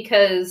that,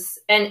 because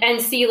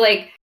and see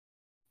like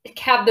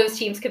have those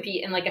teams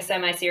compete in like a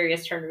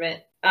semi-serious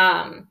tournament.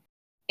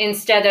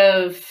 Instead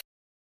of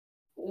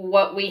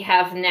what we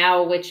have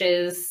now, which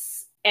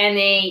is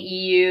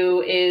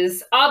NA-EU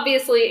is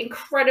obviously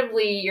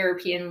incredibly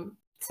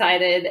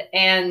European-sided,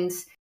 and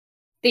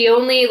the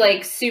only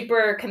like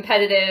super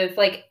competitive,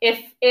 like if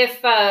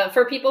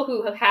for people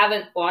who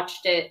haven't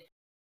watched it,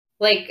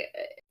 like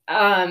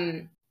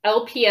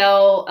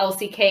LPL,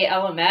 LCK,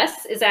 LMS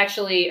is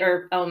actually,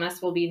 or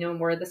LMS will be no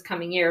more this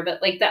coming year,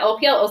 but like the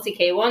LPL,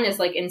 LCK one is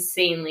like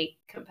insanely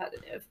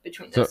competitive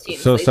between those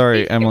teams. So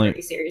sorry, Emily.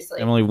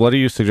 Emily, what are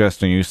you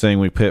suggesting? Are you saying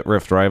we pit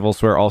Rift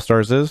Rivals where All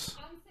Stars is?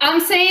 I'm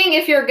saying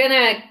if you're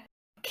gonna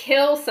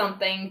kill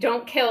something,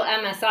 don't kill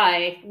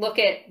MSI. Look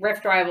at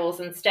Rift Rivals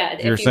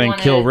instead. You're saying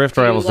kill Rift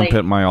Rivals and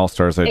pit my All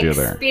Stars idea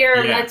there.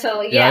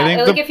 Experimental,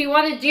 yeah. Like if you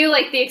want to do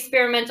like the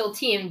experimental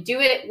team, do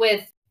it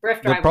with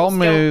Rift Rivals. The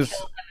problem is,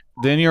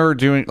 then you're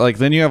doing like,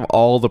 then you have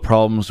all the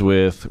problems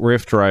with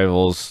Rift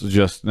Rivals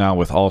just now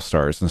with All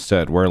Stars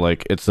instead, where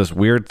like it's this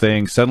weird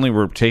thing. Suddenly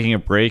we're taking a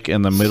break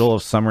in the middle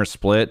of summer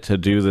split to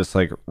do this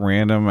like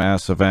random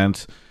ass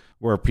event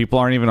where people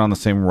aren't even on the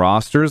same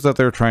rosters that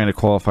they're trying to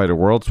qualify to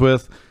Worlds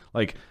with.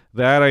 Like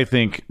that, I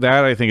think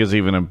is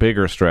even a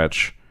bigger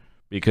stretch,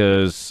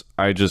 because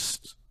I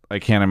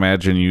can't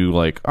imagine you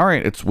like, all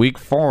right, it's week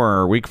 4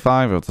 or week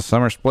 5 of the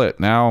summer split.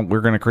 Now we're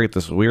going to create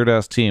this weird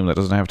ass team that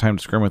doesn't have time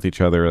to scrim with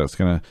each other. That's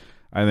going to,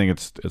 I think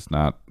it's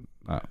not.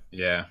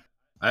 Yeah.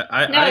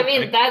 I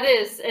mean, that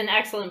is an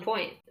excellent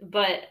point.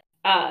 But,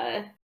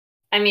 I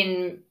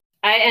mean,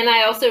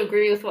 I also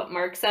agree with what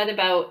Mark said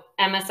about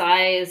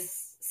MSI is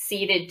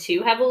seeded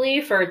too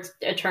heavily for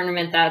a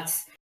tournament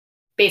that's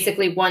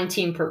basically one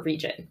team per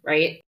region,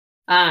 right?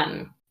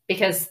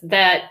 Because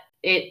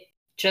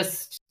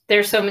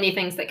there's so many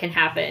things that can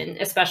happen,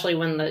 especially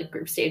when the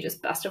group stage is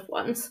best of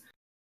ones.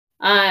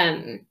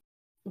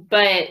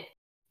 But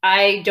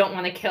I don't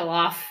want to kill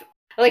off,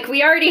 like,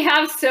 we already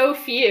have so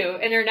few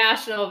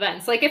international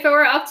events. Like, if it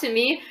were up to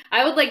me,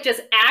 I would like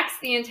just axe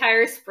the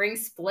entire spring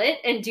split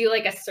and do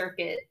like a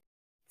circuit.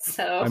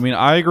 So I mean,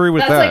 I agree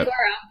with that. That's like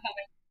where I'm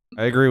coming.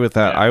 I agree with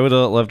that. Yeah. I would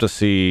love to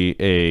see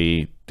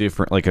a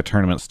different, like a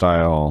tournament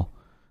style.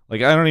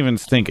 Like, I don't even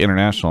think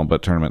international,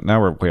 but tournament.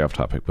 Now we're way off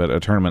topic, but a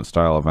tournament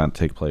style event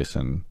take place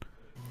in.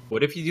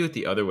 What if you do it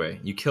the other way?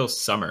 You kill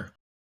summer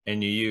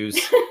and you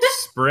use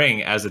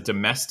spring as a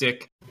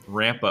domestic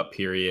ramp up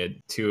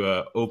period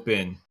to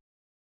open.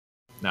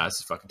 Nah, this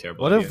is fucking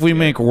terrible. What if we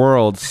make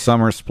Worlds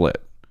summer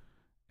split,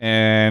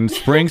 and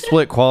spring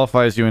split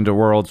qualifies you into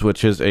Worlds,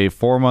 which is a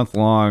 4-month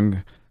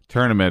long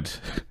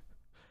tournament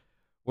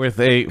with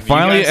a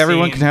finally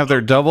everyone can have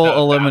their double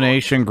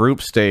elimination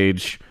group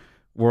stage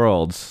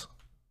Worlds.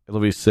 It'll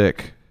be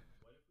sick.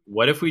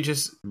 What if we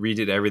just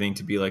redid everything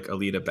to be like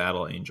Alita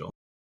Battle Angel?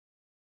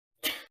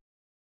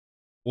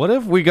 What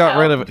if we got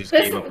rid of this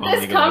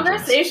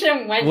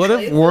conversation went What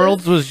if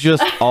Worlds was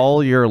just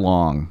all year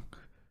long?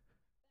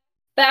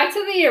 Back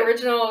to the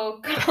original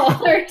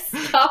caller's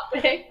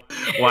topic.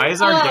 Why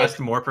is our guest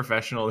more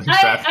professional than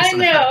Travis? I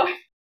know.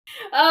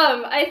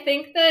 I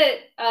think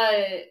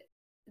that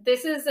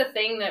this is a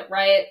thing that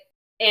Riot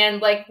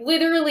And like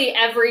literally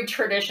every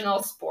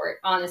traditional sport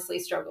honestly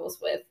struggles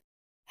with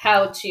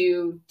how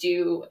to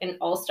do an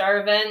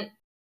all-star event.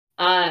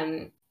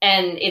 And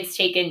it's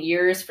taken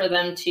years for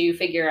them to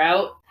figure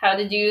out how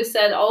to do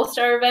said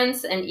all-star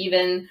events. And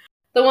even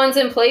the ones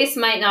in place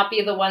might not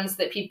be the ones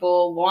that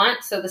people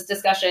want. So this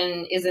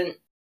discussion isn't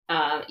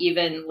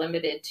even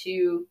limited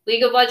to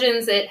League of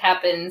Legends. It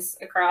happens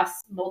across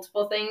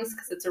multiple things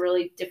because it's a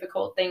really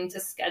difficult thing to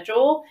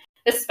schedule,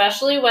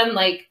 especially when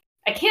like,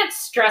 I can't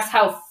stress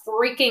how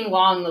freaking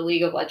long the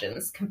League of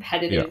Legends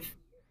competitive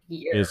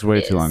year is. It's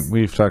way too long.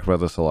 We've talked about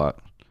this a lot.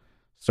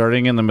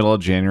 Starting in the middle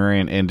of January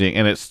and ending,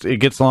 and it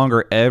gets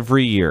longer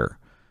every year.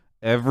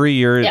 Every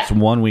year it's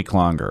 1 week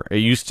longer. It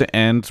used to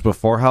end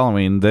before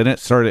Halloween, then it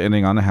started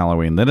ending on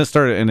Halloween, then it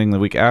started ending the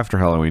week after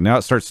Halloween. Now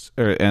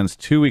it ends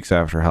 2 weeks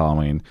after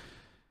Halloween.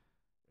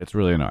 It's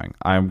really annoying.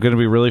 I'm going to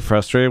be really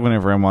frustrated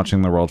whenever I'm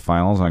watching the World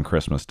Finals on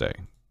Christmas Day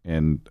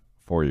in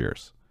 4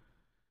 years.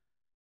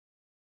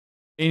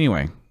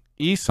 Anyway,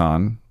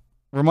 Isan,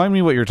 remind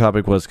me what your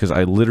topic was, because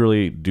I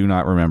literally do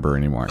not remember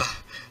anymore.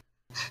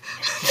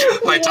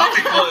 My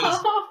topic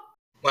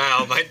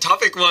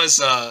was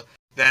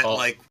that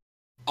like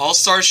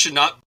All-Stars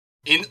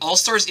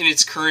All-Stars in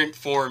its current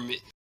form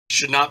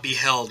should not be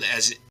held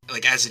as it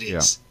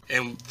is. Yeah.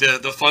 And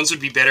the funds would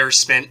be better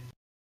spent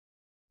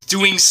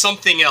doing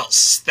something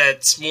else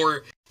that's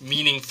more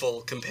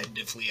meaningful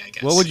competitively, I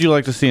guess. What would you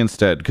like to see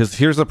instead? Because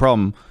here's the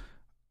problem.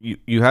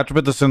 You have to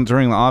put this in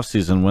during the off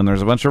season when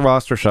there's a bunch of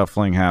roster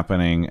shuffling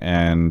happening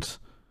and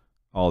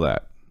all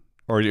that.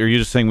 Or are you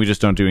just saying we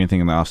just don't do anything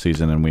in the off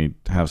season and we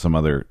have some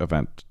other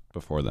event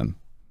before then?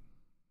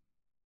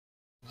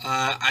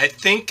 I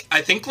think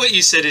what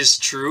you said is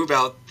true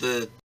about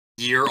the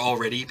year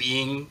already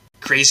being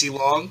crazy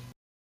long,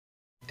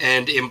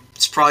 and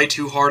it's probably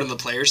too hard on the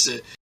players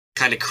to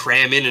kind of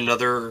cram in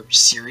another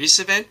serious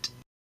event.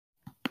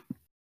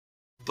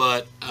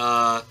 But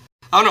I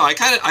don't know. I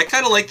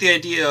kind of like the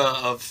idea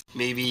of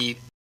maybe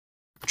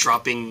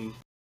dropping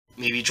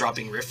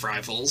Rift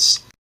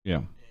Rivals.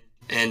 Yeah.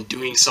 And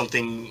doing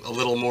something a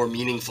little more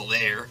meaningful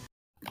there.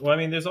 Well, I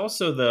mean, there's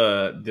also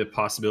the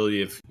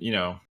possibility of,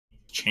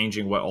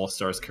 changing what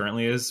All-Stars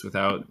currently is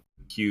without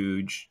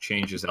huge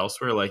changes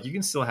elsewhere. Like, you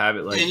can still have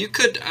it like... Yeah, you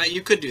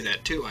could do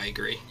that too, I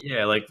agree.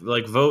 Yeah, like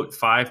vote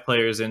 5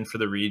 players in for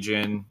the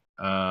region,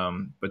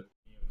 but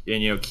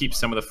keep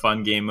some of the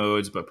fun game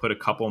modes, but put a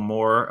couple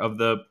more of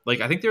the...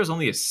 Like, I think there was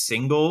only a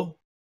single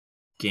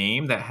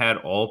game that had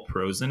all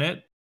pros in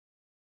it.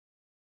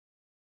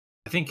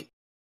 I think...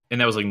 And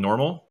that was, like,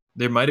 normal.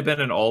 There might have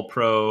been an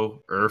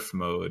all-pro IRF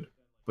mode,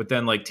 but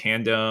then like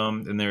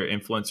Tandem and there are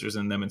influencers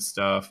in them and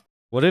stuff.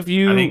 What if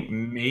you? I think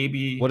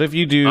maybe. What if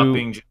you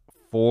do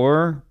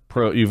 4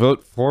 pro? You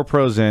vote 4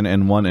 pros in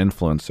and 1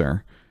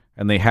 influencer,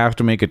 and they have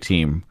to make a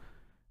team,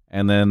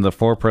 and then the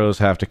 4 pros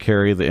have to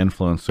carry the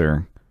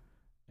influencer,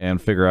 and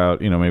figure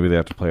out maybe they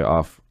have to play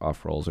off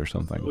roles or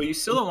something. Well, you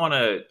still don't want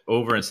to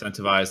over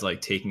incentivize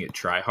like taking it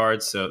try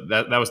hard. So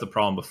that was the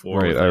problem before.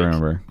 Right, I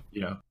remember.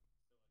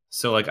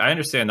 So, like, I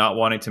understand not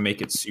wanting to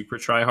make it super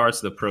try hard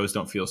so the pros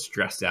don't feel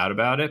stressed out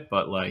about it.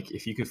 But, like,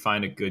 if you could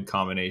find a good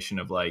combination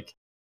of, like,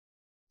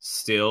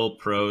 still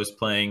pros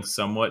playing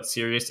somewhat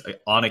serious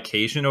on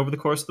occasion over the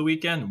course of the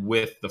weekend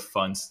with the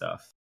fun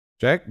stuff.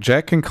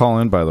 Jack can call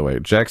in, by the way.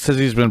 Jack says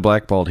he's been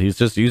blackballed. He's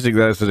just using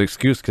that as an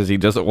excuse because he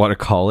doesn't want to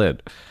call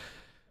in.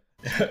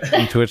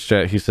 In Twitch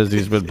chat, he says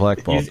he's been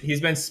blackballed. He's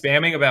been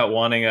spamming about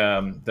wanting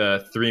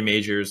the 3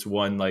 majors,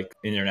 1 like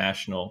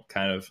international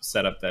kind of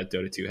setup that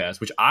Dota 2 has,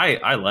 which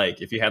I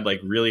like. If you had like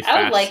really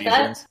fast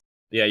seasons,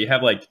 yeah, you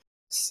have like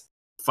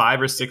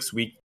 5 or 6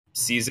 week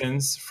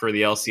seasons for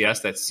the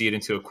LCS that see it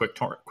into a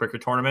quicker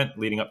tournament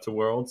leading up to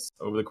Worlds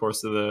over the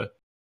course of the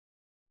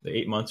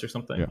 8 months or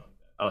something. Yeah.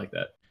 I like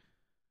that.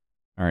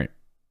 All right,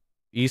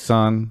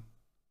 Isan,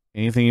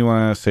 anything you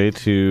want to say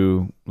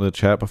to the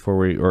chat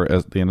before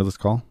at the end of this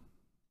call?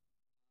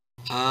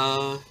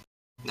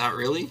 Not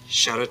really.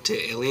 Shout out to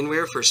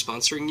Alienware for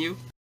sponsoring you,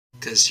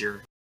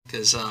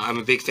 because I'm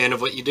a big fan of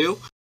what you do.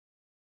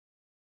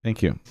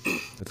 Thank you.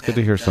 It's good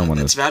to hear someone.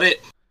 That's about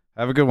it.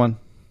 Have a good one.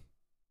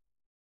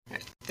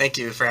 Thank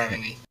you for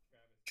having me.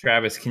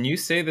 Travis, can you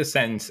say the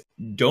sentence,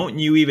 "Don't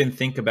you even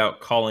think about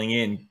calling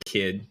in,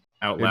 kid,"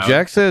 out loud?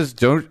 Jack says,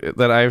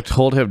 that I've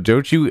told him,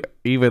 don't you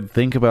even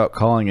think about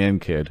calling in,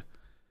 kid.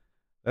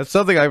 That's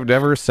something I've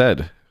never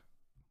said.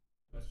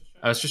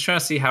 I was just trying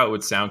to see how it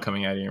would sound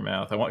coming out of your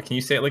mouth. Can you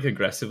say it like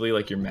aggressively,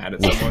 like you're mad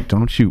at someone?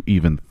 Don't you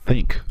even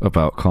think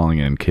about calling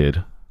in,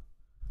 kid.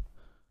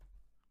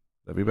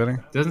 That'd be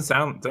better. Doesn't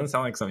sound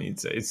like something you'd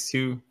say. It's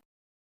too.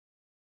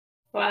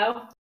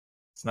 Wow.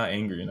 It's not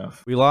angry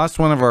enough. We lost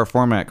one of our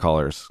format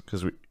callers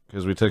because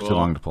we took too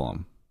long to pull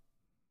him.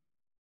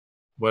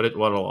 What a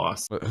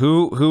loss.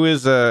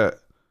 Who's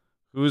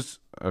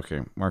okay?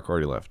 Mark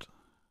already left.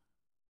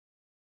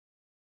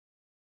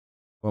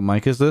 What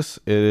mic is this?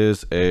 It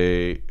is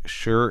a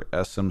Shure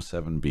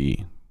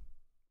SM7B.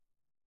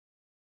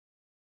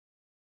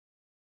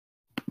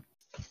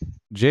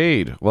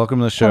 Jade, welcome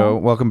to the show.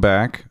 Welcome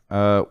back.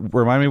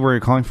 Remind me where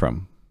you're calling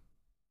from.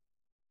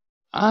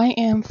 I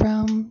am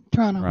from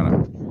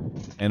Toronto.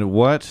 And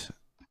what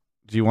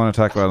do you want to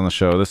talk about on the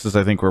show? This is,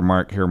 I think, where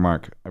Mark. Here,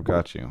 Mark. I've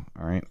got you.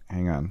 All right,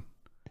 hang on.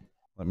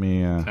 Let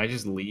me. Can I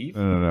just leave?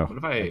 No. What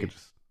if I could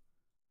just...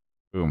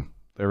 Boom.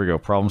 There we go.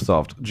 Problem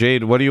solved.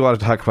 Jade, what do you want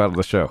to talk about on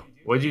the show?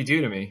 What'd you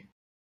do to me?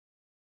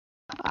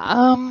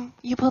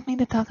 You told me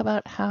to talk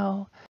about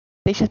how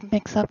they should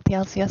mix up the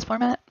LCS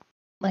format,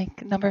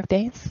 like number of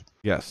days.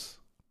 Yes.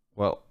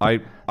 Well, I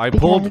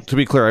pulled, to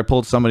be clear, I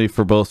pulled somebody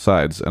for both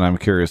sides, and I'm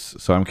curious.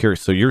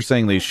 So you're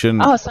saying they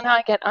shouldn't... Oh, so now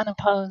I get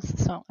unopposed,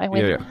 so I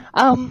win.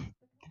 Yeah.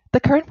 The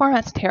current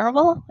format's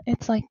terrible.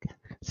 It's like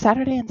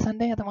Saturday and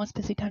Sunday are the most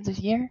busy times of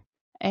year,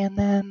 and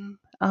then,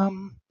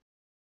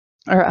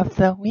 or of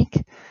the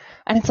week.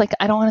 And it's like,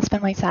 I don't want to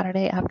spend my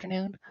Saturday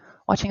afternoon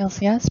watching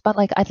LCS, but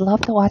like, I'd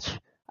love to watch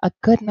a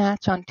good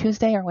match on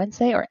Tuesday or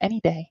Wednesday or any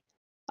day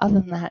other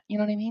than that. You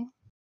know what I mean?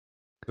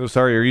 So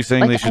sorry, are you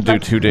saying they should do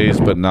 2 days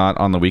but not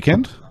on the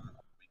weekend?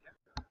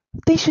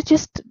 They should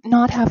just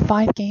not have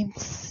 5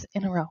 games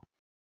in a row.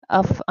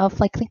 Of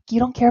like you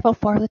don't care about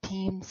 4 of the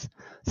teams,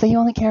 so you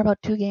only care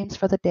about 2 games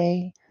for the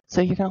day.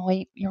 So you're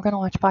gonna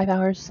watch 5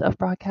 hours of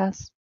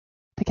broadcast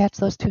to catch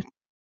those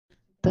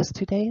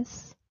two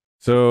days.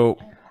 So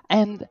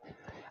and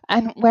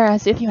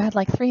whereas if you had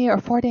like 3 or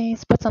 4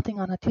 days, put something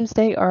on a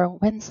Tuesday or a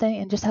Wednesday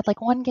and just had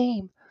like 1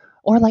 game,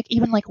 or like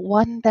even like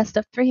 1 best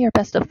of 3 or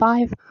best of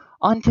 5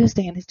 on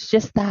Tuesday, and it's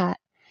just that,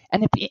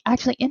 and it'd be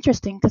actually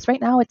interesting because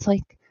right now it's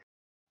like,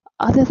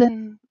 other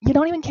than, you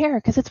don't even care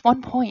because it's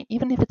 1 point,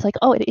 even if it's like,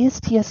 oh, it is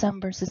TSM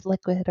versus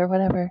Liquid or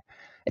whatever.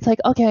 It's like,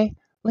 okay,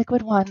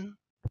 Liquid won,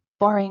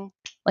 boring.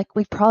 Like,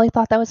 we probably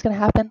thought that was going to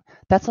happen.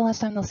 That's the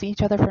last time they'll see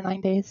each other for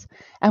 9 days.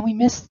 And we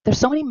missed, there's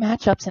so many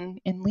matchups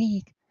in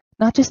League,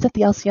 not just at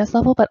the LCS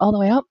level, but all the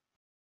way up,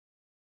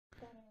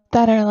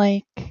 that are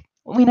like,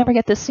 we never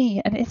get to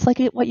see. And it's like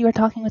what you were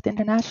talking with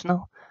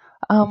International.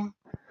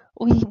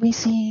 We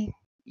see,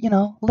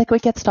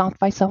 Liquid gets stomped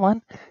by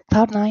someone,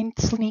 Cloud9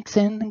 sneaks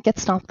in and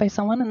gets stomped by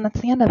someone, and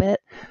that's the end of it.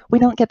 We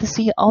don't get to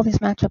see all these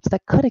matchups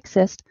that could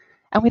exist,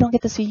 and we don't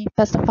get to see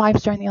best of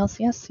 5s during the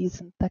LCS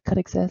season that could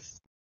exist.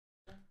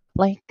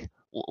 Like,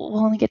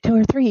 we'll only get 2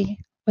 or 3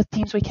 with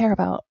teams we care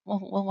about.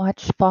 We'll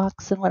watch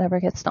Fox and whatever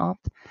get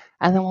stomped,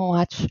 and then we'll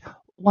watch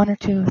 1 or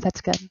 2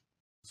 that's good.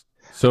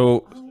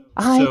 So,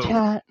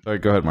 chat. All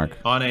right, go ahead, Mark.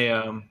 On a,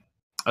 I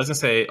was gonna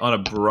say, on a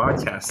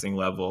broadcasting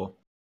level,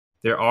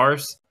 there are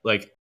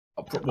like,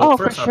 well,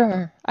 for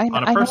sure.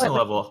 On a personal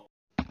level,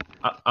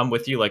 I'm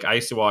with you. Like, I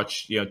used to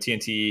watch,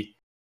 TNT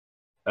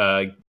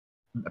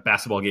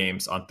basketball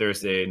games on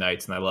Thursday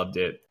nights, and I loved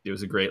it. It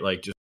was a great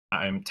just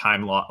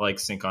time like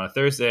sync on a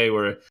Thursday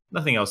where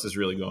nothing else is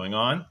really going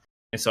on,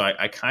 and so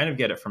I kind of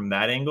get it from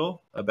that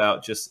angle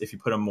about just if you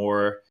put them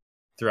more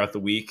throughout the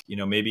week,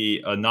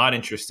 maybe a not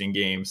interesting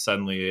game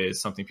suddenly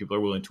is something people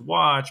are willing to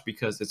watch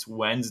because it's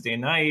Wednesday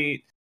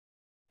night.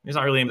 There's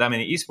not really that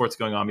many esports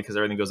going on because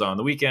everything goes on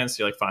the weekends.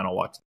 So you're like, fine, I'll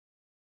watch.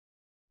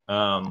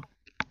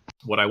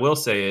 What I will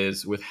say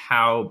is, with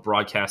how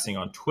broadcasting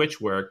on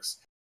Twitch works,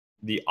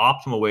 the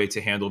optimal way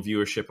to handle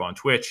viewership on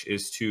Twitch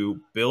is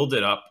to build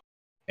it up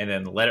and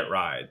then let it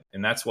ride.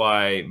 And that's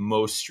why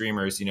most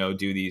streamers, do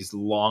these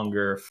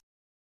longer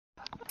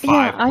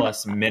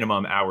 5+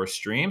 minimum hour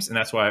streams. And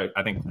that's why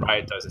I think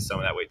Riot does it some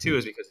of that way too,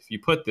 is because if you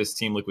put this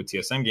Team Liquid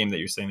TSM game that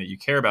you're saying that you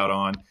care about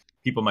on,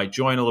 people might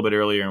join a little bit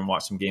earlier and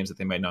watch some games that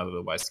they might not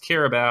otherwise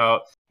care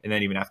about. And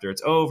then even after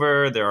it's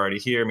over, they're already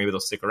here. Maybe they'll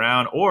stick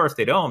around. Or if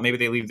they don't, maybe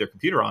they leave their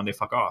computer on, they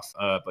fuck off.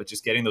 But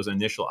just getting those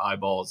initial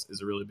eyeballs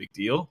is a really big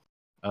deal.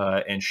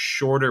 And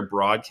shorter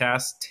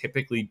broadcasts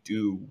typically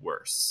do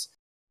worse.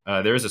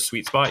 There is a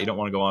sweet spot. You don't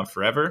want to go on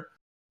forever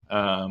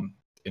and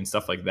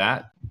stuff like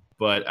that.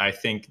 But I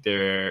think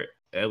they're,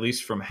 at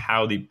least from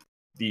how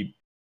the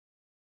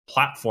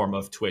platform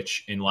of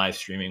Twitch in live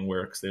streaming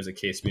works, there's a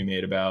case to be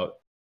made about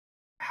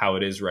how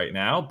it is right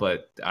now.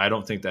 But I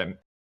don't think that,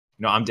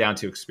 I'm down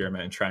to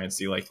experiment and try and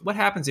see like what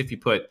happens if you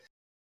put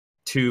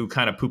 2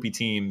 kind of poopy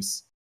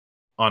teams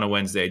on a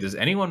Wednesday. Does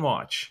anyone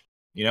watch?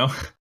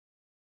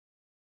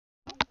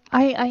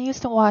 I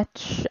used to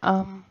watch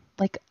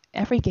like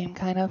every game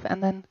kind of,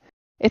 and then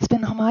it's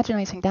been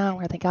homogenizing down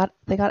where they got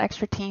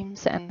extra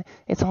teams, and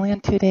it's only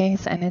on 2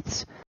 days, and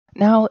it's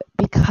now,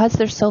 because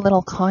there's so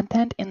little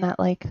content in that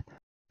like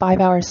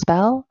 5-hour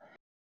spell,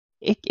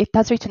 it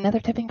does reach another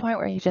tipping point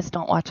where you just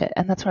don't watch it.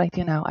 And that's what I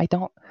do now.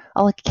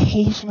 I'll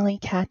occasionally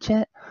catch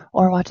it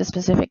or watch a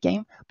specific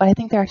game, but I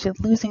think they're actually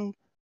losing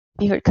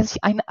viewer, because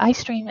I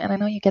stream and I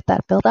know you get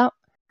that build up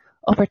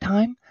over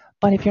time,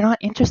 but if you're not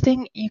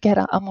interesting, you get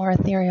a more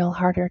ethereal,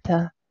 harder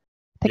to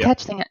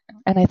catch thing.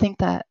 And I think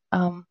that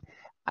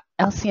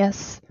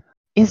LCS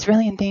is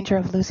really in danger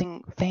of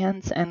losing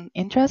fans and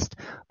interest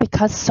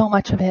because so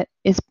much of it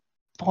is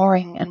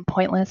boring and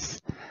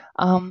pointless.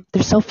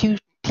 There's so few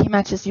team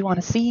matches you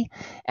want to see,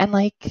 and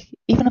like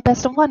even a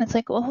best of 1, it's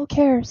like, well, who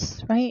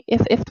cares, right?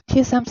 If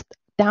TSM's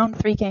down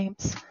 3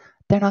 games,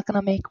 they're not going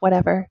to make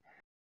whatever.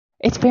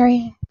 It's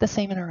very the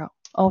same in a row,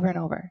 over and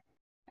over,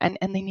 and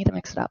they need to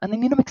mix it up, and they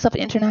need to mix up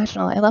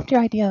international. I loved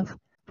your idea of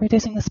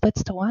reducing the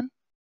splits to 1.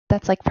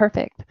 that's like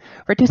perfect.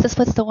 Reduce the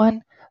splits to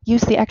 1,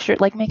 use the extra,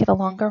 like make it a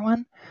longer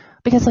one,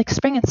 because like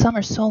spring and summer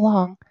is so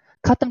long.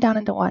 Cut them down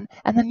into 1,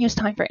 and then use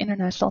time for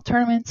international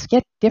tournaments.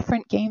 Get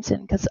different games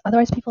in, because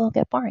otherwise people will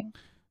get boring.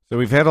 So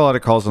we've had a lot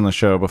of calls on the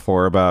show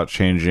before about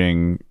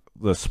changing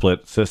the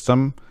split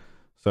system.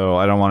 So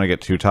I don't want to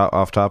get too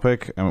off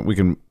topic, and we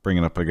can bring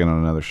it up again on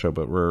another show.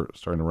 But we're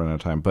starting to run out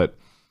of time. But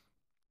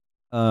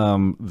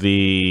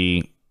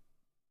it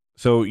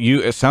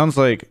sounds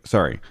like,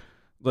 sorry.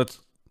 Let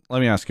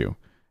me ask you,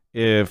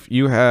 if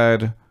you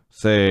had,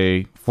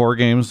 say, 4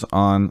 games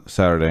on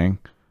Saturday,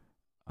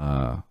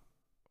 5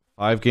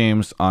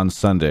 games on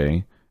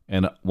Sunday,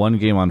 and 1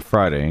 game on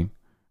Friday,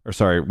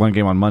 1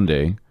 game on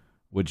Monday,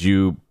 would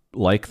you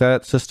like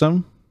that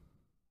system?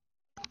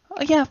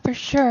 Oh, yeah, for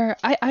sure.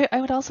 I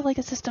would also like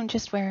a system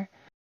just where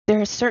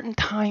there are certain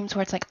times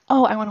where it's like,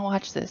 oh, I want to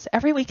watch this.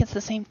 Every week it's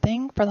the same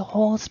thing for the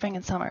whole spring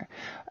and summer.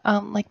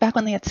 Like back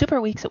when they had Super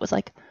Weeks, it was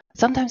like,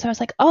 sometimes I was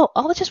like, oh,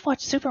 I'll just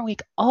watch Super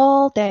Week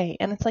all day.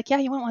 And it's like, yeah,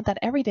 you wouldn't want that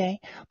every day,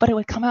 but it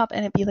would come up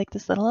and it'd be like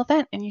this little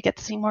event and you get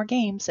to see more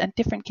games and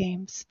different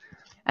games.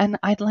 And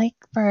I'd like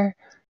for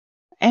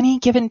any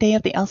given day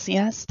of the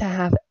LCS to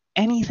have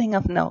anything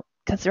of note,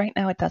 because right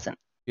now it doesn't.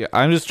 Yeah,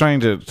 I'm just trying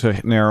to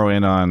narrow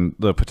in on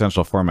the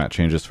potential format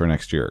changes for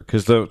next year.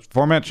 Because the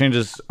format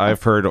changes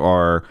I've heard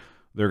are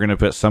they're going to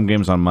put some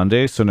games on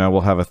Monday, so now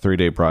we'll have a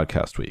 3-day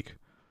broadcast week.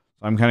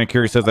 I'm kind of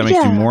curious if that makes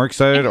you more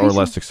excited or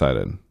less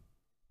excited.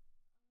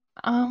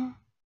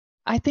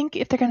 I think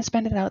if they're going to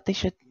spend it out, they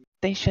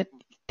should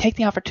take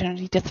the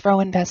opportunity to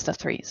throw in best of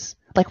 3s,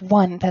 like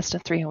 1 best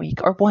of 3 a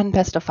week or 1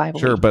 best of 5 a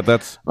week. Sure, but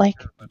that's like,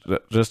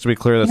 just to be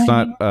clear, that's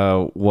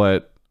not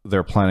what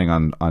they're planning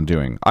on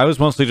doing. I was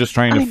mostly just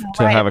trying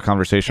to have a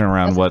conversation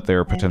around what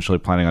they're potentially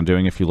planning on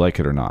doing, if you like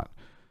it or not.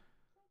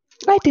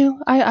 I do.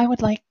 I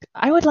would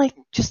like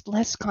just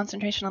less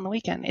concentration on the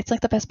weekend. It's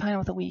like the best part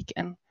of the week,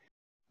 and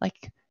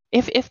like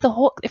if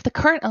the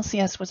current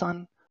LCS was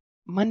on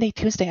Monday,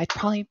 Tuesday, I'd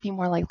probably be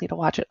more likely to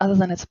watch it, other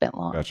than it's a bit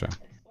long. Gotcha.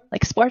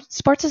 Like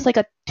sports is like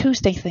a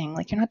Tuesday thing.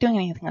 Like you're not doing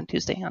anything on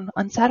Tuesday.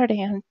 On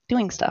Saturday, I'm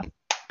doing stuff.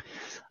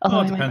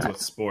 Although it depends what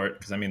sport,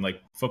 because I mean,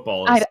 like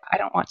football is... I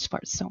don't watch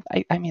sports, so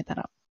I made that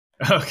up.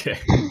 Okay.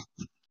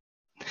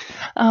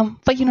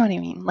 But you know what I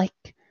mean. Like,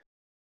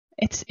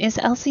 is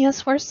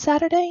LCS worse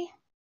Saturday?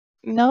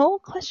 No?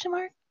 Question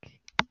mark.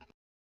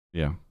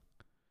 Yeah.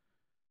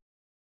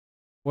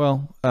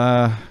 Well,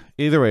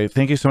 either way,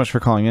 thank you so much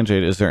for calling in,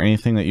 Jade. Is there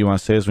anything that you want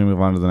to say as we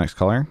move on to the next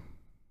caller?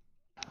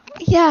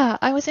 Yeah,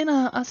 I was in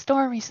a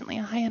store recently,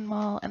 a high-end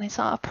mall, and I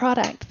saw a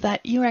product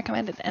that you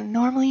recommended. And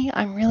normally,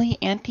 I'm really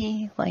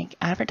anti like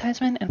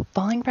advertisement and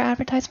falling for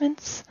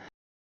advertisements.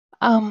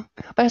 But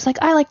I was like,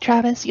 I like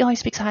Travis. He always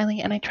speaks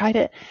highly, and I tried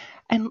it.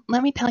 And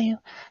let me tell you,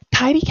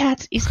 Tidy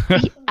Cats is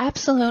the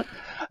absolute.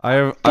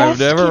 I've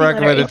never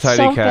recommended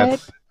Tidy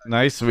Cats. Good.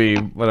 Nice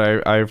meme,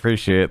 but I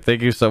appreciate it.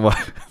 Thank you so much.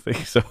 Thank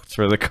you so much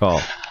for the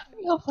call.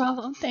 No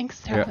problem.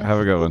 Thanks, Travis. Yeah, have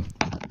a good one.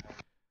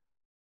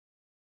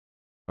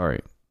 All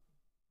right.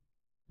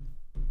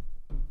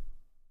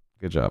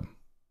 Good job.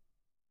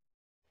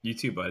 You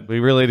too, bud. We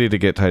really need to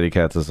get Tidy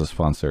Cats as a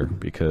sponsor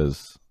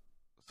because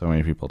so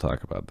many people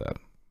talk about that.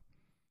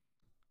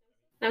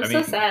 I'm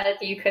so sad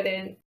you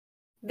couldn't.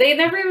 They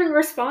never even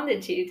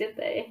responded to you, did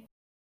they?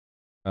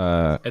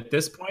 At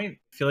this point,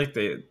 I feel like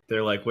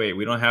they're like, wait,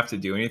 we don't have to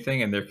do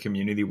anything, and their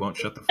community won't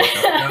shut the fuck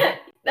up now.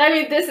 I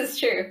mean, this is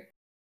true.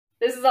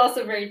 This is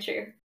also very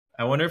true.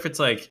 I wonder if it's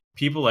like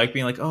people like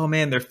being like, oh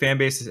man, their fan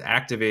base is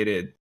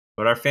activated.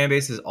 But our fan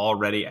base is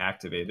already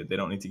activated. They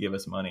don't need to give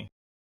us money.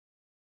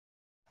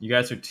 You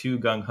guys are too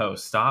gung-ho.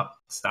 Stop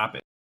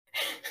it.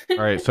 All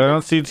right, so I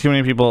don't see too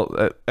many people.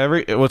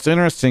 What's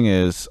interesting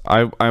is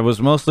I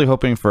was mostly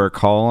hoping for a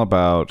call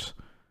about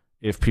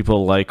if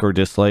people like or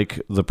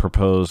dislike the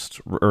proposed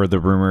or the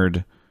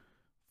rumored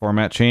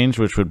format change,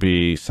 which would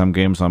be some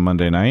games on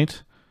Monday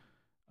night.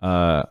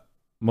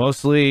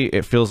 Mostly,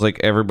 it feels like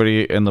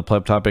everybody in the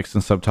pleb topics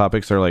and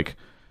subtopics are like,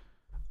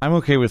 I'm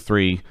okay with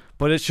 3,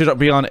 but it should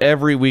be on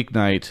every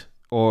weeknight,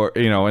 or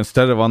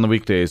instead of on the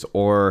weekdays,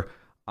 or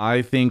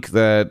I think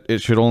that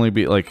it should only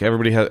be like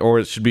everybody has, or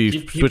it should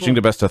be switching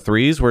to best of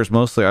 3s. Whereas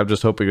mostly, I'm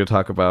just hoping to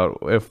talk about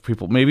if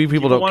people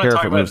don't care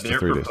if it moves to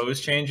 3 days.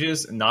 Proposed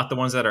changes, not the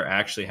ones that are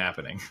actually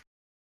happening.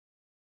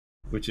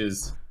 Which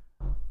is,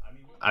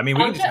 I'm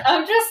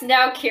just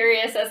now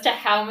curious as to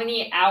how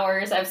many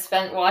hours I've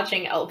spent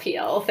watching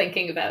LPL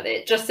thinking about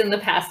it just in the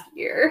past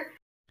year.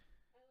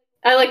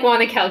 I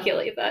want to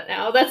calculate that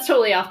now. That's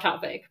totally off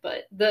topic,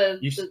 but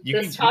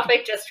this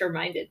topic just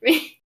reminded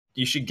me.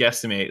 You should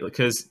guesstimate,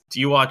 because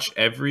do you watch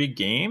every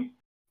game?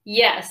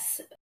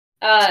 Yes.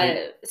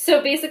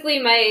 So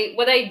basically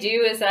what I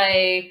do is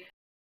I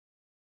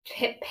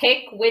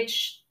pick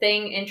which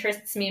thing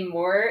interests me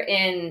more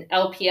in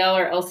LPL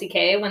or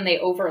LCK when they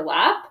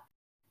overlap.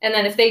 And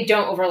then if they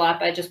don't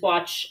overlap, I just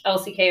watch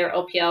LCK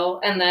or LPL.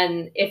 And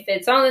then if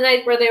it's on the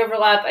night where they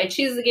overlap, I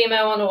choose the game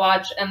I want to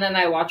watch, and then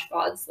I watch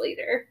VODs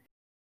later.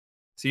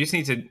 So you just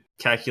need to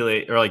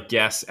calculate or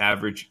guess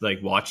average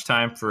watch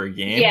time for a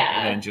game,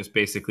 and then just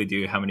basically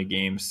do how many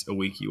games a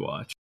week you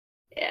watch.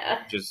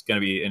 Yeah. Just going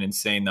to be an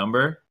insane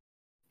number.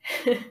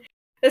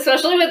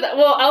 Especially with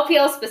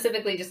LPL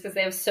specifically, just because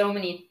they have so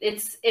many.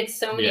 It's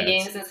so many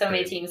games and so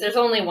many teams. There's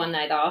only one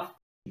night off.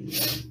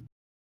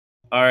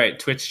 All right,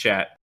 Twitch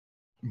chat.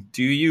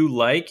 Do you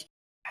like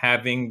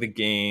having the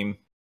game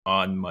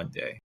on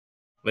Monday?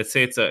 Let's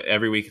say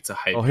every week it's a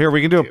hype. Oh, here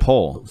we can do a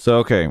poll. So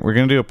okay, we're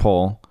gonna do a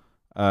poll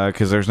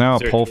because there's now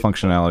a poll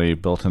functionality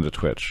built into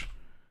Twitch.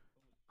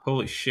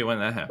 Holy shit! When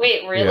did that happen?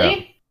 Wait, really?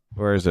 Yeah.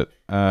 Where is it?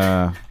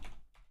 Okay,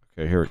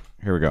 here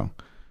we go.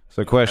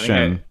 So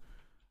question.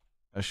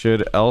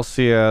 Should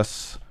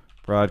LCS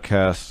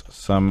broadcast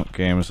some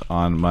games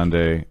on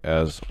Monday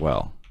as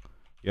well?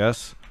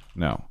 Yes?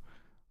 No.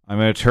 I'm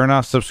going to turn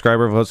off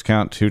subscriber votes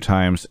count 2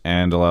 times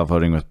and allow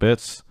voting with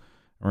bits.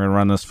 We're going to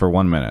run this for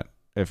 1 minute.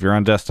 If you're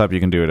on desktop, you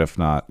can do it. If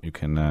not, you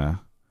can...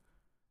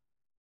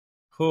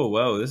 Oh,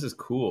 whoa, this is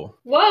cool.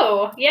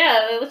 Whoa,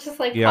 yeah, it looks just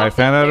like... Yeah, I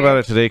found out about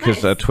it today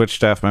because a Twitch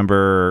staff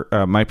member,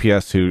 Mike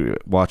PS, who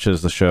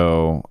watches the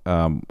show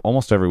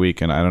almost every week,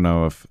 and I don't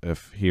know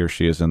if he or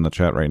she is in the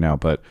chat right now,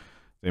 but...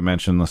 They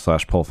mentioned the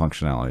 /poll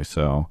functionality,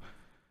 so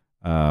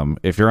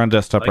if you're on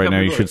desktop right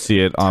now, you should see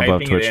it on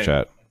above Twitch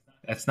chat.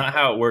 That's not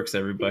how it works,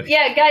 everybody.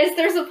 Yeah, guys,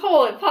 there's a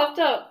poll. It popped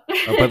up.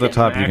 Up at the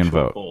top, you can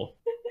vote. Poll.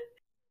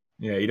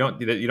 Yeah, you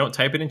don't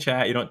type it in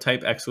chat. You don't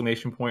type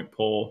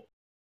 !poll.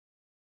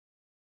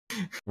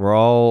 We're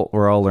all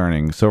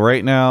learning. So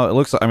right now, it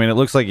looks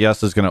like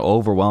Yes is going to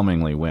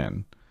overwhelmingly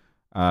win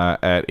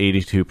at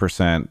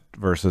 82%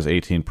 versus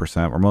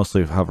 18%. We're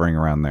mostly hovering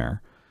around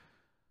there.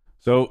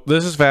 So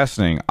this is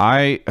fascinating.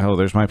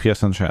 There's my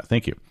PS in the chat.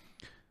 Thank you.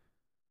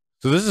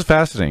 So this is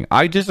fascinating.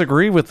 I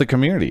disagree with the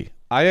community.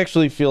 I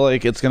actually feel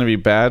like it's going to be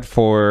bad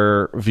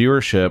for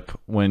viewership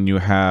when you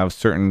have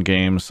certain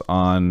games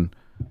on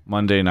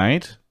Monday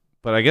night.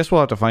 But I guess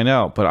we'll have to find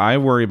out. But I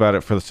worry about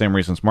it for the same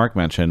reasons Mark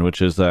mentioned,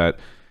 which is that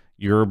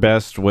your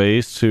best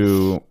ways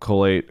to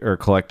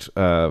collect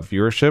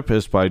viewership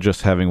is by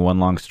just having one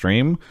long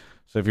stream.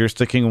 So if you're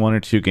sticking 1 or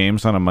 2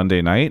 games on a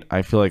Monday night,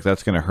 I feel like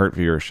that's going to hurt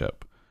viewership.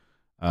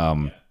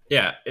 I'm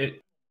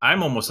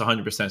almost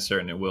 100%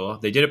 certain it will.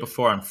 They did it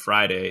before on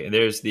Friday, and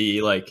there's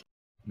the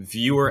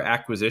viewer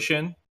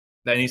acquisition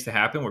that needs to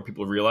happen where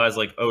people realize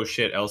oh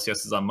shit,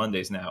 LCS is on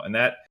Mondays now, and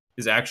that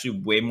is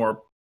actually way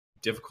more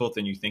difficult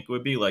than you think it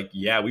would be.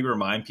 We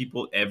remind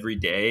people every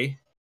day,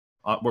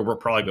 where we're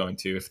probably going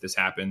to if this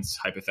happens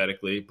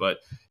hypothetically, but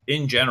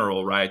in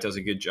general, Riot does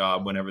a good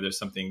job whenever there's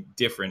something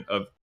different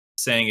of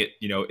saying it,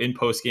 in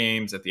post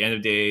games, at the end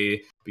of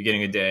day,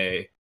 beginning of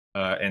day.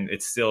 And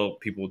it's still,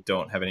 people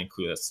don't have any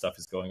clue that stuff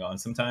is going on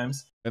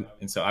sometimes.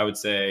 And so I would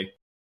say,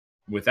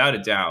 without a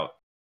doubt,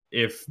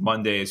 if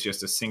Monday is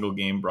just a single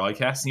game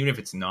broadcast, and even if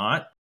it's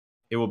not,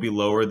 it will be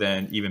lower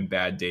than even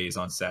bad days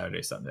on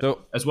Saturday, Sunday.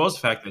 So, as well as the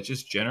fact that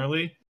just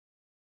generally,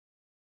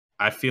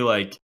 I feel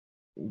like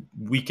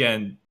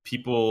weekend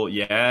people,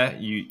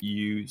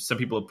 some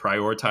people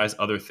prioritize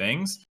other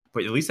things,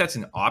 but at least that's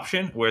an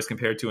option. Whereas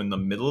compared to in the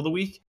middle of the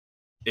week,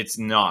 it's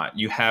not.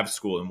 You have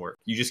school and work.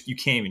 You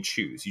can't even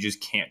choose. You just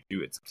can't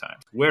do it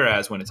sometimes.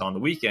 Whereas when it's on the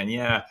weekend,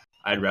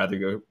 I'd rather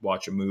go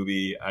watch a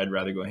movie. I'd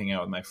rather go hang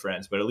out with my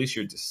friends. But at least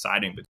you're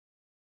deciding between.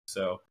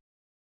 So,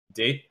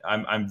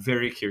 I'm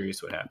very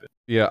curious what happened.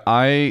 Yeah,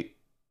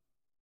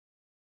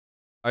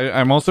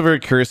 I'm also very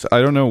curious.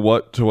 I don't know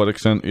to what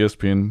extent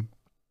ESPN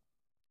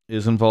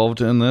is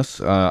involved in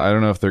this. I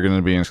don't know if they're going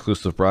to be an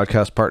exclusive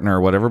broadcast partner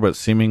or whatever, but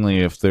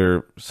seemingly if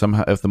the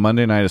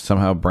Monday night is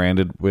somehow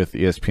branded with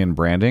ESPN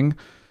branding,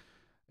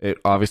 it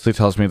obviously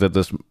tells me that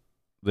there's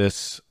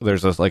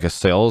a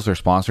sales or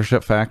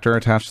sponsorship factor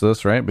attached to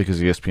this, right?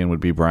 Because ESPN would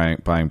be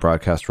buying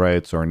broadcast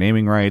rights or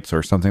naming rights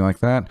or something like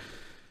that.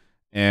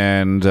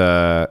 And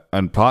I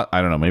don't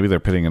know, maybe they're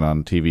putting it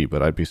on TV,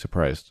 but I'd be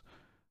surprised.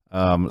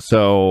 But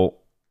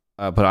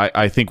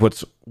I think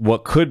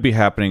what could be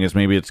happening is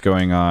maybe it's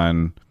going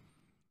on.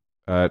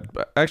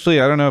 Actually,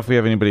 I don't know if we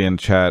have anybody in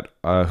chat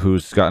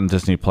who's gotten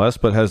Disney Plus,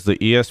 but has the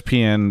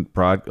ESPN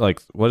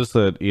what is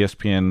the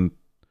ESPN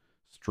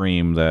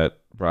stream that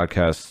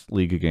broadcasts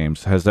League of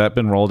Games? Has that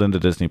been rolled into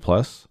Disney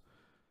Plus?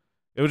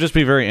 It would just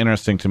be very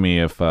interesting to me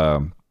if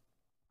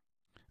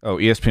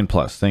ESPN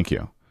Plus, thank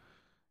you.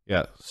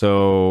 Yeah,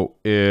 so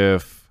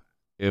if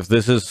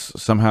this is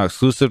somehow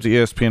exclusive to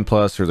ESPN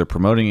Plus, or they're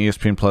promoting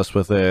ESPN Plus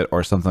with it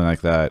or something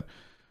like that,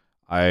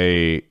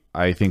 I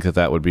think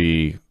that would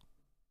be,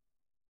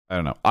 I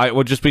don't know. I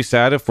would just be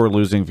sad if we're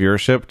losing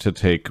viewership to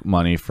take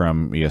money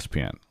from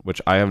ESPN, which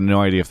I have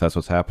no idea if that's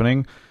what's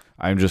happening.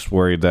 I'm just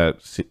worried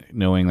that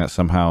knowing that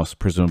somehow,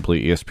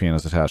 presumably, ESPN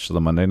is attached to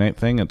the Monday night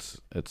thing,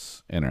 it's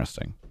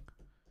interesting.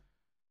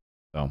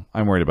 So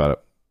I'm worried about it.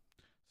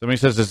 Somebody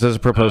says, is this a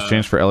proposed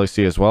change for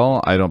LEC as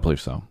well? I don't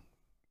believe so.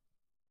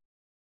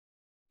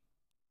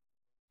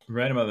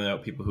 Random other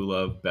note, people who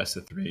love best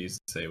of threes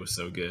say it was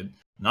so good.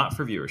 Not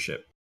for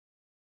viewership.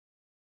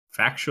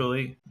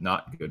 Factually,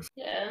 not good.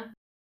 Yeah.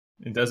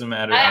 It doesn't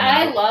matter.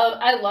 I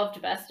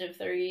loved best of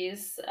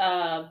threes,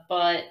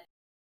 but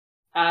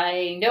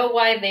I know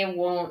why they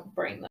won't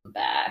bring them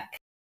back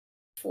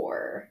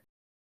for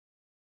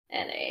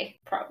NA,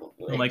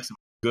 probably. Like some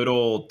good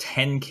old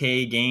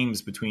 10K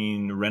games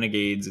between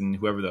Renegades and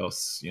whoever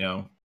else,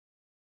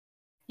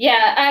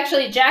 Yeah,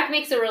 actually, Jack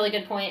makes a really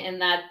good point in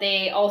that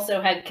they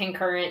also had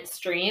concurrent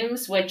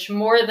streams, which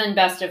more than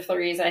best of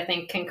threes, I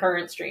think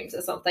concurrent streams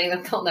is something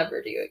that they'll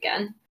never do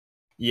again.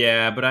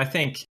 Yeah, but I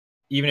think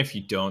even if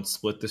you don't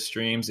split the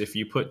streams, if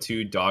you put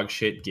 2 dog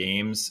shit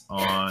games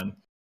on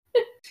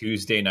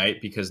Tuesday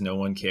night because no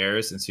one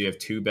cares, and so you have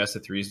 2 best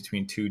of threes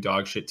between 2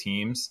 dog shit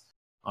teams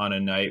on a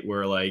night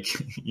where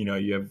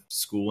you have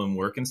school and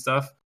work and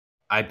stuff,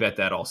 I bet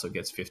that also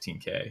gets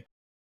 15K.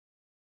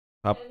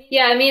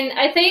 Yeah, I mean,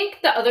 I think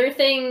the other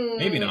thing...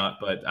 Maybe not,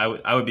 but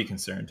I would be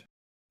concerned.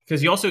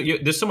 Because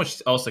there's so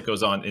much else that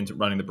goes on into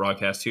running the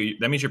broadcast, too.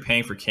 That means you're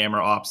paying for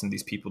camera ops and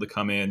these people to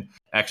come in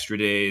extra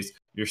days.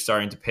 You're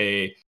starting to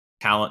pay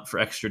talent for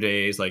extra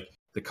days. Like,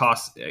 the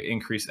costs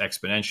increase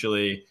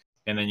exponentially.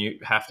 And then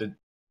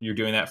you're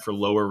doing that for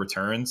lower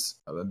returns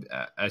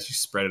as you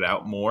spread it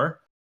out more.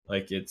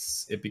 Like,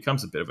 it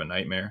becomes a bit of a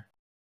nightmare.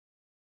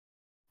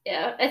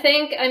 Yeah,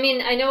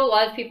 I know a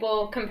lot of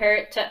people compare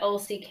it to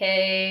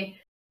LCK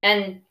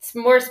and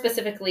more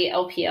specifically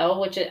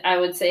LPL, which I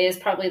would say is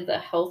probably the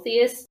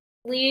healthiest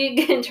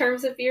league in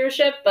terms of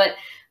viewership, but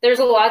there's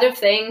a lot of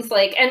things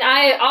and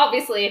I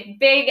obviously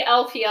big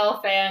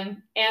LPL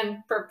fan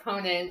and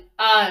proponent.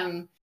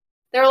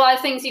 There are a lot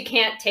of things you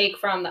can't take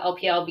from the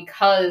LPL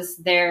because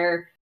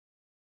their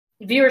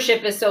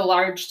viewership is so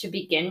large to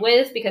begin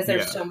with because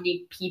there's so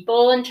many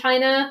people in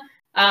China.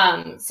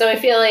 So I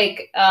feel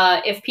like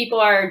if people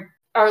are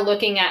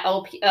looking at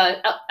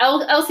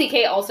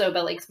LCK also,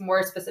 but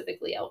more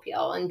specifically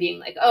LPL, and being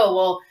like, oh,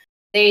 well,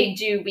 they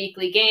do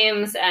weekly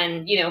games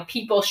and,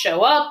 people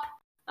show up.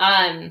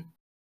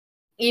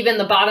 Even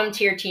the bottom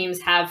tier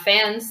teams have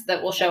fans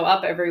that will show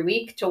up every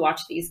week to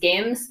watch these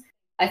games.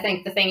 I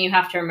think the thing you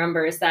have to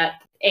remember is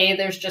that A,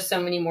 there's just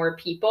so many more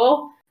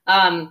people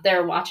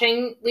they're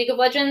watching League of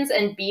Legends,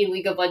 and B,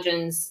 League of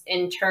Legends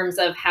in terms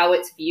of how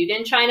it's viewed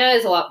in China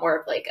is a lot more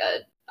of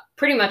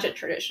pretty much a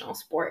traditional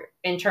sport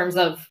in terms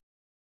of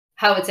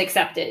how it's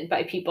accepted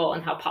by people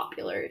and how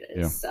popular it is.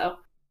 Yeah. So,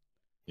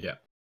 yeah,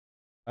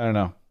 I don't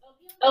know.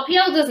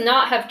 LPL does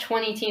not have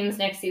 20 teams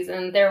next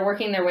season. They're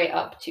working their way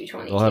up to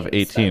 20. They'll have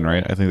 18,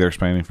 right? I think they're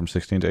expanding from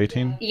 16 to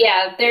 18.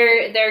 Yeah,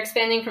 they're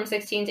expanding from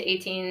 16 to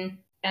 18,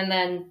 and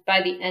then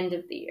by the end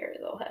of the year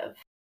they'll have.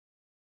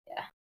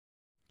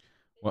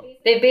 Well,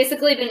 they've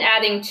basically been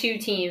adding 2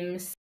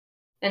 teams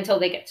until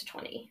they get to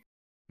 20.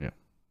 Yeah.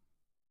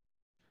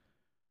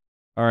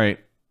 All right.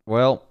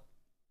 Well,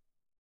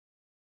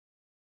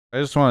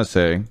 I just want to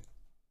say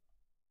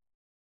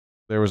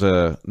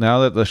now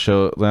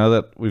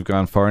that we've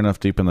gone far enough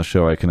deep in the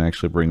show, I can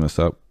actually bring this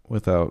up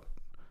without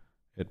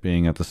it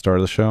being at the start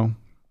of the show.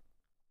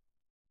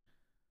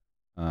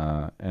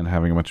 And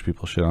having a bunch of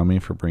people shit on me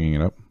for bringing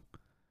it up.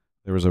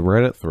 There was a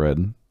Reddit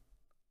thread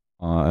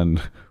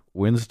on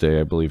Wednesday,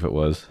 I believe it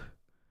was.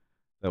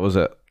 That was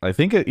I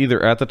think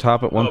either at the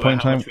top at one point in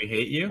time. How much we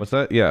hate you? What's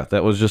that? Yeah,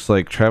 that was just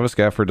Travis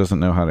Gafford doesn't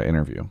know how to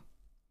interview.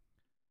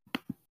 I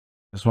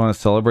just want to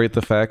celebrate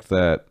the fact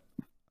that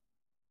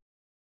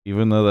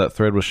even though that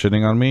thread was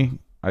shitting on me,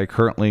 I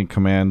currently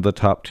command the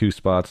top 2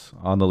 spots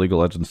on the League of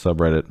Legends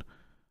subreddit.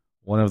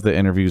 One of the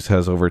interviews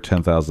has over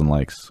 10,000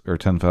 likes or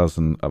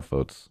 10,000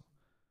 upvotes.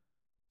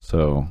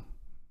 So,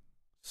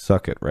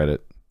 suck it, Reddit.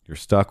 You're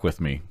stuck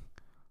with me.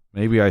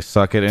 Maybe I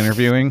suck at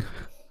interviewing,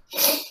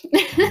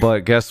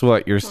 but guess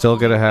what? You're still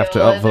going to have to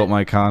upvote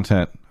my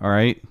content, all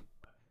right?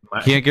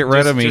 Can't get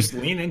rid of me. Just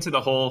lean into the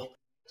whole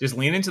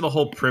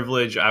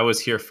privilege. I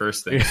was here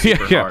first thing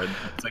super hard.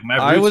 It's like my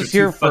roots I was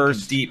here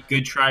first. Deep.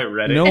 Good try,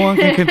 Reddit. No one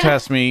can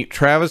contest me.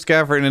 Travis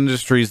Gafford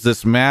Industries,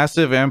 this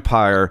massive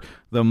empire,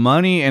 the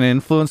money and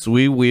influence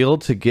we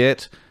wield to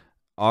get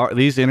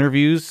these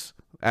interviews,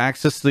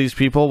 access to these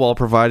people while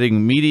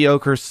providing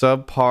mediocre,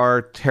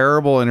 subpar,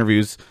 terrible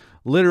interviews.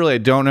 Literally, I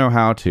don't know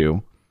how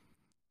to.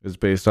 Is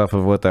based off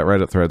of what that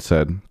Reddit thread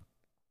said.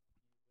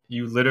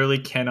 You literally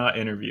cannot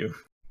interview.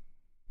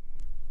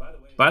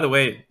 By the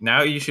way,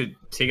 now you should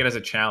take it as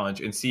a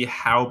challenge and see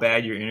how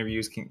bad your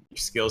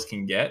skills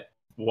can get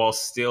while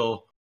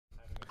still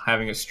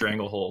having a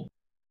stranglehold.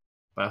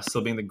 While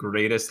still being the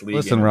greatest league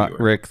Listen,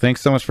 interviewer. Rick,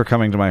 thanks so much for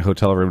coming to my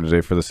hotel room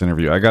today for this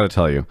interview. I got to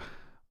tell you,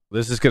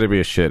 this is going to be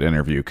a shit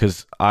interview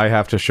because I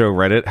have to show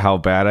Reddit how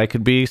bad I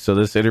could be. So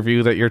this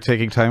interview that you're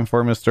taking time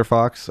for, Mr.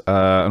 Fox,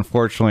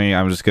 unfortunately,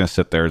 I'm just going to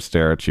sit there and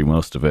stare at you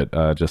most of it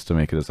just to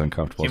make it as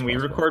uncomfortable as possible.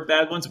 Can we record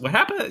bad ones? What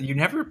happened? You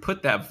never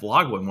put that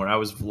vlog one where I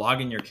was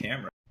vlogging your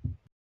camera.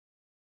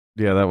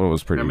 Yeah, that one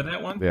was pretty... Remember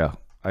that one? Yeah,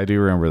 I do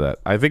remember that.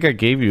 I think I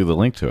gave you the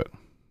link to it.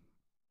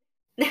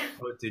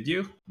 Oh, did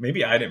you?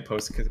 Maybe I didn't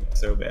post it because it was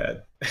so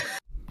bad.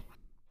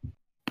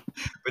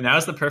 But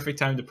now's the perfect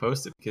time to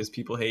post it because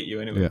people hate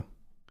you anyway. Yeah.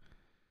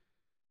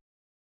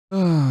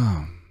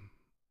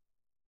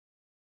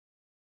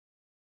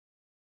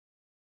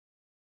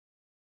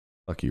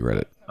 Fuck you,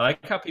 Reddit. I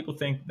like how people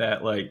think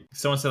that,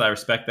 someone said, I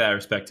respect that, I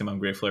respect him, I'm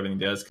grateful for everything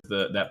he does,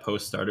 because that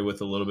post started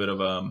with a little bit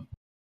of,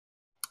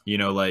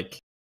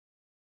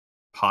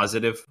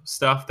 positive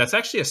stuff. That's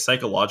actually a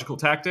psychological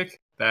tactic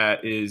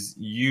that is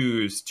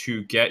used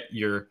to get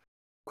your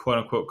quote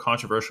unquote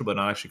controversial but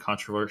not actually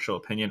controversial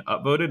opinion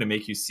upvoted and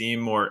make you seem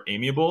more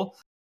amiable.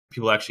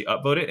 People actually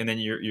upvote it, and then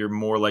you're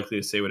more likely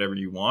to say whatever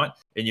you want,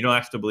 and you don't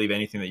have to believe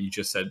anything that you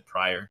just said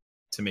prior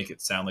to make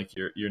it sound like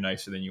you're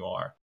nicer than you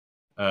are.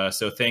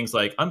 So things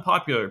like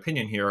unpopular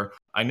opinion here,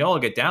 I know I'll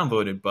get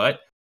downvoted, but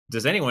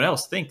does anyone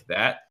else think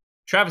that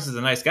Travis is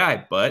a nice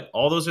guy? But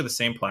all those are the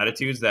same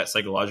platitudes that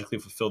psychologically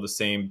fulfill the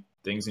same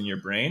things in your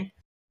brain,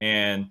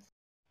 and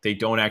they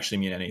don't actually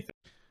mean anything.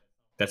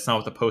 That's not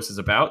what the post is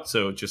about.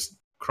 So just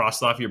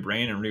cross it off your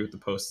brain and read what the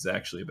post is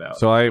actually about.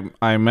 So I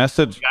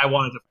messaged. I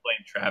wanted to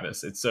blame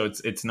Travis.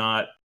 It's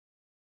not.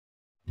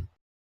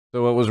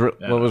 So what was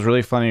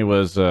really funny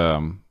was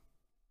in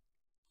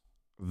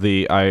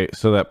the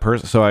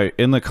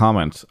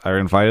comments I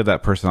invited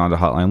that person onto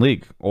Hotline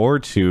League or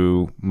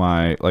to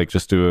my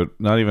just do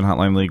not even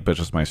Hotline League but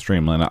just my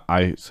stream, and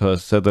I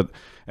said that,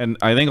 and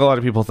I think a lot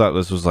of people thought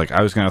this was like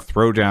I was going to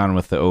throw down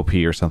with the OP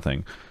or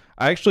something.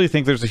 I actually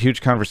think there's a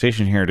huge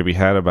conversation here to be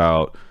had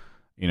about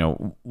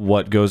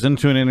what goes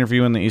into an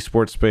interview in the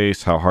esports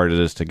space, how hard it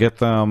is to get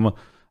them,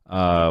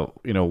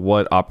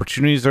 what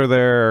opportunities are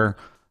there.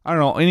 I don't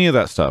know, any of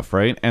that stuff,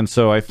 right? And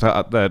so I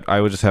thought that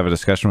I would just have a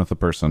discussion with the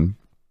person.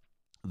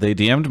 They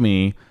DM'd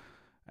me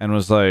and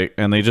was like,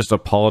 and they just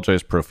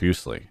apologized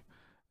profusely.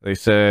 They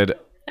said,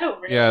 "Oh,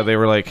 really?" Yeah, they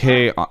were like,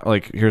 "Hey,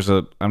 here's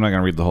I'm not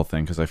gonna read the whole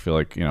thing because I feel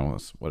like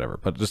it's whatever."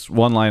 But just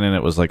one line in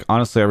it was like,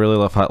 "Honestly, I really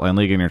love Hotline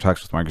League and your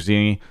talks with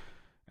Margazini,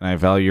 and I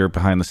value your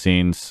behind the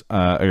scenes,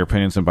 your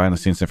opinions and behind the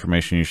scenes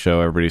information you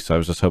show everybody. So I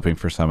was just hoping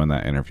for some in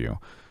that interview."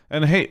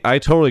 And hey, I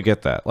totally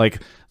get that.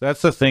 Like,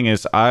 that's the thing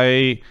is,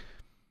 a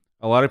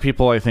lot of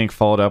people I think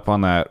followed up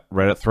on that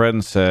Reddit thread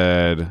and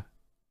said,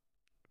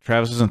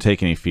 Travis doesn't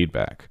take any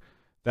feedback.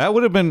 That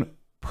would have been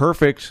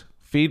perfect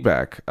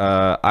feedback.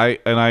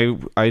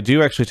 I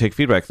do actually take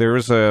feedback. There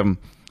was a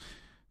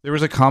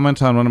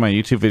comment on one of my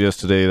YouTube videos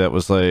today that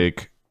was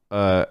like,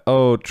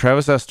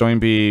 Travis asked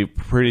Doinby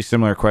pretty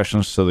similar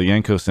questions to the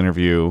Jankos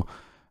interview.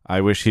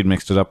 I wish he'd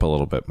mixed it up a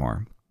little bit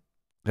more.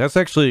 That's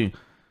actually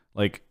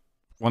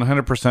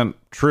 100%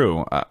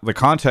 true. The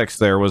context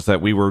there was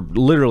that we were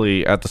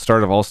literally at the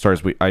start of All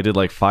Stars. I did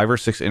 5 or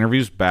 6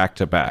 interviews back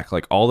to back.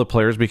 All the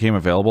players became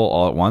available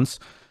all at once,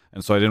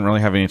 and so I didn't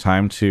really have any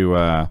time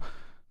to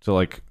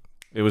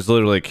it was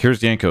literally here's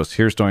Jankos,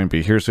 here's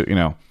Doinby, here's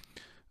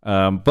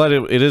but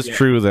it is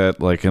true that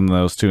in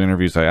those 2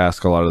 interviews I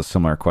ask a lot of the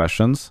similar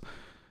questions,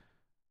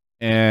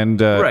 and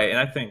right,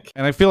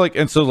 and I feel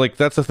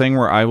that's a thing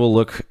where I will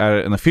look at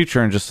it in the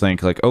future and just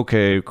think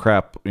okay,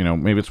 crap,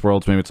 maybe it's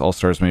Worlds, maybe it's All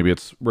Stars, maybe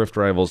it's Rift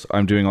Rivals.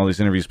 I'm doing all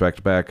these interviews back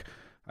to back.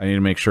 I need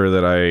to make sure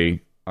that I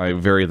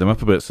vary them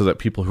up a bit so that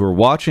people who are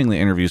watching the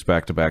interviews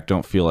back to back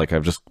don't feel like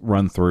I've just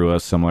run through a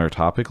similar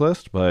topic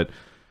list, but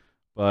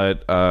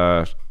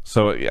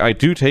so I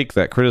do take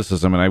that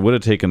criticism, and I would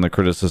have taken the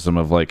criticism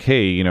of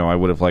hey, I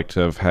would have liked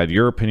to have had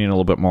your opinion a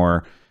little bit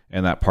more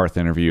in that Parth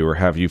interview, or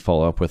have you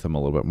follow up with him a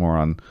little bit more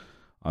on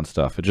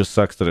stuff. It just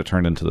sucks that it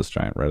turned into this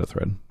giant Reddit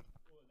thread.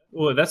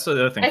 Well, that's the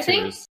other thing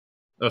is...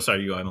 Oh,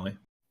 sorry, you go, Emily.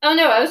 Oh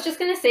no, I was just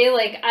gonna say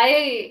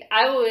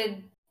I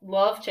would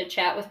love to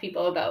chat with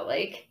people about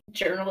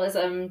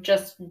journalism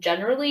just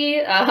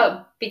generally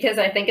because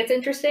I think it's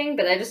interesting,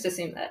 but I just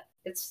assume that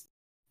it's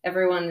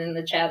everyone in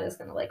the chat is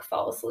gonna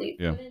fall asleep.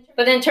 Yeah.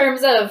 But in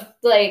terms of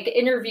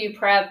interview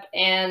prep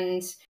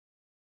and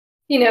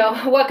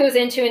what goes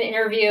into an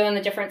interview and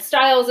the different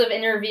styles of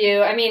interview,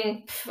 I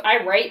mean,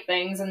 I write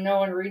things and no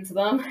one reads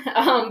them,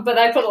 but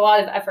I put a lot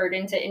of effort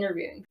into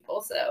interviewing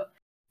people, so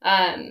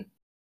I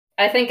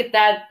think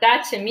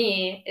that to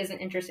me is an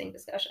interesting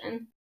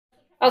discussion.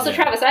 Also,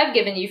 Travis, I've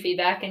given you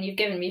feedback and you've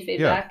given me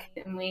feedback,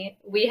 and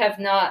we have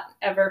not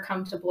ever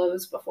come to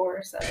blows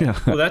before. So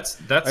well, that's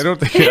I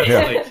don't think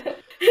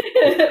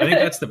I think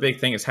that's the big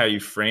thing is how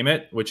you frame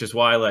it, which is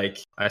why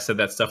I said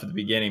that stuff at the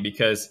beginning,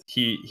 because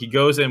he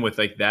goes in with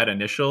that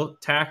initial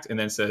tact and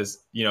then says,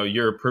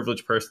 you're a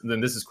privileged person.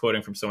 Then this is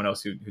quoting from someone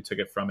else who took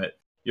it from it.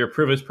 You're a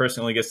privileged person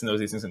who only gets to know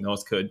these things that no one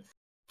could.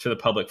 To the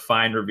public,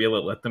 fine, reveal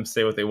it, let them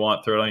say what they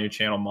want, throw it on your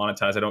channel,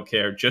 monetize, I don't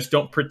care. Just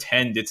don't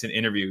pretend it's an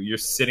interview. You're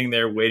sitting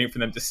there waiting for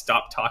them to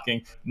stop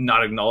talking,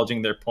 not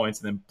acknowledging their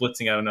points, and then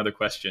blitzing out another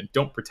question.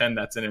 Don't pretend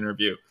that's an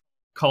interview.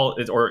 Call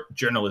it, or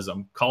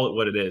journalism, call it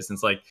what it is. And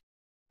it's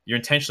you're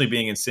intentionally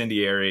being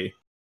incendiary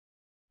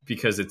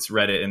because it's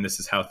Reddit and this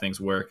is how things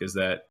work, is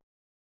that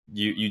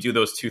you do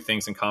those 2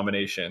 things in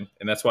combination.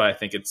 And that's why I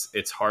think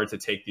it's hard to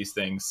take these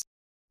things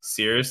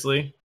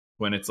seriously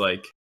when it's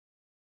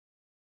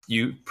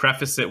you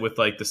preface it with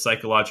the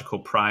psychological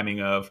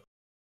priming of,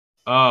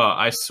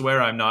 I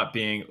swear I'm not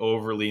being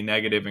overly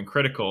negative and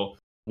critical,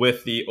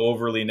 with the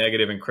overly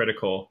negative and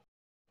critical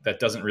that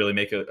doesn't really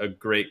make a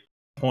great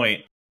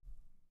point.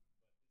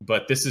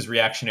 But this is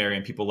reactionary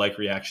and people like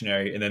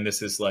reactionary. And then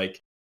this is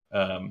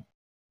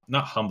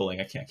not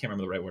humbling. I can't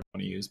remember the right word I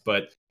want to use,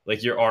 but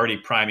you're already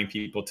priming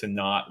people to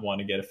not want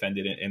to get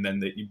offended. And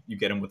then you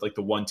get them with the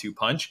 1-2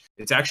 punch.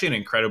 It's actually an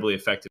incredibly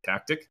effective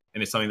tactic.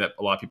 And it's something that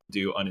a lot of people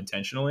do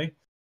unintentionally.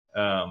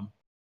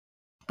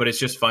 But it's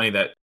just funny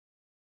that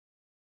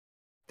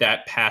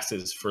that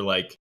passes for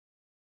like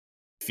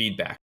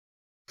feedback,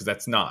 because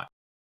that's not,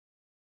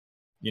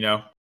 you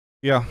know.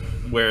 Yeah.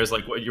 Whereas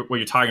like what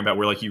you're talking about,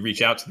 where like you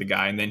reach out to the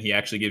guy and then he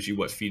actually gives you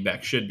what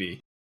feedback should be,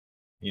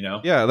 you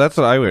know. Yeah, that's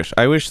what I wish.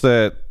 I wish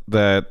that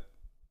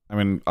I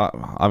mean,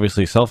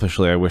 obviously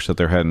selfishly, I wish that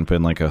there hadn't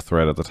been like a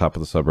thread at the top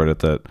of the subreddit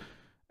that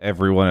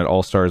everyone at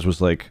All Stars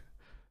was like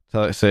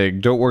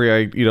saying, "Don't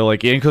worry, like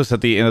Yankos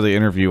at the end of the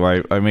interview,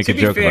 I make a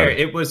joke about it."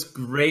 It was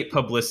great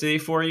publicity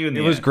for you.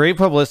 It was great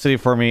publicity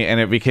for me, and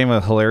it became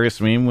a hilarious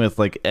meme with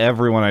like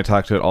everyone I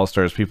talked to at All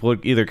Stars. People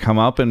would either come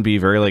up and be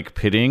very like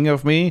pitying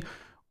of me,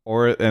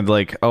 and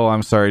like, "Oh,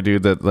 I'm sorry,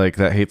 dude, that like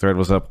that hate thread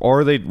was up,"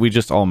 or we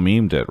just all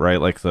memed it,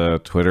 right? Like the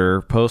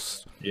Twitter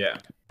posts. Yeah.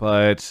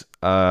 But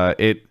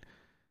I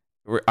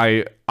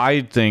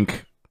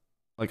think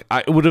like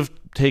I would have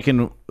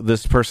taken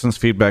this person's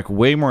feedback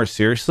way more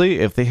seriously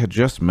if they had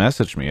just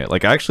messaged me.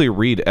 Like, I actually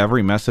read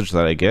every message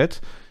that I get,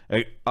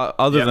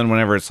 other than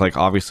whenever it's like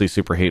obviously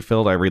super hate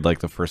filled. I read like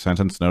the first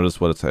sentence, notice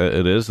what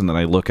it is, and then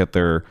I look at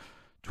their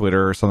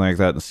Twitter or something like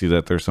that and see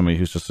that there's somebody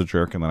who's just a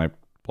jerk, and then I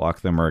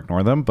block them or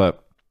ignore them.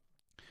 But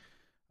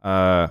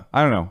I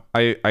don't know.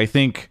 I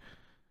think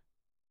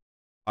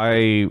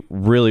I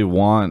really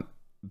want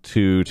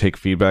to take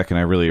feedback, and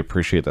I really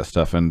appreciate that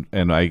stuff, and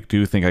I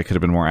do think I could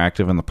have been more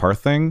active in the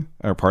Parth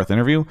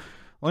interview.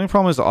 The only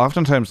problem is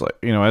oftentimes, like,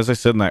 as I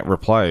said in that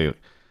reply,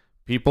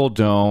 people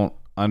don't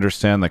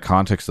understand the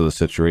context of the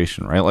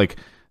situation, right? Like,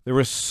 there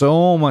was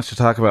so much to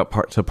talk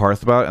about to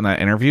Parth about in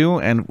that interview,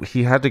 and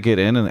he had to get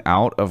in and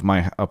out of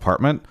my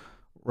apartment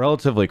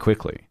relatively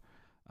quickly,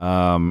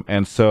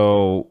 and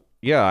so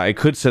yeah, I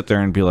could sit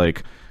there and be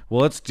like,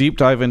 well, let's deep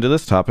dive into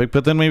this topic,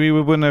 but then maybe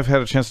we wouldn't have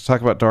had a chance to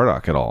talk about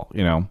Dardoch at all,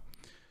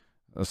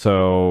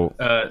 So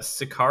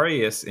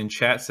Sicarius in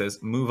chat says,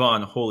 "Move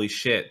on, holy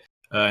shit."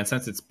 And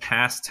since it's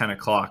past 10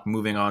 o'clock,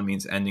 moving on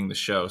means ending the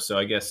show. So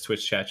I guess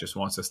Twitch chat just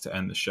wants us to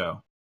end the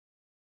show.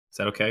 Is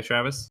that okay,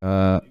 Travis?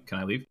 Can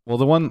I leave?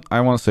 Well, I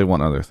want to say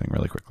one other thing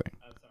really quickly.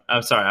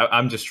 I'm sorry,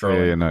 I'm just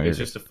trolling. Yeah, no, it's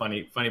just a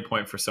funny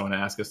point for someone to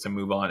ask us to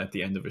move on at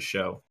the end of a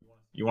show.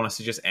 You want us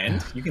to just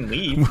end? You can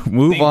leave.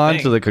 Move on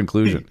to the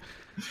conclusion.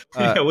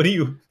 What do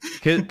you...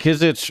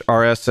 Kizich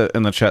RS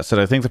in the chat said,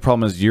 "I think the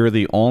problem is you're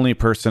the only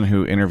person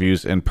who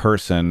interviews in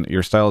person.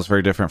 Your style is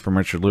very different from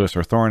Richard Lewis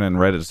or Thorne, and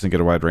Reddit doesn't get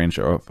a wide range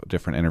of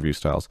different interview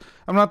styles."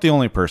 I'm not the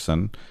only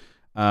person.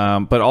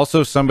 But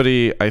also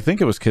somebody, I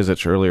think it was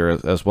Kizich earlier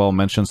as well,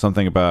 mentioned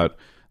something about,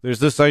 there's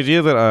this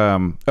idea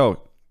that,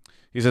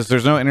 he says,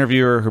 "There's no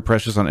interviewer who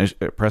presses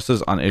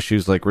on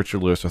issues like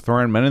Richard Lewis or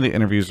Thorne. Many of the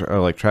interviews are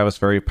like Travis,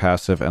 very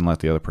passive and let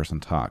the other person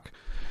talk."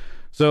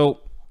 So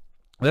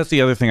that's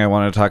the other thing I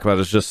wanted to talk about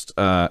is just,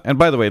 and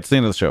by the way, it's the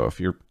end of the show. If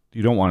you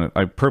don't want it,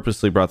 I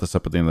purposely brought this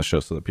up at the end of the show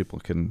so that people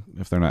can,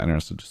 if they're not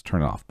interested, just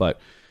turn it off. But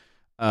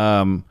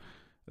I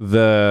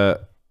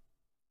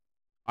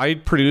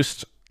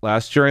produced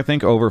last year, I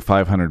think, over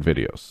 500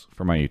 videos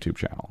for my YouTube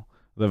channel.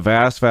 The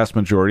vast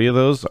majority of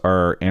those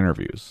are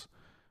interviews.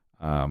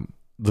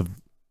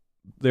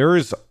 There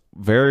is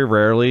very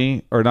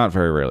rarely, or not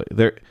very rarely,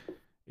 there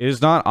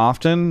is not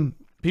often.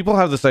 People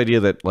have this idea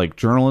that like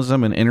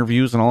journalism and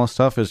interviews and all this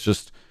stuff is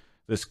just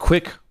this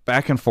quick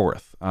back and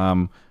forth.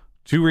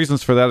 Two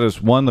reasons for that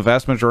is, one, the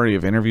vast majority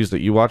of interviews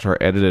that you watch are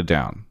edited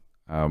down.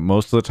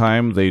 Most of the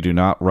time, they do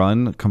not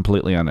run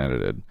completely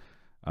unedited.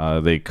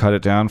 They cut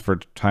it down for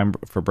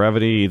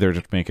brevity, either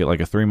to make it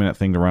like a 3-minute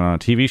thing to run on a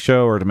TV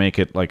show or to make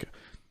it like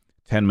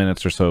 10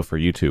 minutes or so for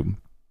YouTube.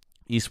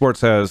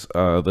 Esports has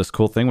this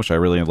cool thing, which I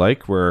really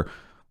like, where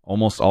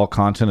almost all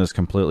content is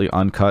completely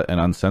uncut and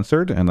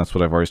uncensored, and that's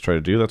what I've always tried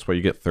to do. That's why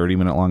you get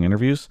 30-minute long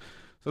interviews.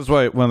 So that's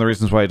why one of the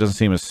reasons why it doesn't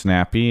seem as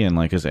snappy and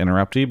like as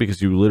interrupty,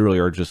 because you literally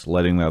are just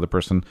letting the other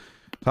person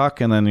talk,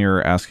 and then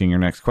you're asking your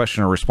next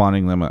question or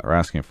responding to them or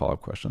asking a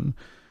follow-up question.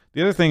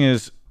 The other thing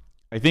is,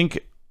 I think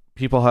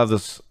people have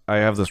this, I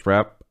have this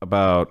rap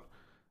about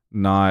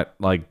not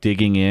like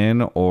digging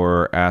in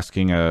or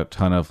asking a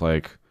ton of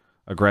like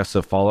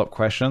aggressive follow-up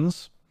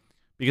questions,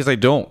 because I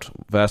don't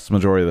vast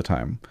majority of the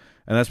time.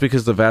 And that's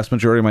because the vast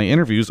majority of my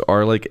interviews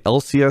are like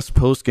LCS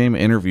post-game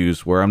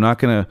interviews where I'm not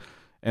going to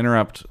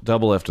interrupt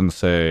Doublelift and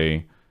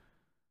say,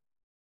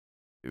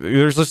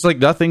 there's just like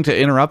nothing to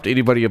interrupt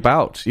anybody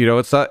about.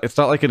 It's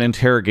not like an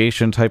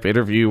interrogation type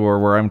interview or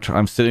where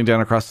I'm sitting down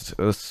across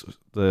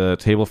the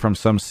table from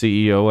some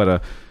CEO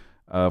at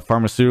a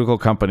pharmaceutical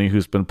company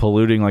who's been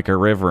polluting like a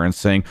river and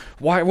saying,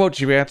 "Why won't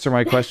you answer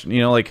my question?"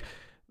 Like,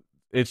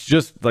 it's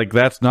just like,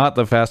 that's not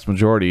the vast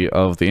majority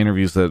of the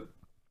interviews that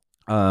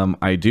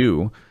I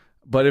do.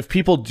 But if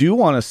people do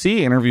want to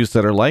see interviews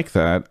that are like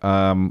that,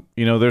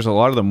 there's a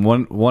lot of them.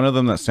 One of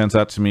them that stands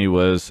out to me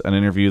was an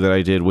interview that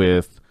I did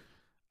with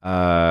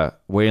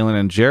Waylon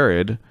and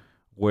Jared,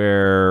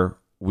 where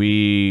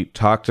we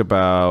talked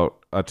about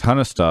a ton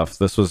of stuff.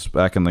 This was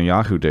back in the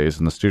Yahoo days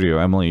in the studio.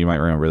 Emily, you might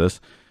remember this,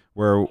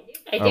 where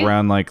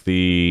around like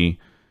the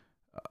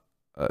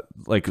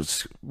like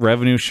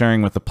revenue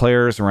sharing with the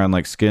players, around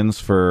like skins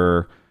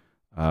for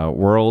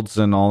worlds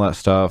and all that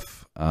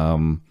stuff.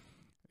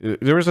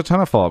 There was a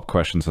ton of follow-up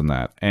questions on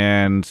that,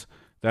 and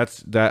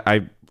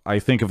I I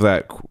think of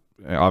that.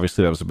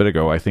 Obviously, that was a bit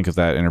ago. I think of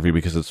that interview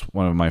because it's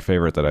one of my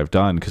favorite that I've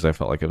done because I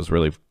felt like it was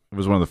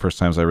one of the first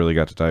times I really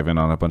got to dive in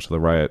on a bunch of the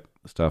Riot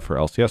stuff for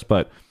LCS.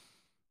 But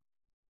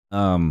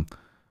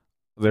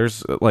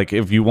there's like,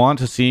 if you want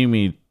to see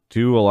me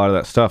do a lot of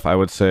that stuff, I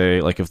would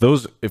say like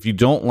if you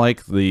don't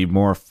like the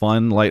more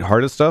fun,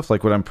 lighthearted stuff,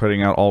 like what I'm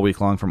putting out all week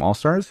long from All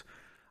Stars,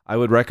 I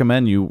would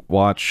recommend you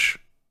watch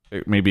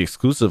maybe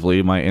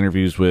exclusively my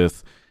interviews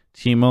with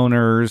team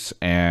owners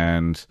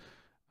and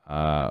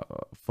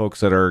folks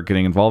that are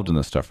getting involved in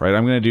this stuff, right?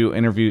 I'm going to do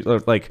interviews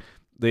like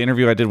the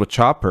interview I did with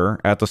Chopper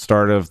at the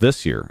start of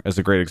this year is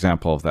a great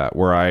example of that,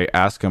 where I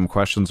ask him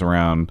questions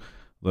around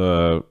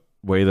the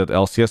way that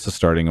LCS is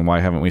starting and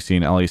why haven't we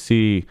seen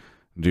LEC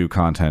do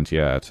content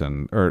yet,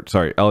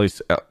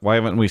 LEC, why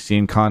haven't we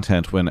seen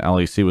content when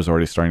LEC was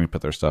already starting to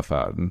put their stuff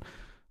out? And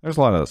there's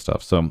a lot of that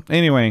stuff. So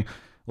anyway,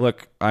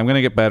 look, I'm going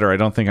to get better. I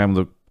don't think I'm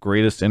the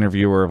greatest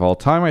interviewer of all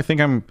time. I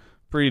think I'm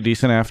pretty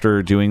decent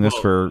after doing this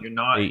for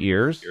 8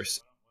 years.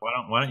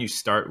 Why don't you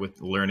start with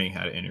learning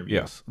how to interview?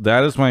 Yes,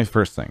 that is my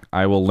first thing.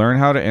 I will learn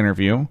how to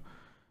interview,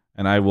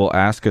 and I will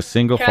ask a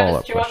single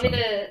follow-up question.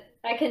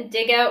 I can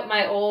dig out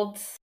my old...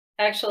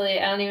 Actually,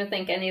 I don't even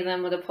think any of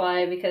them would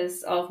apply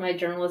because all of my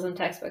journalism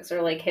textbooks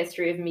are like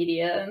history of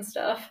media and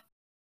stuff.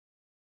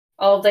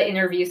 All of the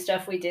interview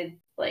stuff we did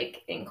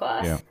like in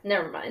class. Yeah.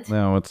 Never mind.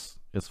 No, it's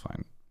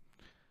fine.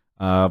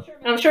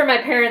 I'm sure my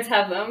parents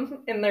have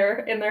them in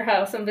their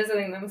house. I'm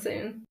visiting them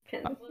soon.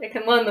 I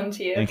can lend them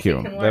to you. Thank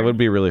you. That would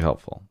be really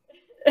helpful.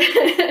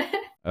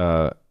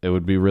 It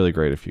would be really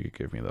great if you could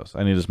give me those.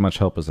 I need as much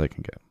help as I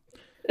can get.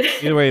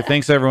 Either way,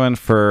 thanks everyone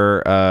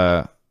for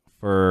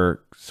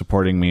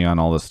supporting me on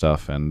all this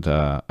stuff, and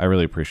I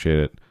really appreciate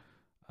it.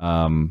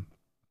 And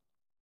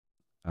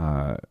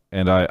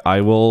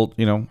I will,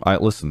 I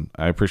listen.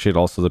 I appreciate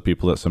also the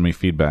people that send me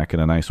feedback in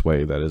a nice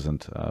way that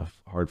isn't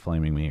hard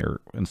flaming me or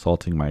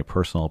insulting my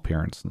personal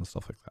appearance and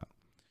stuff like that.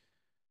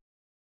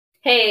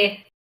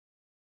 Hey,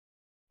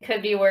 it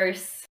could be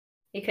worse.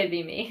 It could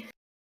be me.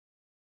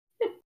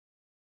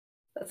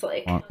 That's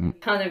like a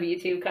ton of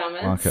YouTube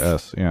comments. Wonka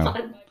S, yeah.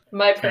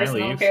 My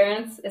personal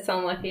appearance. It's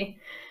unlucky.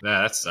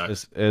 Yeah, that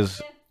sucks.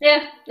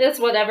 Yeah, it's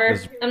whatever.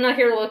 I'm not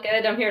here to look at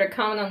it. I'm here to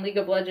comment on League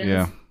of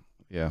Legends.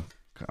 Yeah.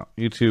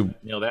 YouTube.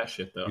 Nail that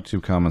shit though.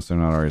 YouTube comments are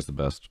not always the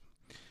best.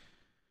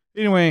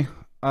 Anyway, it's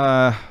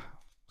kind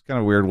of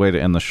a weird way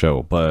to end the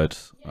show, but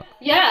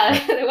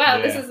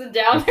this is a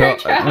downer.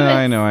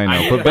 I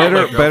know. But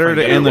better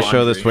to end the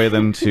show this way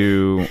than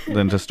to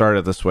start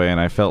it this way. And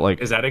I felt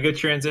like, is that a good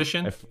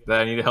transition? That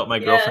I need to help my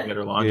girlfriend get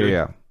her laundry.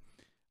 Yeah.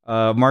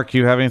 Mark,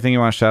 you have anything you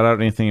want to shout out?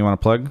 Anything you want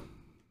to plug?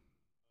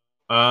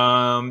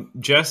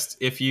 Just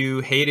if you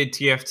hated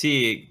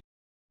TFT,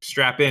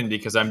 strap in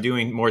because I'm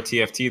doing more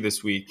TFT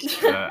this week.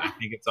 I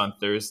think it's on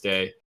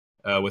Thursday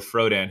with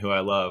Frodan, who I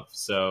love.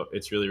 So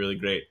it's really, really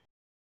great.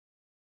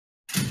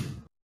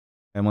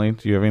 Emily,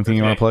 do you have anything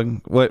you want to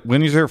plug?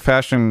 When is your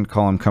fashion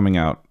column coming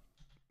out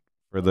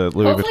for the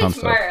Louis Vuitton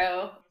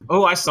tomorrow. stuff?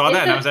 Oh, I saw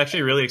that and I was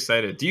actually really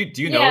excited. Do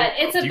you know? Yeah,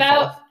 it's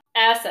about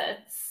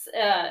assets.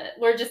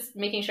 We're just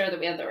making sure that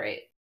we have the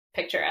right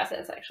picture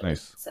assets, actually.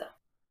 Nice. So.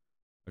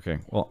 Okay.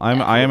 Well,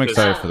 I am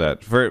excited for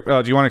that.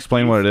 Do you want to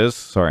explain what it is?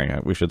 Sorry,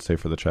 we should say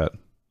for the chat.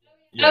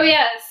 Yeah. Oh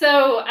yeah.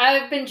 So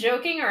I've been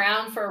joking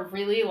around for a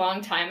really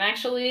long time,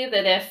 actually,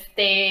 that if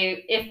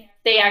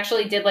they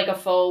actually did like a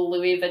full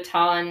Louis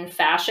Vuitton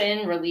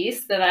fashion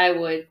release, that I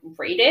would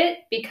rate it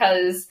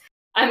because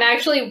I'm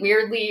actually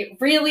weirdly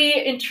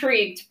really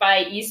intrigued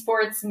by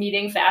esports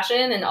meeting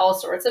fashion in all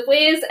sorts of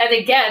ways. And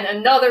again,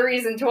 another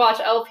reason to watch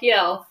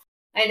LPL.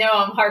 I know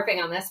I'm harping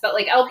on this, but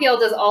like LPL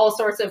does all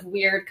sorts of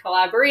weird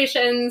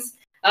collaborations.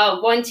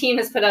 One team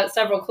has put out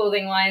several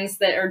clothing lines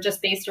that are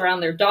just based around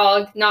their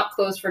dog, not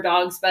clothes for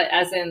dogs, but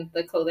as in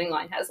the clothing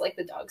line has like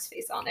the dog's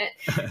face on it.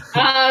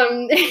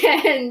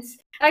 And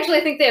actually,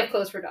 I think they have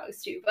clothes for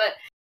dogs too. But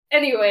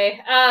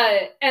anyway,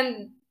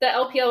 and the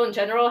LPL in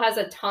general has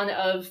a ton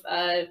of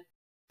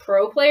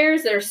pro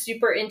players that are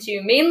super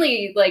into,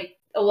 mainly like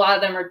a lot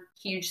of them are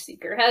huge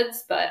Seeker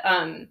heads, but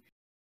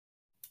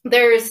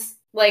there's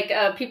like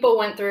people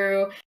went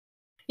through,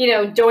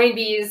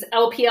 Doinby's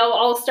LPL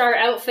All-Star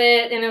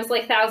outfit, and it was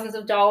like thousands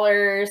of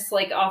dollars,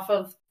 like off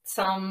of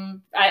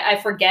some, I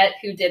forget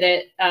who did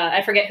it.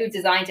 I forget who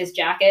designed his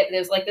jacket, but it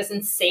was like this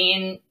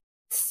insane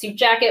suit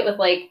jacket with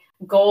like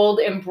gold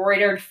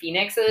embroidered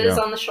phoenixes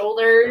on the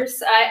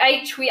shoulders.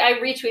 I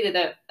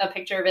retweeted a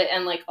picture of it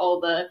and like all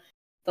the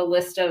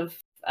list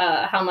of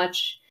how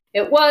much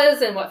it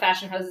was and what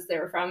fashion houses they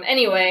were from.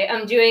 Anyway,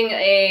 I'm doing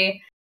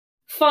a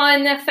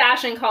fun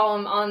fashion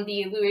column on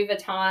the Louis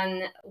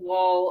Vuitton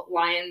wall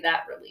line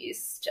that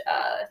released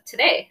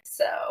today.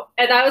 So,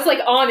 and I was like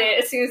on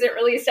it as soon as it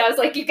released. I was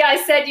like, you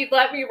guys said you'd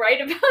let me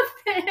write about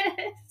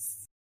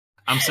this.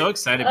 I'm so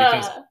excited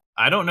because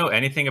I don't know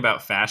anything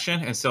about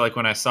fashion. And so like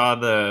when I saw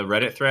the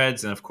Reddit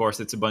threads, and of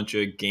course it's a bunch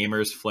of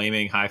gamers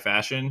flaming high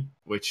fashion,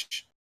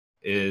 which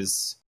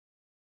is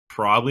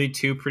probably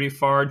too pretty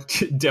far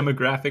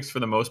demographics for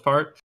the most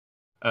part.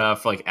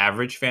 for like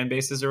average fan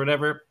bases or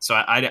whatever. So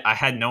I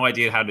had no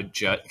idea how to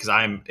judge, because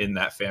I'm in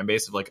that fan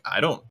base of like,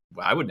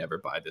 I would never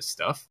buy this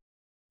stuff.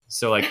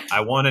 So like,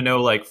 I want to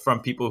know like from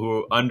people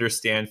who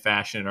understand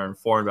fashion and are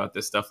informed about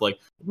this stuff, like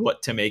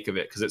what to make of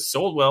it. Cause it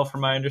sold well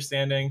from my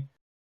understanding.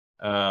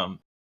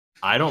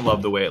 I don't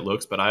love the way it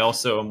looks, but I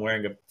also am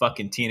wearing a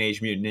fucking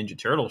Teenage Mutant Ninja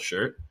Turtle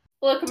shirt.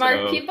 Look,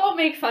 Mark, people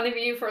make fun of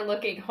you for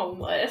looking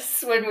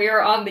homeless when we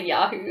were on the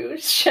Yahoo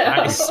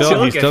show. He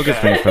still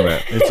gets made for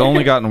that. It's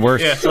only gotten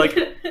worse. Yeah, so like,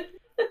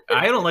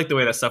 I don't like the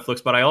way that stuff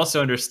looks, but I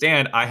also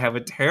understand I have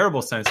a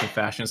terrible sense of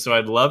fashion, so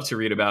I'd love to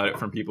read about it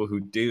from people who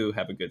do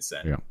have a good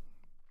sense.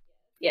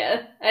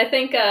 Yeah, I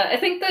think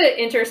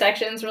the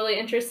intersection's really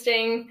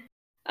interesting.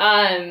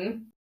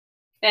 And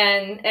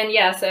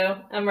yeah,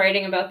 so I'm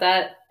writing about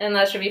that, and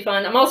that should be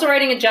fun. I'm also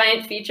writing a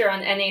giant feature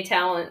on NA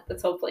talent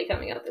that's hopefully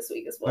coming out this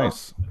week as well.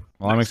 Nice.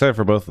 Well, I'm excited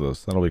for both of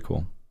those. That'll be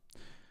cool.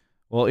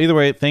 Well, either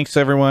way, thanks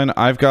everyone.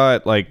 I've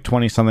got like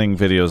 20-something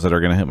videos that are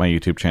going to hit my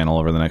YouTube channel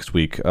over the next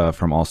week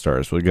from All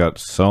Stars. We've got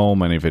so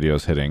many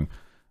videos hitting.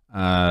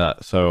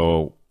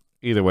 So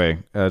either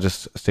way,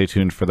 just stay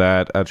tuned for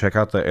that. Check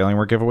out the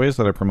Alienware giveaways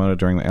that I promoted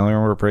during the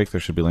Alienware break.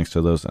 There should be links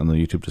to those in the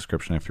YouTube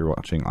description if you're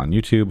watching on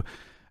YouTube.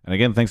 And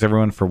again, thanks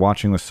everyone for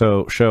watching the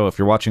show. If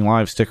you're watching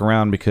live, stick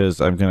around because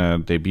I'm going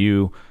to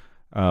debut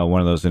one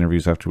of those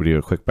interviews after we do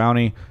a quick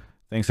bounty.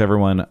 Thanks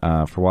everyone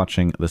for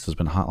watching. This has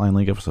been Hotline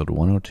League episode 102.